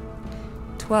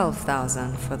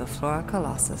 12,000 for the Flora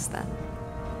Colossus, then.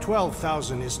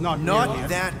 12,000 is not Not nearly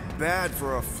that bad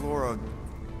for a Flora...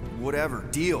 whatever.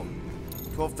 Deal.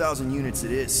 12,000 units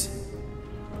it is.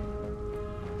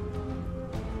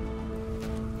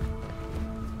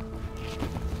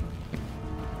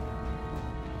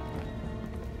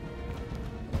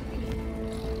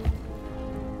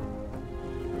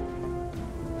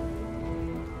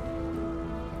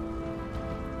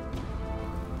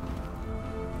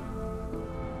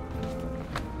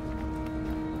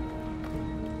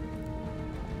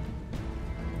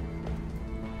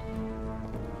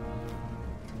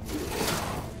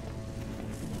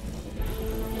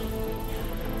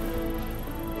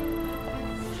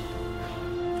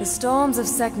 The storms of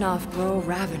Seknarf grow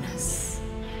ravenous.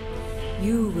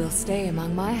 You will stay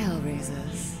among my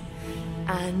Hellraisers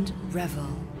and revel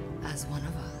as one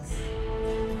of us.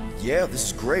 Yeah, this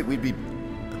is great. We'd be...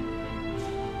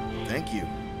 Thank you.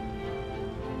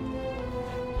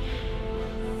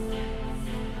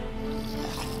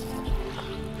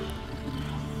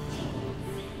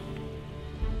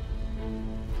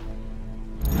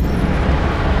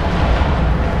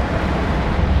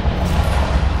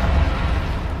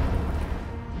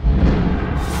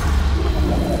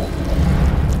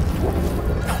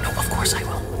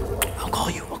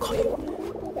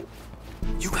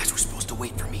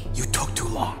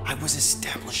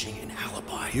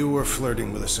 You were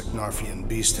flirting with a Seknarfian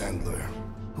beast handler.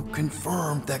 Who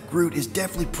confirmed that Groot is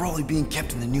definitely probably being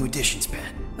kept in the new editions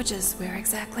pen. Which is where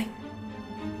exactly?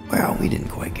 Well, we didn't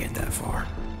quite get that far.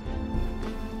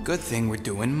 Good thing we're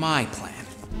doing my plan.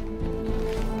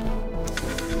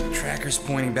 Tracker's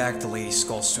pointing back to Lady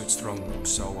Skullsuit's throne room,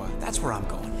 so that's where I'm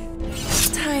going.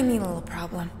 Tiny little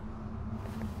problem.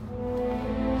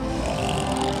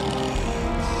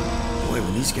 Boy,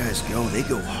 when these guys go, they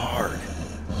go hard.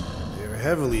 They're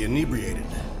heavily inebriated.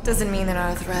 Doesn't mean they're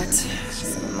not a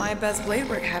threat. My best blade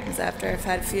work happens after I've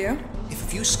had a few. If a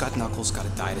few Scud Knuckles gotta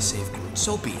die to save Groot,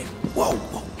 so be it. Whoa,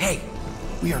 whoa, hey!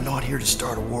 We are not here to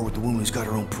start a war with the woman who's got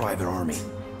her own private army.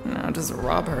 No, just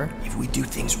rob her. If we do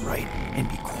things right and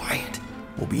be quiet,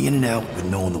 we'll be in and out with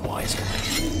no one the wiser.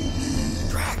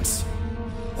 Drax,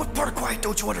 what part of quiet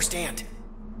don't you understand?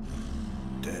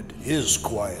 Dead is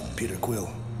quiet, Peter Quill.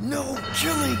 No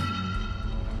killing!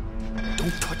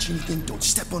 Don't touch anything, don't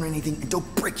step on anything, and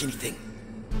don't break anything.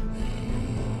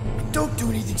 And don't do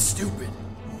anything stupid.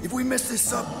 If we mess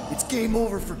this up, it's game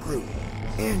over for Groot.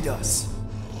 And us.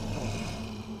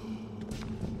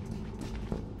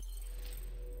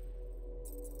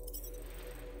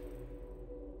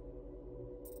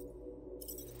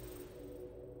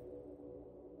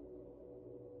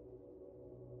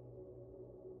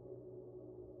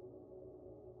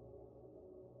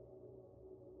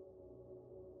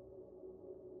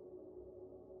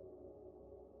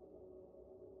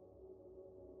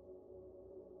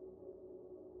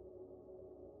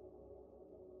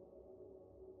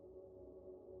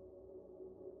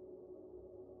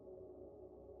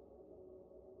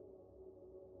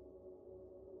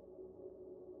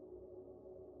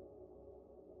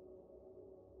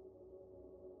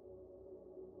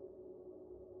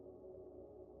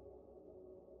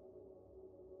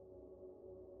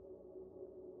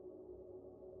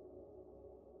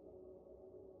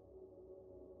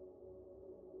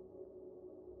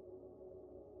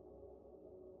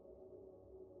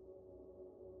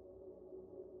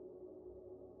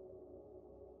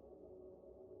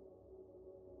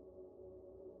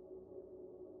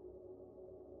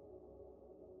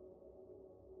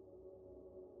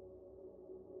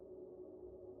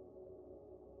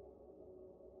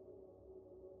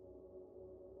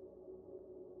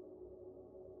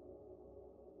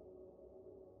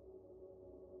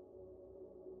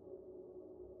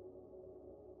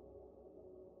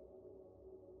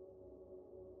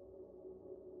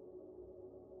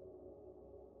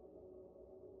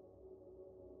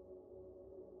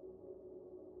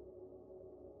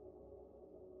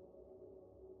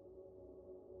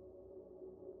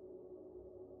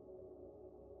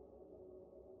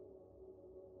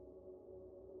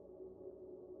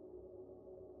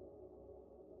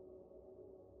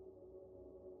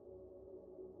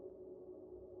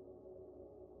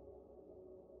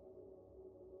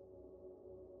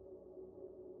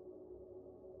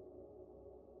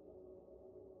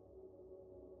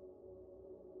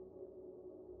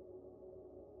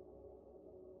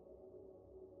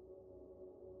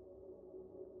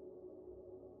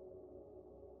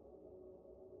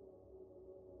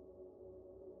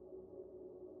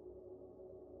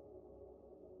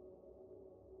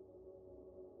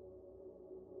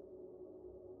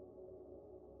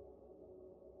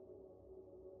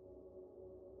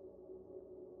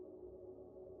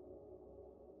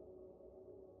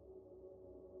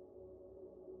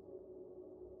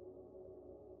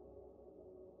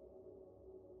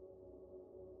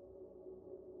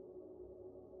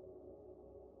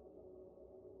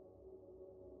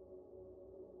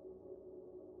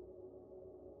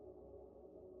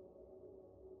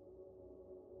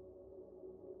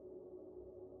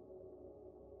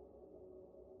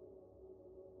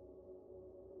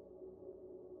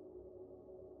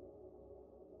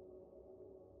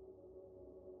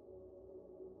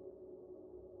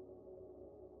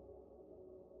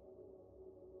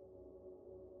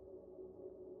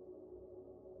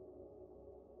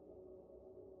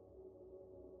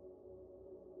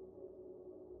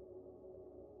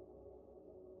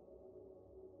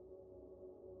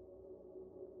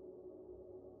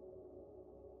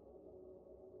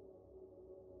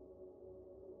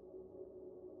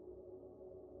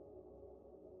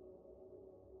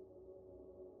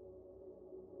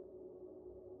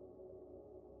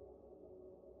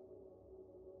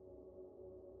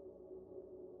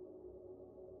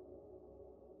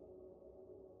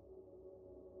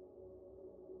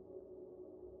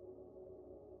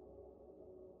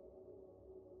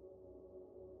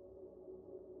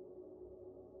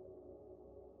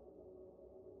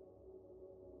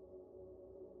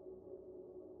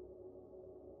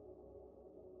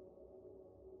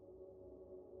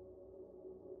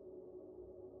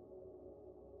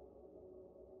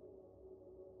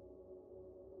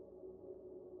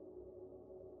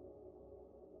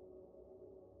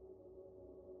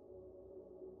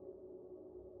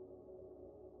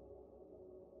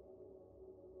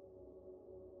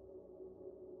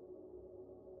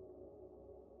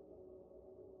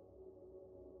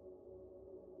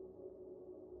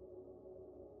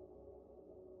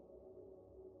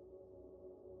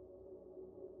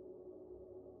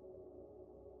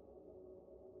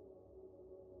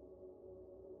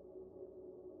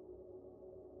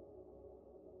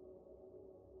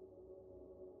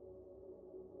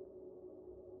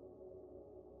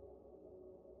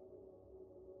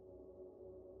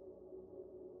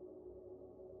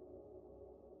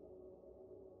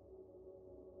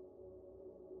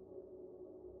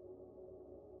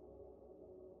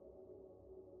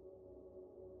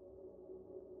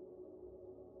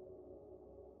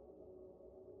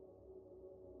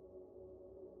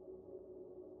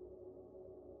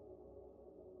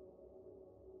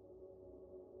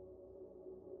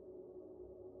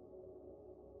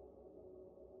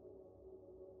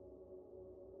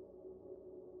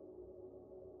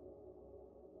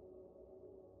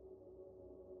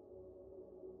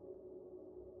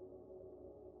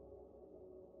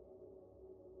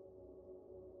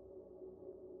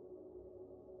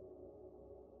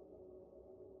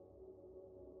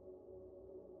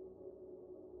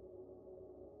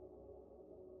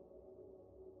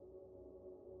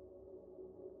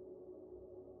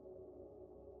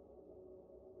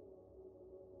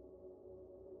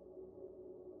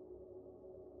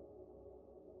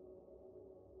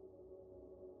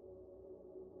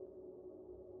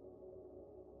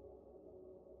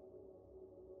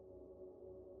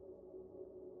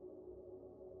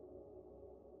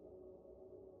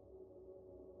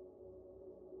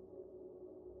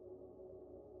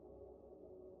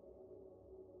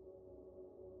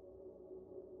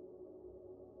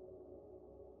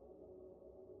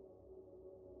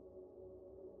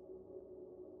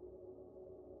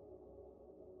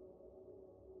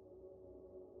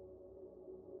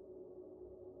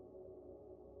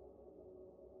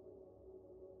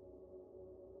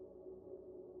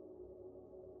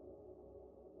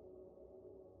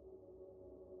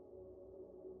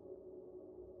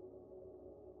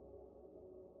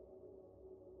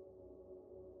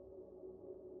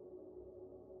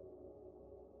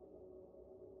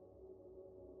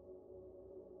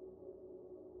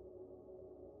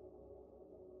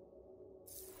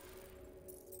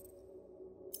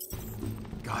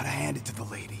 hand it to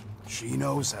the lady. She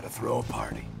knows how to throw a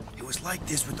party. It was like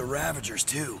this with the Ravagers,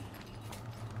 too.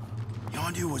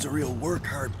 Yondu was a real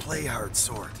work-hard, play-hard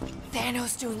sort.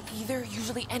 Thanos doing either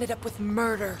usually ended up with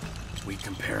murder. We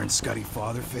comparing Scuddy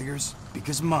father figures?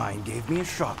 Because mine gave me a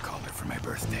shock collar for my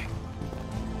birthday.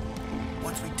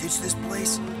 Once we ditch this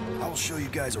place, I will show you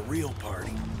guys a real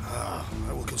party.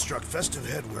 I will construct festive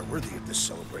headwear worthy of this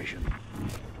celebration.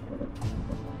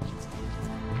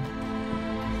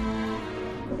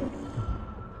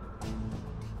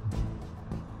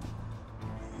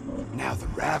 Now the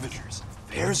Ravagers.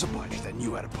 There's a bunch that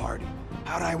knew how to party.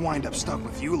 How'd I wind up stuck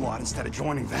with you lot instead of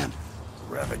joining them?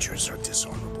 The Ravagers are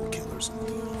dishonorable killers and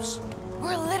thieves.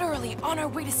 We're literally on our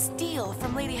way to steal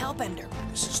from Lady Hellbender.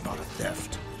 This is not a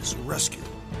theft. It is a rescue.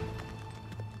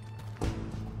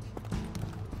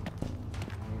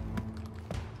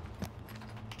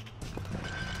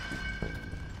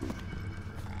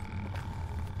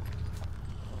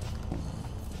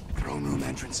 The throne room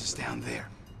entrance is down there,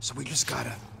 so we just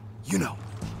gotta, you know,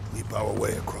 leap our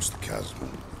way across the chasm.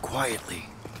 Quietly.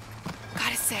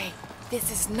 Gotta say,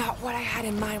 this is not what I had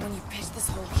in mind when you pitched this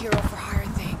whole hero for hire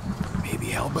thing. Maybe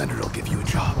Hellbender will give you a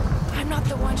job. I'm not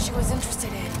the one she was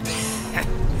interested in.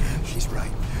 She's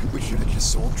right. We should have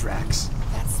just sold Drax.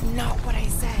 That's not what I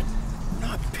said. We're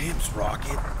not pimps,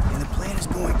 Rocket. And the plan is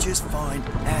going just fine,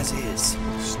 as is.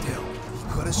 Still,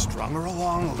 he could have strung her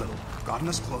along a little. Gotten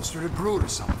us closer to Groot or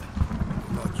something.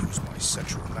 Do not use my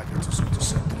sexual magnetism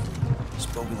deceptively.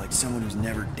 Spoken like someone who's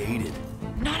never dated.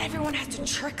 Not everyone has to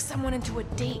trick someone into a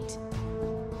date.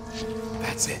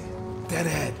 That's it. Dead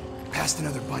ahead. Past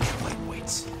another bunch of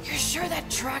lightweights. You're sure that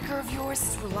tracker of yours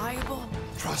is reliable?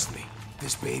 Trust me,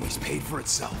 this baby's paid for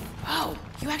itself. Oh,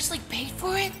 you actually paid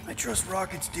for it? I trust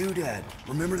Rocket's doodad.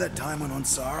 Remember that time on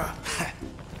Ansara? I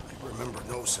remember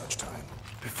no such time.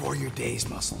 Before your days,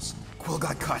 Muscles, Quill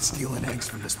got caught stealing eggs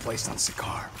from this place on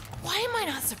Sakaar. Why am I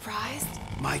not surprised?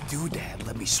 My doodad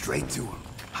led me straight to him,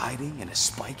 hiding in a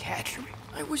spike hatchery.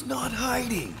 I was not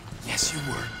hiding. Yes, you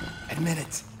were. Admit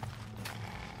it.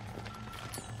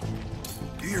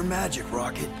 Do your magic,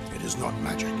 Rocket. It is not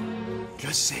magic.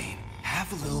 Just saying,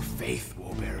 have a little faith,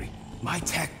 Woolberry. My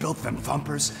tech built them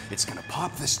thumpers. It's gonna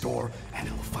pop this door, and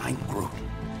it'll find Groot.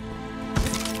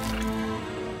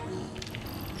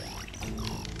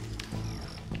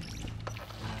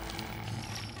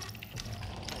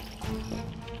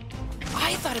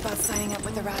 I thought about signing up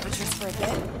with the Ravagers for a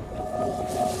bit.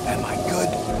 Am I good,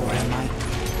 or am I?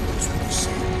 Those are the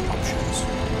same options.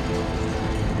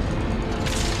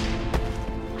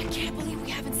 I can't believe we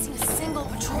haven't seen a single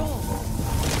patrol.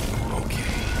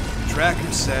 Okay.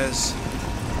 Tracker says...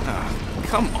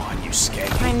 come on, you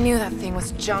skeg. I knew that thing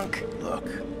was junk. Look,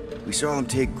 we saw them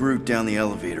take Groot down the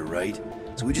elevator, right?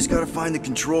 So we just gotta find the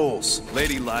controls.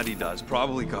 Lady Ladi-Da's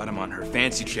probably got him on her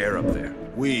fancy chair up there.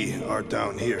 We are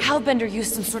down here. Hellbender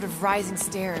used some sort of rising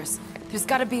stairs. There's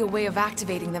gotta be a way of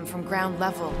activating them from ground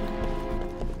level.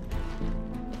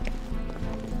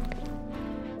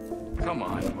 Come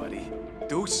on, buddy.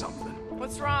 Do something.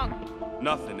 What's wrong?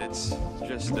 Nothing. It's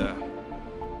just,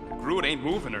 Groot ain't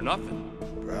moving or nothing.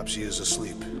 Perhaps he is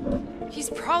asleep. He's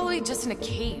probably just in a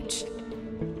cage.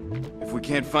 If we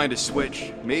can't find a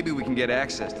switch, maybe we can get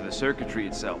access to the circuitry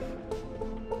itself.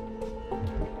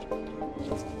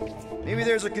 Maybe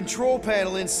there's a control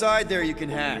panel inside there you can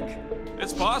hack.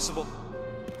 It's possible.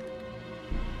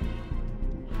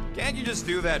 Can't you just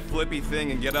do that flippy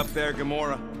thing and get up there,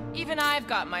 Gamora? Even I've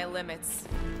got my limits.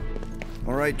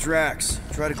 All right, Drax,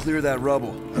 try to clear that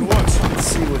rubble. At once. Let's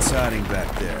see what's hiding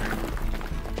back there.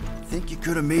 Think you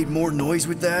could have made more noise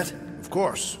with that? Of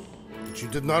course. But you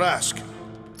did not ask.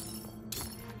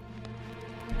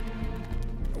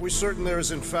 Are we certain there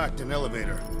is in fact an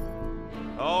elevator?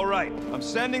 All right, I'm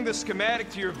sending the schematic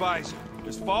to your visor.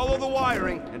 Just follow the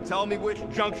wiring and tell me which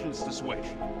junctions to switch.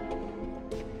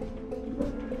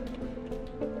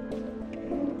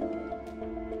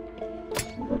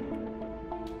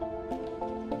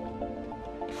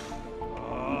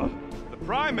 The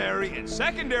primary and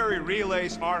secondary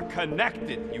relays are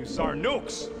connected. You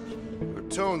Zarnooks. Your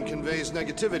tone conveys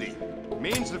negativity.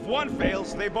 Means if one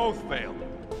fails, they both fail.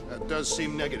 That does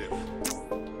seem negative.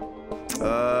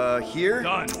 Here?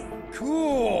 Done.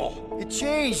 Cool! It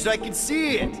changed, I can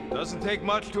see it! Doesn't take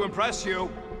much to impress you.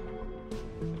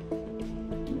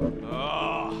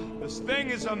 This thing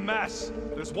is a mess.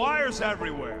 There's wires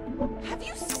everywhere. Have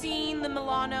you seen the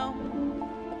Milano?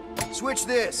 Switch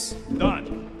this!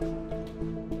 Done.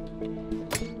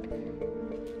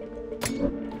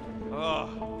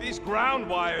 These ground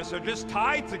wires are just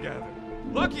tied together.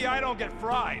 Lucky I don't get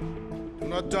fried. Do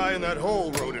not die in that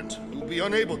hole, rodent. You'll be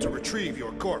unable to retrieve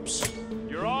your corpse.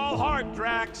 You're all heart,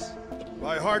 Drax.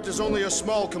 My heart is only a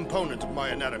small component of my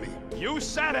anatomy. You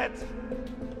said it!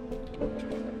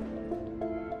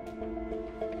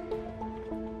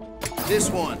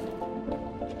 This one.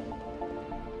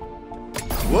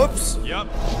 Whoops. Yep.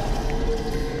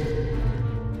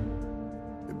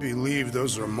 I believe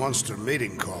those are monster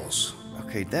mating calls.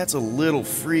 Okay, that's a little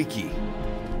freaky.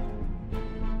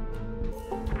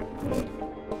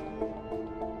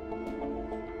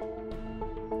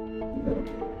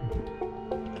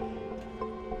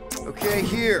 Okay,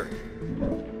 here.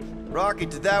 Rocky,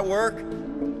 did that work?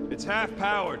 It's half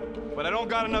powered, but I don't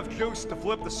got enough juice to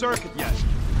flip the circuit yet.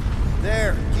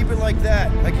 There, keep it like that.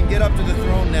 I can get up to the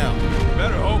throne now.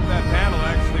 Better hope that panel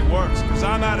actually works, because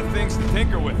I'm out of things to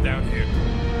tinker with down here.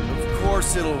 Of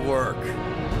course it'll work.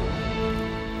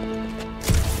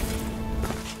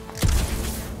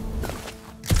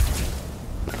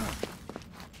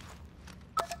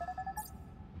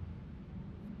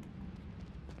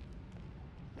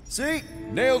 See?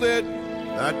 Nailed it!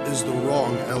 That is the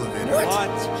wrong elevator.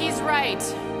 What? He's right.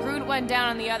 Groot went down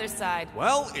on the other side.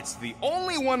 Well, it's the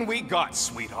only one we got,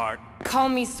 sweetheart. Call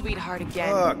me sweetheart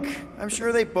again. Look, I'm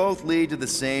sure they both lead to the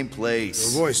same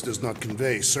place. Your voice does not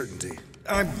convey certainty.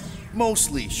 I'm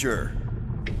mostly sure.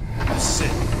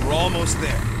 Sit. We're almost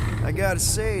there. I gotta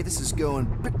say, this is going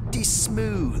pretty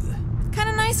smooth.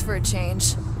 Kinda nice for a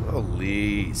change.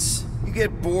 Please. You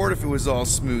get bored if it was all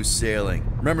smooth sailing.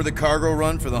 Remember the cargo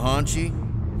run for the Hanshi?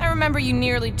 I remember you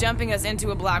nearly jumping us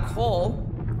into a black hole.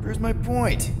 Here's my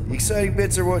point. The exciting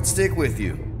bits are what stick with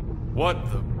you.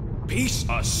 What the piece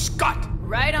of scut?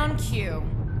 Right on cue.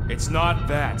 It's not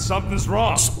that. Something's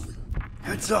wrong.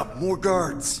 Heads up, more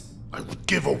guards. I would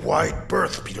give a wide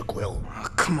berth, Peter Quill. Oh,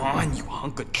 come on, you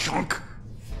hunk of junk.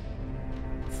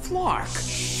 Flark.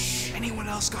 Anyone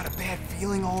else got a bad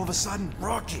feeling all of a sudden?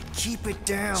 Rocket, keep it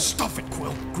down. Stuff it,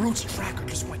 Quill. Groot's tracker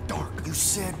just went dark. You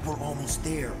said we're almost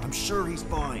there. I'm sure he's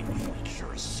fine.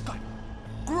 Sure as scut.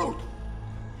 Groot!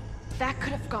 That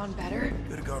could have gone better.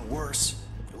 Could have gone worse.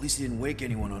 At least he didn't wake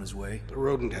anyone on his way. The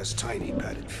rodent has tiny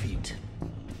padded feet.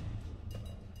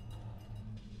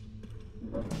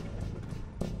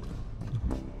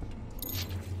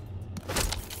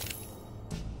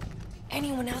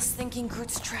 Anyone else thinking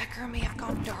Groot's tracker may have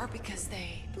gone dark because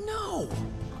they... No!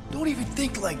 Don't even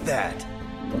think like that.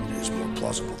 It is more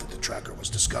plausible that the tracker was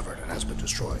discovered and has been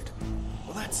destroyed.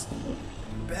 Well, that's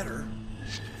better,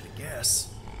 I guess.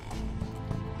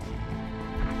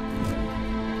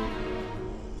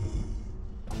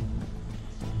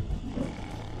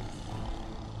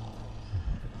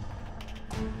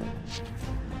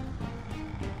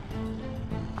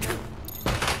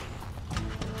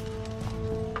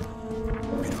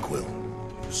 Peter Quill,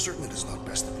 you're certain it is not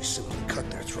best that we simply cut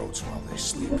their throats while they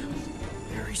sleep?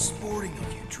 Very sporting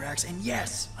of you, Drax, and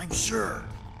yes, I'm sure.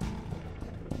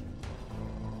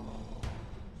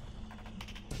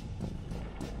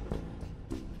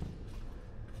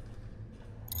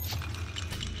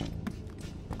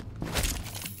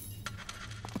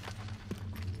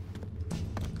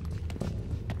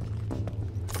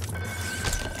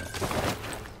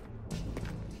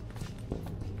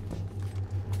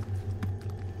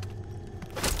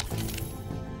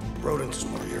 Rodent is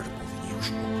more irritable than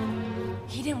usual.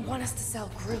 He didn't want us to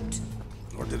sell Groot.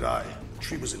 Nor did I. The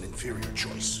tree was an inferior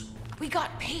choice. We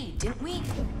got paid, didn't we?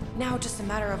 Now just a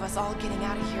matter of us all getting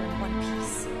out of here in one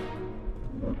piece.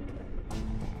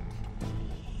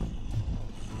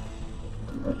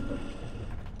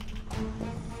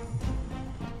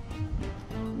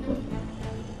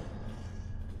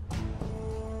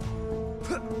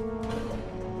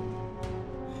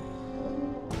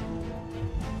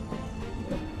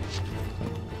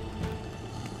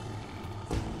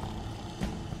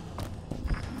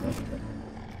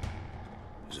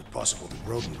 Is it possible that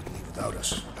Rodent would leave without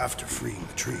us after freeing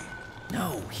the tree?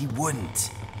 No, he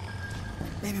wouldn't.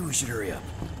 Maybe we should hurry up.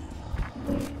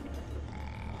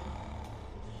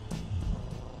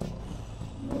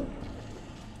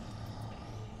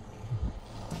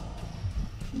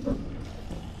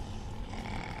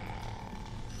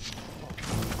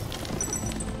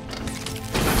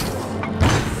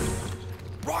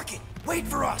 Rocket, wait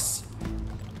for us!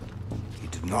 He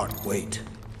did not wait.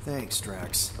 Thanks,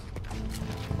 Drax.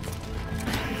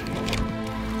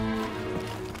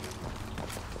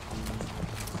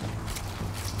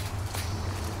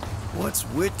 What's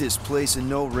with this place and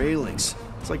no railings?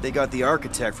 It's like they got the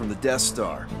architect from the Death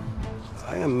Star.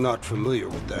 I am not familiar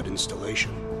with that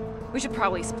installation. We should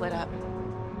probably split up.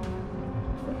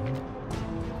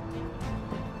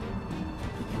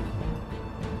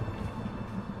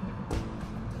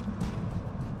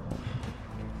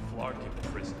 Flark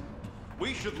in prison.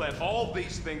 We should let all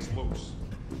these things loose.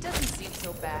 It doesn't seem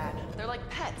so bad. They're like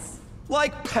pets.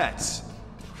 Like pets.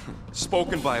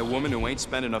 Spoken by a woman who ain't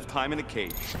spent enough time in a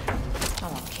cage. Oh,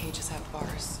 well, cages have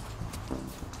bars.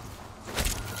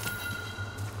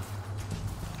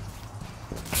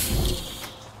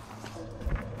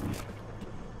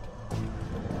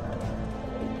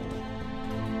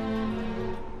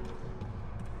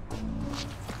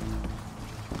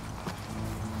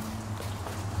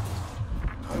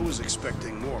 I was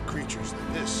expecting more creatures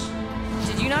than this.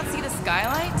 Did you not see the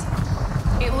skylight?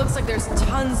 It looks like there's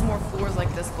tons more floors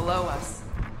like this below us.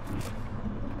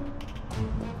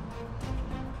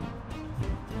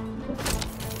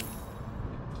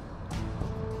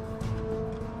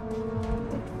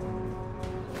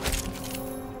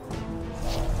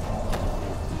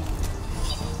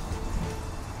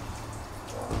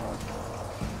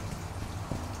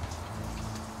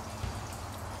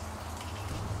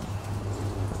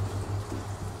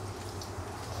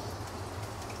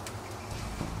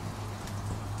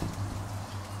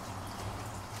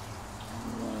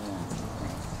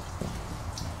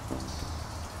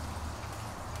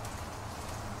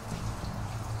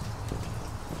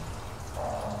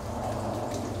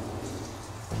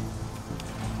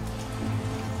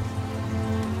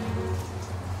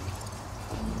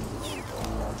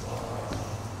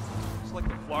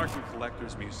 Larkin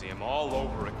Collector's Museum all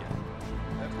over again.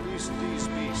 At least these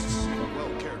beasts seem well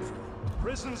cared for.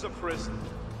 Prison's a prison.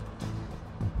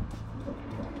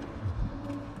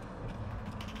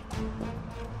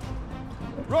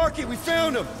 Rocky, we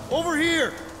found him! Over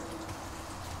here!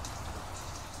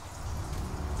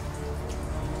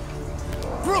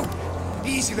 Groot!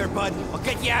 Easy there, bud. I'll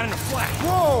get you out in a flash.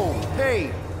 Whoa!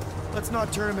 Hey! Let's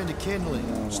not turn him into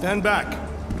kindling. Stand back.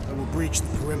 I will breach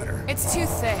the perimeter. It's too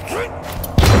thick.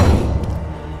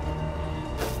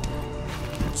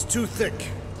 It's too thick.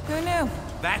 Who knew?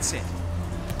 That's it.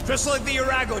 Just like the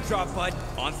Urago drop, bud.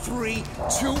 On 3, 2...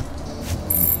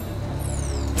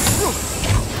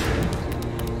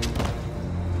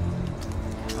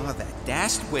 Oh, that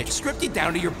dashed witch stripped you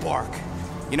down to your bark.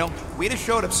 You know, we'd have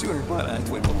showed up sooner, but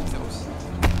twiddle your toes.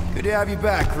 Good to have you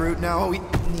back, Groot. Now all we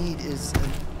need is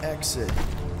an exit.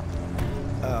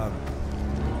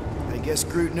 I guess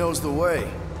Groot knows the way.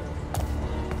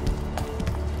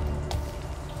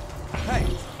 Hey,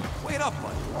 wait up,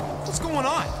 bud. What's going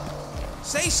on?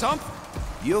 Say something.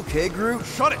 You okay, Groot?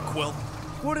 Shut it, Quill.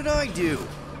 What did I do?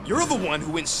 You're the one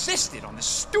who insisted on this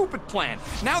stupid plan.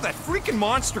 Now that freaking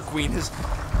Monster Queen has...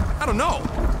 I don't know.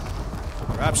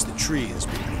 Perhaps the tree has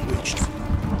been bewitched.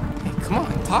 Hey, come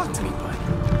on, talk to me, bud.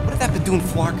 What did that Bethune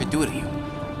Flarka do to you?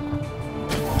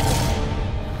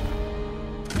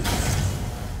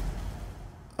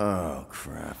 Oh,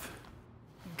 crap.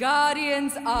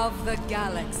 Guardians of the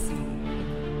Galaxy.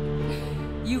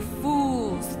 You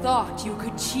fools thought you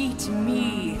could cheat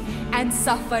me and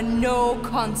suffer no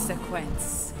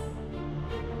consequence.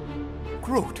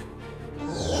 Groot.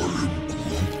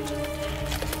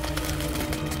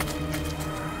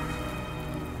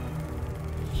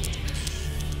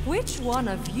 Which one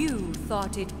of you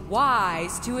thought it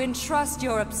wise to entrust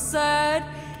your absurd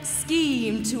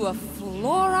scheme to a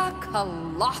Flora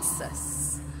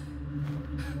Colossus?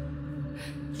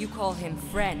 You call him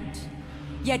friend,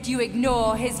 yet you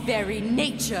ignore his very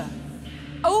nature,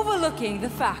 overlooking the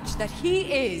fact that he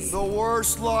is the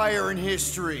worst liar in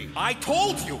history. I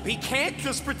told you, he can't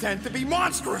just pretend to be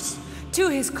monstrous. To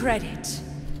his credit,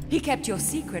 he kept your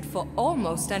secret for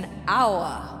almost an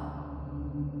hour.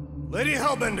 Lady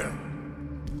Hellbender,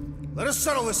 let us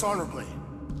settle this honorably.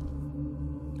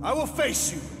 I will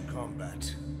face you in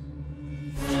combat.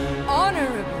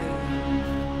 Honorably?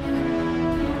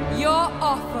 Your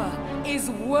offer is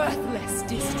worthless,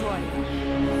 Destroyer.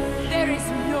 There is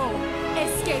no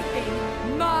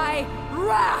escaping my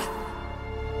wrath!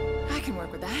 I can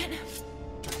work with that.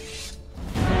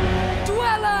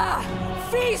 Dweller!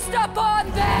 Feast upon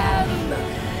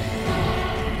them!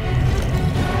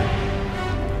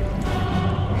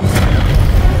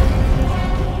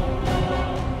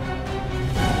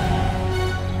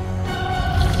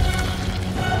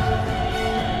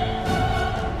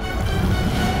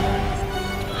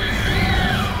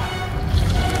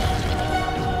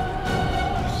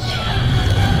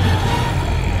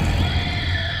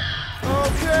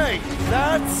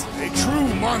 That's a true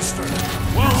monster.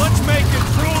 Well, let's make it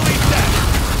truly dead.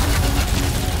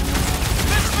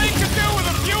 This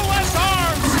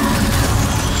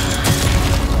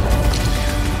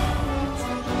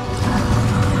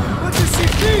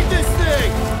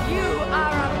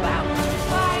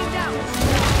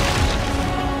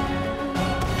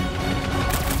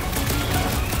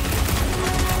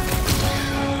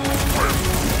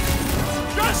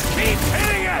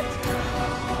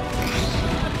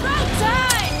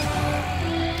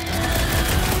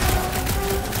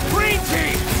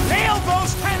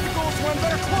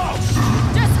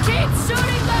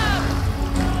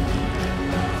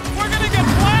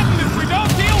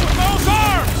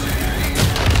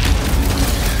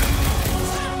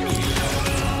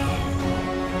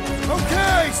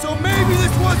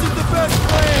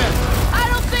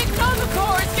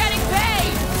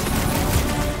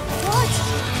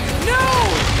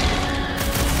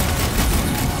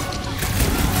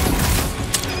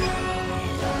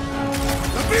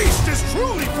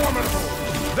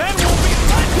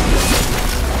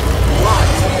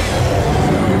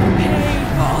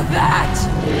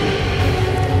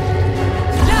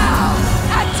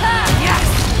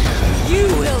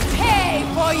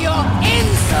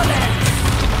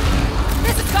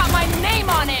name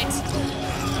on it!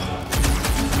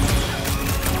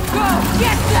 Go,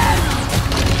 get them!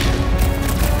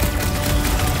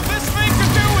 This thing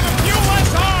could do with a few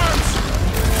less arms!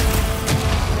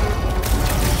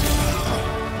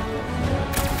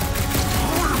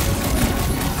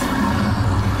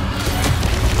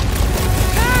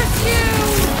 Curse you!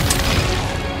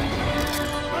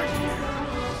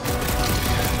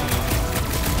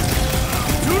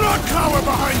 Do not cower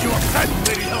behind your pet,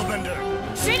 Lady Hellbender!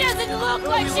 She doesn't look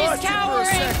like she's lost you for a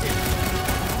cowering!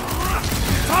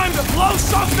 Time to blow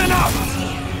something up!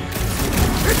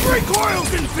 It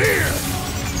recoils in fear!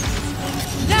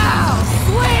 Now,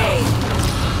 swing!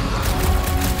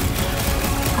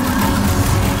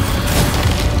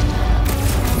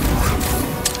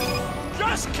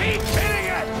 Just keep hitting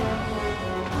it!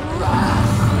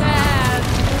 Rush them!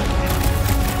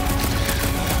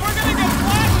 We're gonna get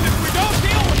flattened if we don't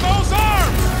deal with those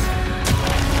arms!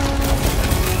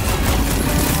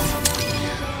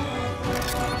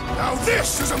 Now this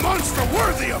is a monster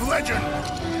worthy of legend!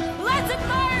 Let's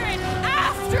admire it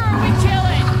after we kill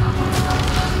it!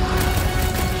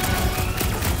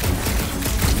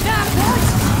 That what?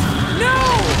 No!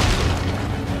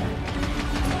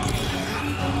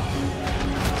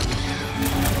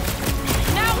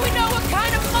 Now we know what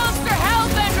kind of monster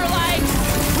Hellbender likes!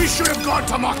 We should have gone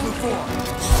to Maklu 4!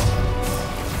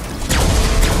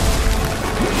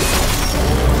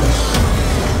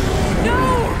 No!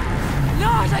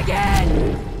 Not again!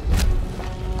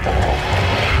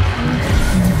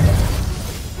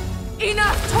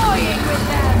 Enough toying with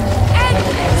them! End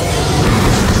this!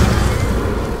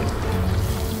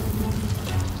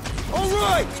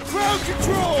 Alright! Crowd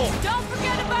control! Don't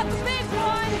forget about the big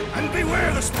one! And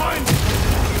beware the spine!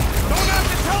 Don't have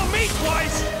to tell me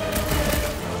twice!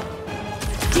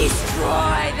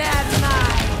 Destroy them,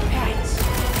 my pet!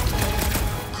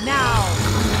 Now,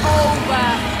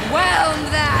 overwhelm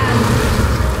them!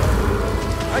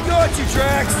 I got you,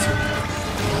 Drax!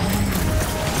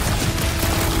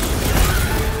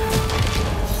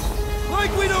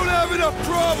 Like we don't have enough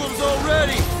problems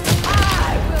already!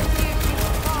 I will give you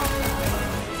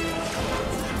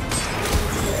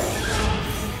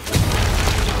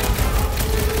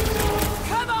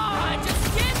Come on, just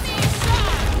give me a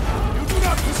shot! You do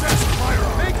not possess a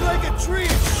firearm! Make like a tree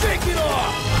and shake it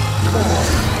off!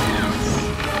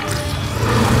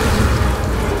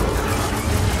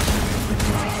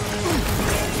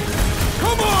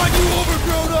 Come on, you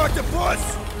overgrown octopus!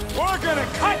 We're gonna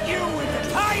cut you into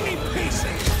tiny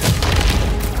pieces!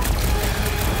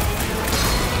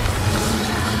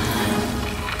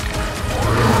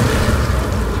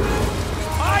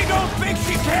 I don't think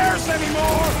she cares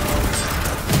anymore!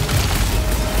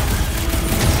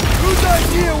 Whose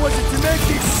idea was it to make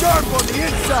these sharp on the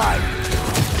inside?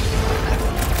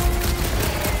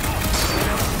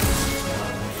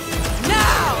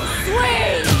 Now,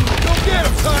 swing! Go get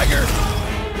him, Tiger!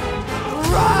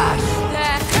 Rush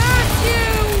that hurt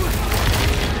you!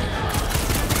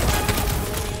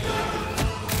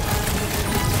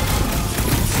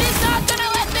 She's not gonna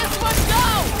let this one go!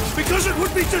 Because it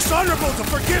would be dishonorable to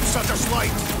forgive such a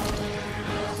slight!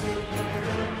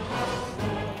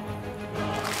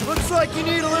 Looks like you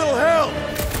need a little help!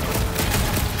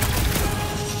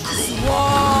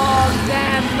 Swallow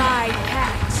them, my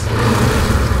pet!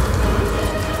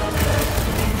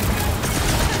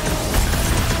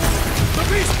 The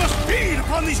beast must feed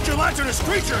upon these gelatinous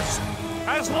creatures!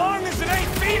 As long as it ain't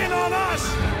feeding on us!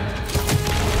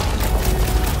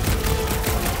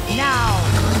 Now,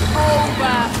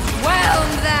 overwhelm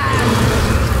them!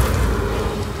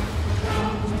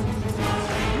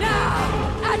 Now,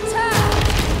 attack!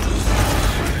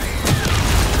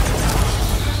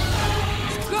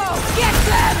 Go, get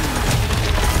them!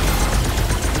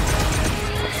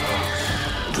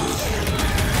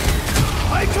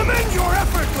 I commend your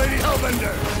effort, Lady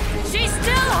Hellbender! She's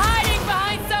still hiding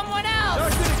behind someone else!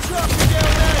 Not gonna chop you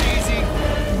down that easy!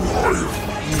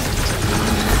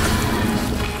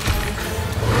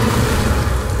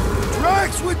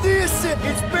 Drax with the assist!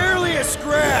 It's barely a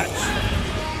scratch!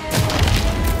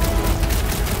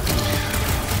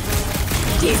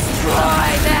 Destroy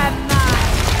them, mine!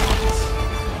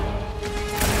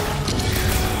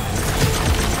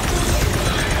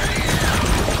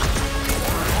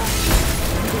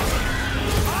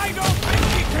 I don't think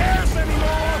he cares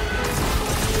anymore!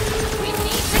 We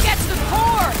need to get to the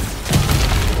core!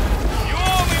 You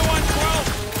owe me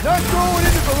 112! Not going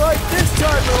into the light this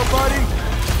time, little buddy!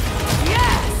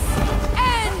 Yes!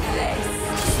 End this!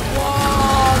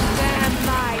 Swallow them,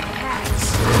 my pet!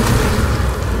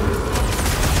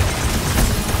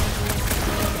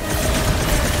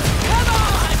 Come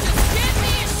on! Just give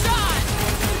me a shot!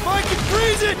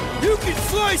 it, you can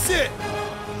slice it!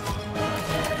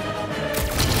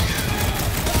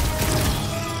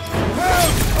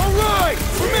 Alright!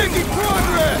 We're making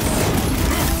progress!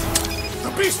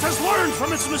 The beast has learned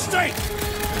from its mistake!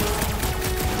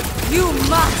 You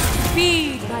must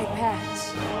feed my pet.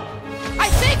 I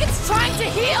think it's trying to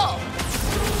heal!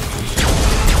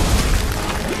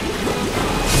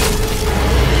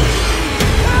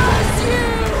 Curse you!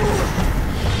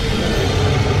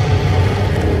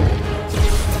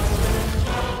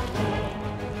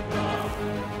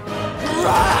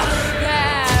 Crush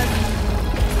them!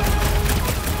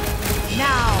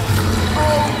 Now,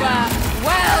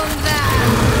 overwhelm them!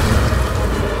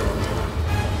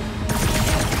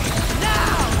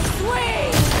 Now,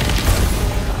 swing!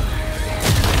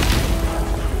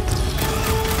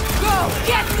 Go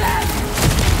get them!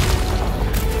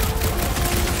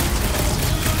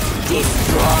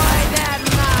 Destroy their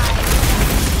minds!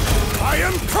 I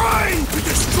am trying to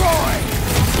destroy!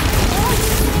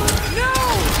 No!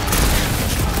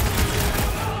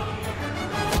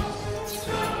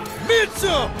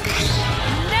 Mitsu!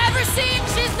 Never seen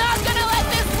she's not gonna let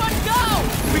this one go!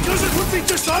 Because it would be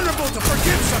dishonorable to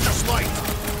forgive such a slight!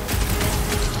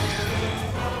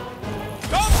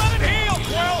 Don't let it heal,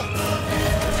 Quill!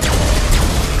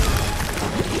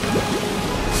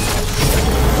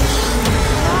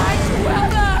 My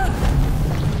Dweller!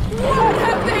 What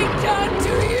have they done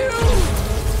to you?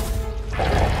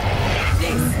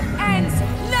 This ends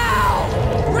now!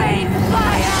 Rain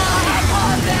fire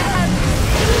upon them!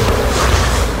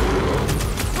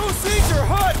 Those things are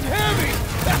hot and heavy!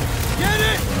 Get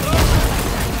it?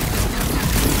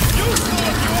 Useful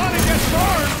if you want to get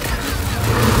burned!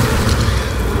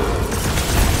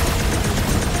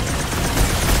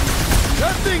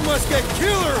 That thing must get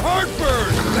killer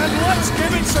heartburn! Then let's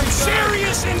give it some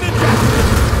serious indigestion!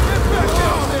 Get back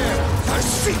down there! I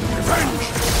seek revenge!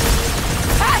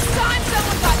 Last time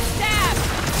someone got stabbed!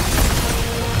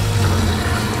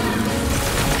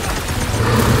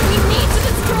 We need to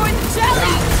destroy the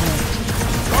jelly!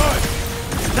 Good!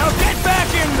 Now get back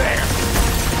in there!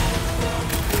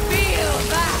 Feel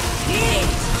that heat,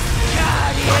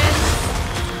 Guardians!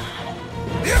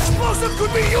 The explosive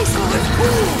could be useful if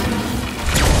cooled!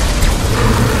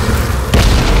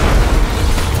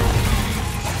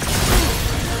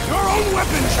 Your own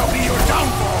weapon shall be your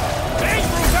downfall! Take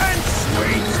revenge,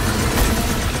 sweet!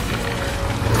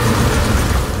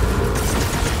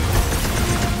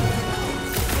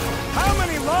 How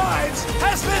many lives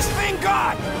has this thing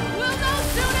got? We'll know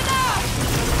soon enough!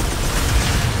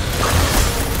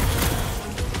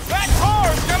 That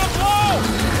car's gonna blow!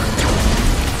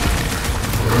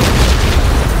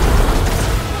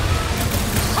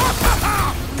 Ha ha ha!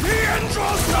 The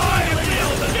angels die!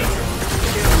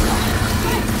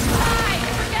 Fine,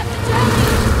 forget the jelly!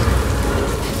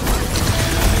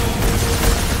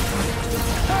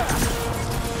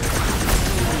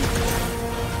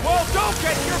 Well, don't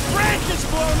get your branches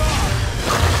blown off!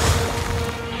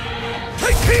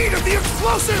 Take heed of the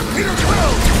explosive, Peter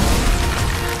Quill!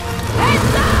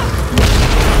 Heads up!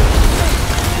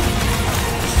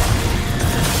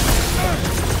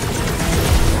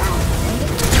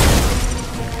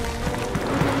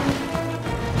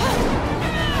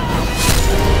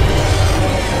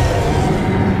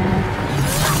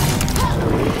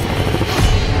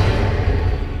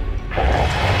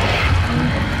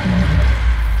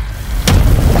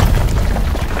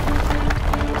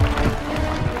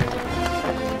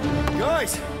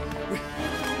 Guys!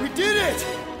 We did it!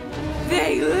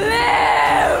 They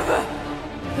live!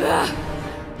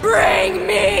 Bring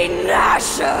me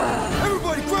Nasha!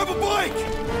 Everybody grab a bike!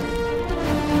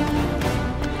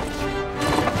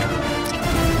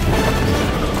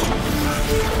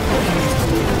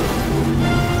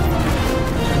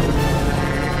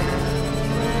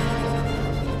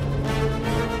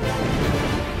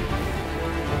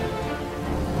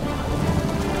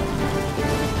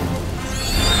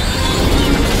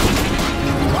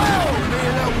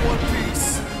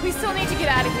 We still need to get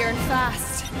out of here and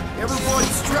fast. Everybody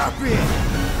strap in!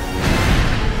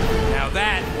 Now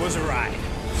that was a ride.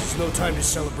 This is no time to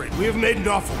celebrate. We have made an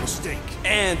awful mistake.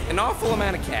 And an awful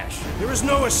amount of cash. There is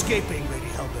no escaping Lady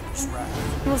Hellbender's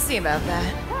wrath. We'll see about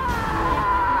that.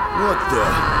 What the?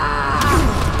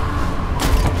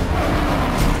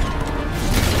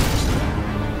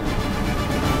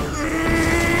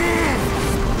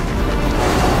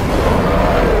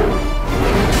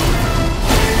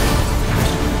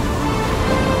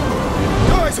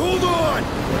 Guys, hold on!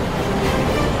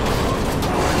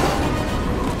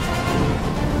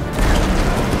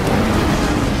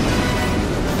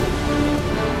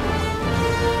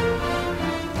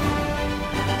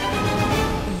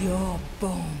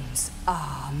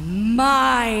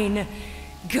 mine,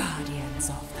 Guardians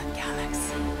of the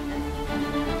Galaxy.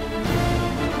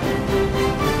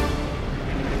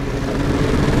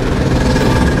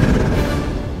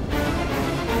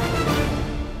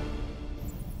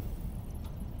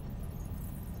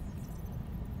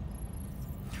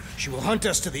 She will hunt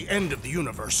us to the end of the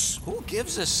universe. Who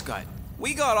gives a scut?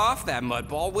 We got off that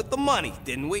mudball with the money,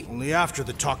 didn't we? Only after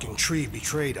the talking tree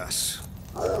betrayed us.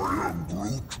 I am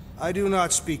Groot. I do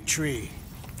not speak tree.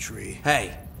 Tree.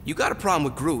 Hey, you got a problem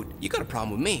with Groot, you got a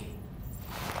problem with me.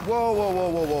 Whoa, whoa, whoa,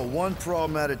 whoa, whoa. One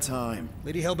problem at a time.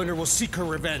 Lady Hellbender will seek her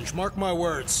revenge, mark my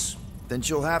words. Then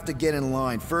she'll have to get in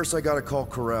line. First, I gotta call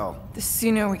Corel. The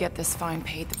sooner we get this fine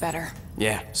paid, the better.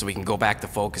 Yeah, so we can go back to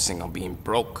focusing on being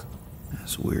broke.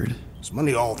 That's weird. Is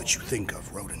money all that you think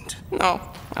of, rodent? No,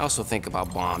 I also think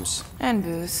about bombs. And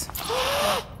booze.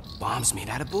 Bombs made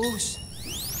out of booze.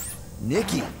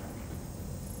 Nikki!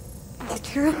 Is it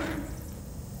true?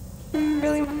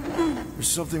 Really? There's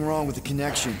something wrong with the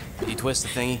connection. Did you twist the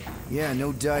thingy? Yeah,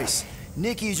 no dice.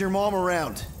 Nikki, is your mom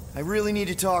around? I really need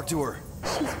to talk to her.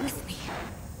 She's with me.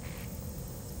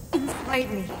 Inside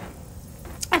me.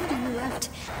 After you left,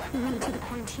 we went into the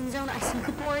quarantine zone. I sunk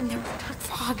aboard and there was dark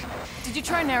fog. Did you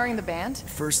try narrowing the band?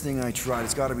 First thing I tried,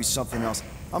 it's gotta be something else.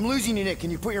 I'm losing you, Nick.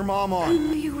 Can you put your mom I on?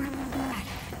 knew you were my dad.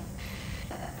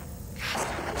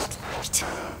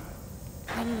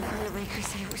 I knew the Lakers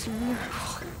said it was a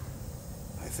miracle.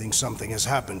 I think something has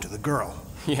happened to the girl.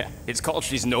 Yeah, it's called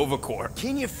she's Nova Corps.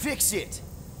 Can you fix it?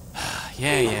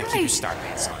 Yeah, keep your star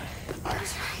pants on.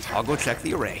 I'll go check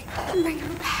the array. Bring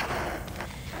her back.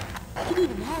 You need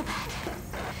them all back.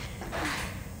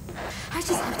 I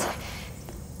just have to...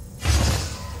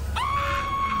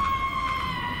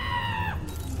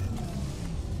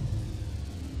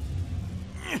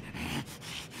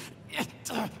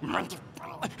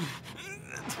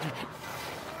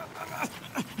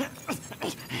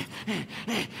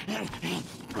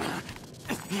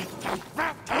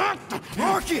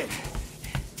 Rocket!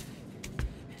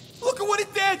 Look at what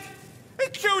it did!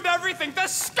 It chewed everything to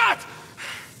scut!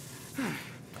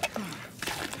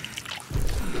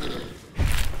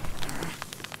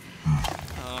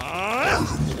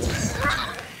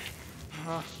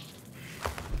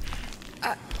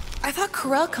 I thought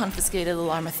Corel confiscated the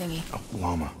llama thingy.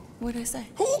 Llama. What did I say?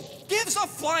 Who gives a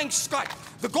flying scut?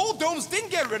 The gold domes didn't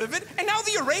get rid of it, and now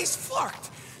the array's fucked!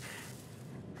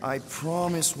 I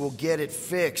promise we'll get it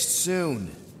fixed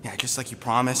soon. Yeah, just like you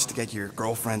promised to get your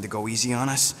girlfriend to go easy on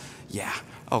us? Yeah,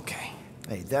 okay.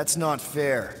 Hey, that's not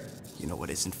fair. You know what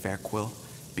isn't fair, Quill?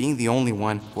 Being the only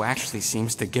one who actually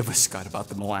seems to give a scut about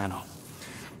the Milano.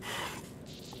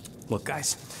 Look,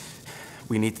 guys,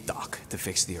 we need the doc to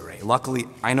fix the array. Luckily,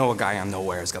 I know a guy on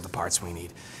Nowhere has got the parts we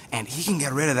need, and he can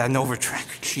get rid of that Nova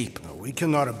tracker cheap. No, we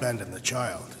cannot abandon the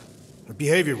child. Her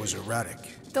behavior was erratic.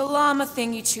 The llama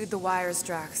thingy chewed the wires,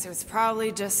 Drax. It was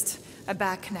probably just a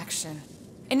bad connection.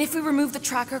 And if we remove the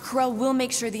tracker, Corel will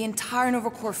make sure the entire Nova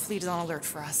Corps fleet is on alert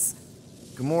for us.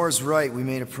 Gamora's right, we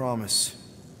made a promise.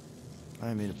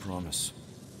 I made a promise.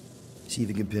 See if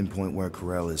you can pinpoint where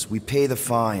Corel is. We pay the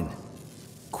fine.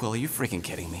 Quill, are you freaking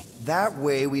kidding me? That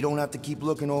way, we don't have to keep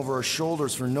looking over our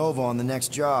shoulders for Nova on the next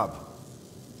job.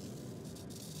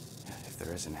 If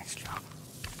there is a next job.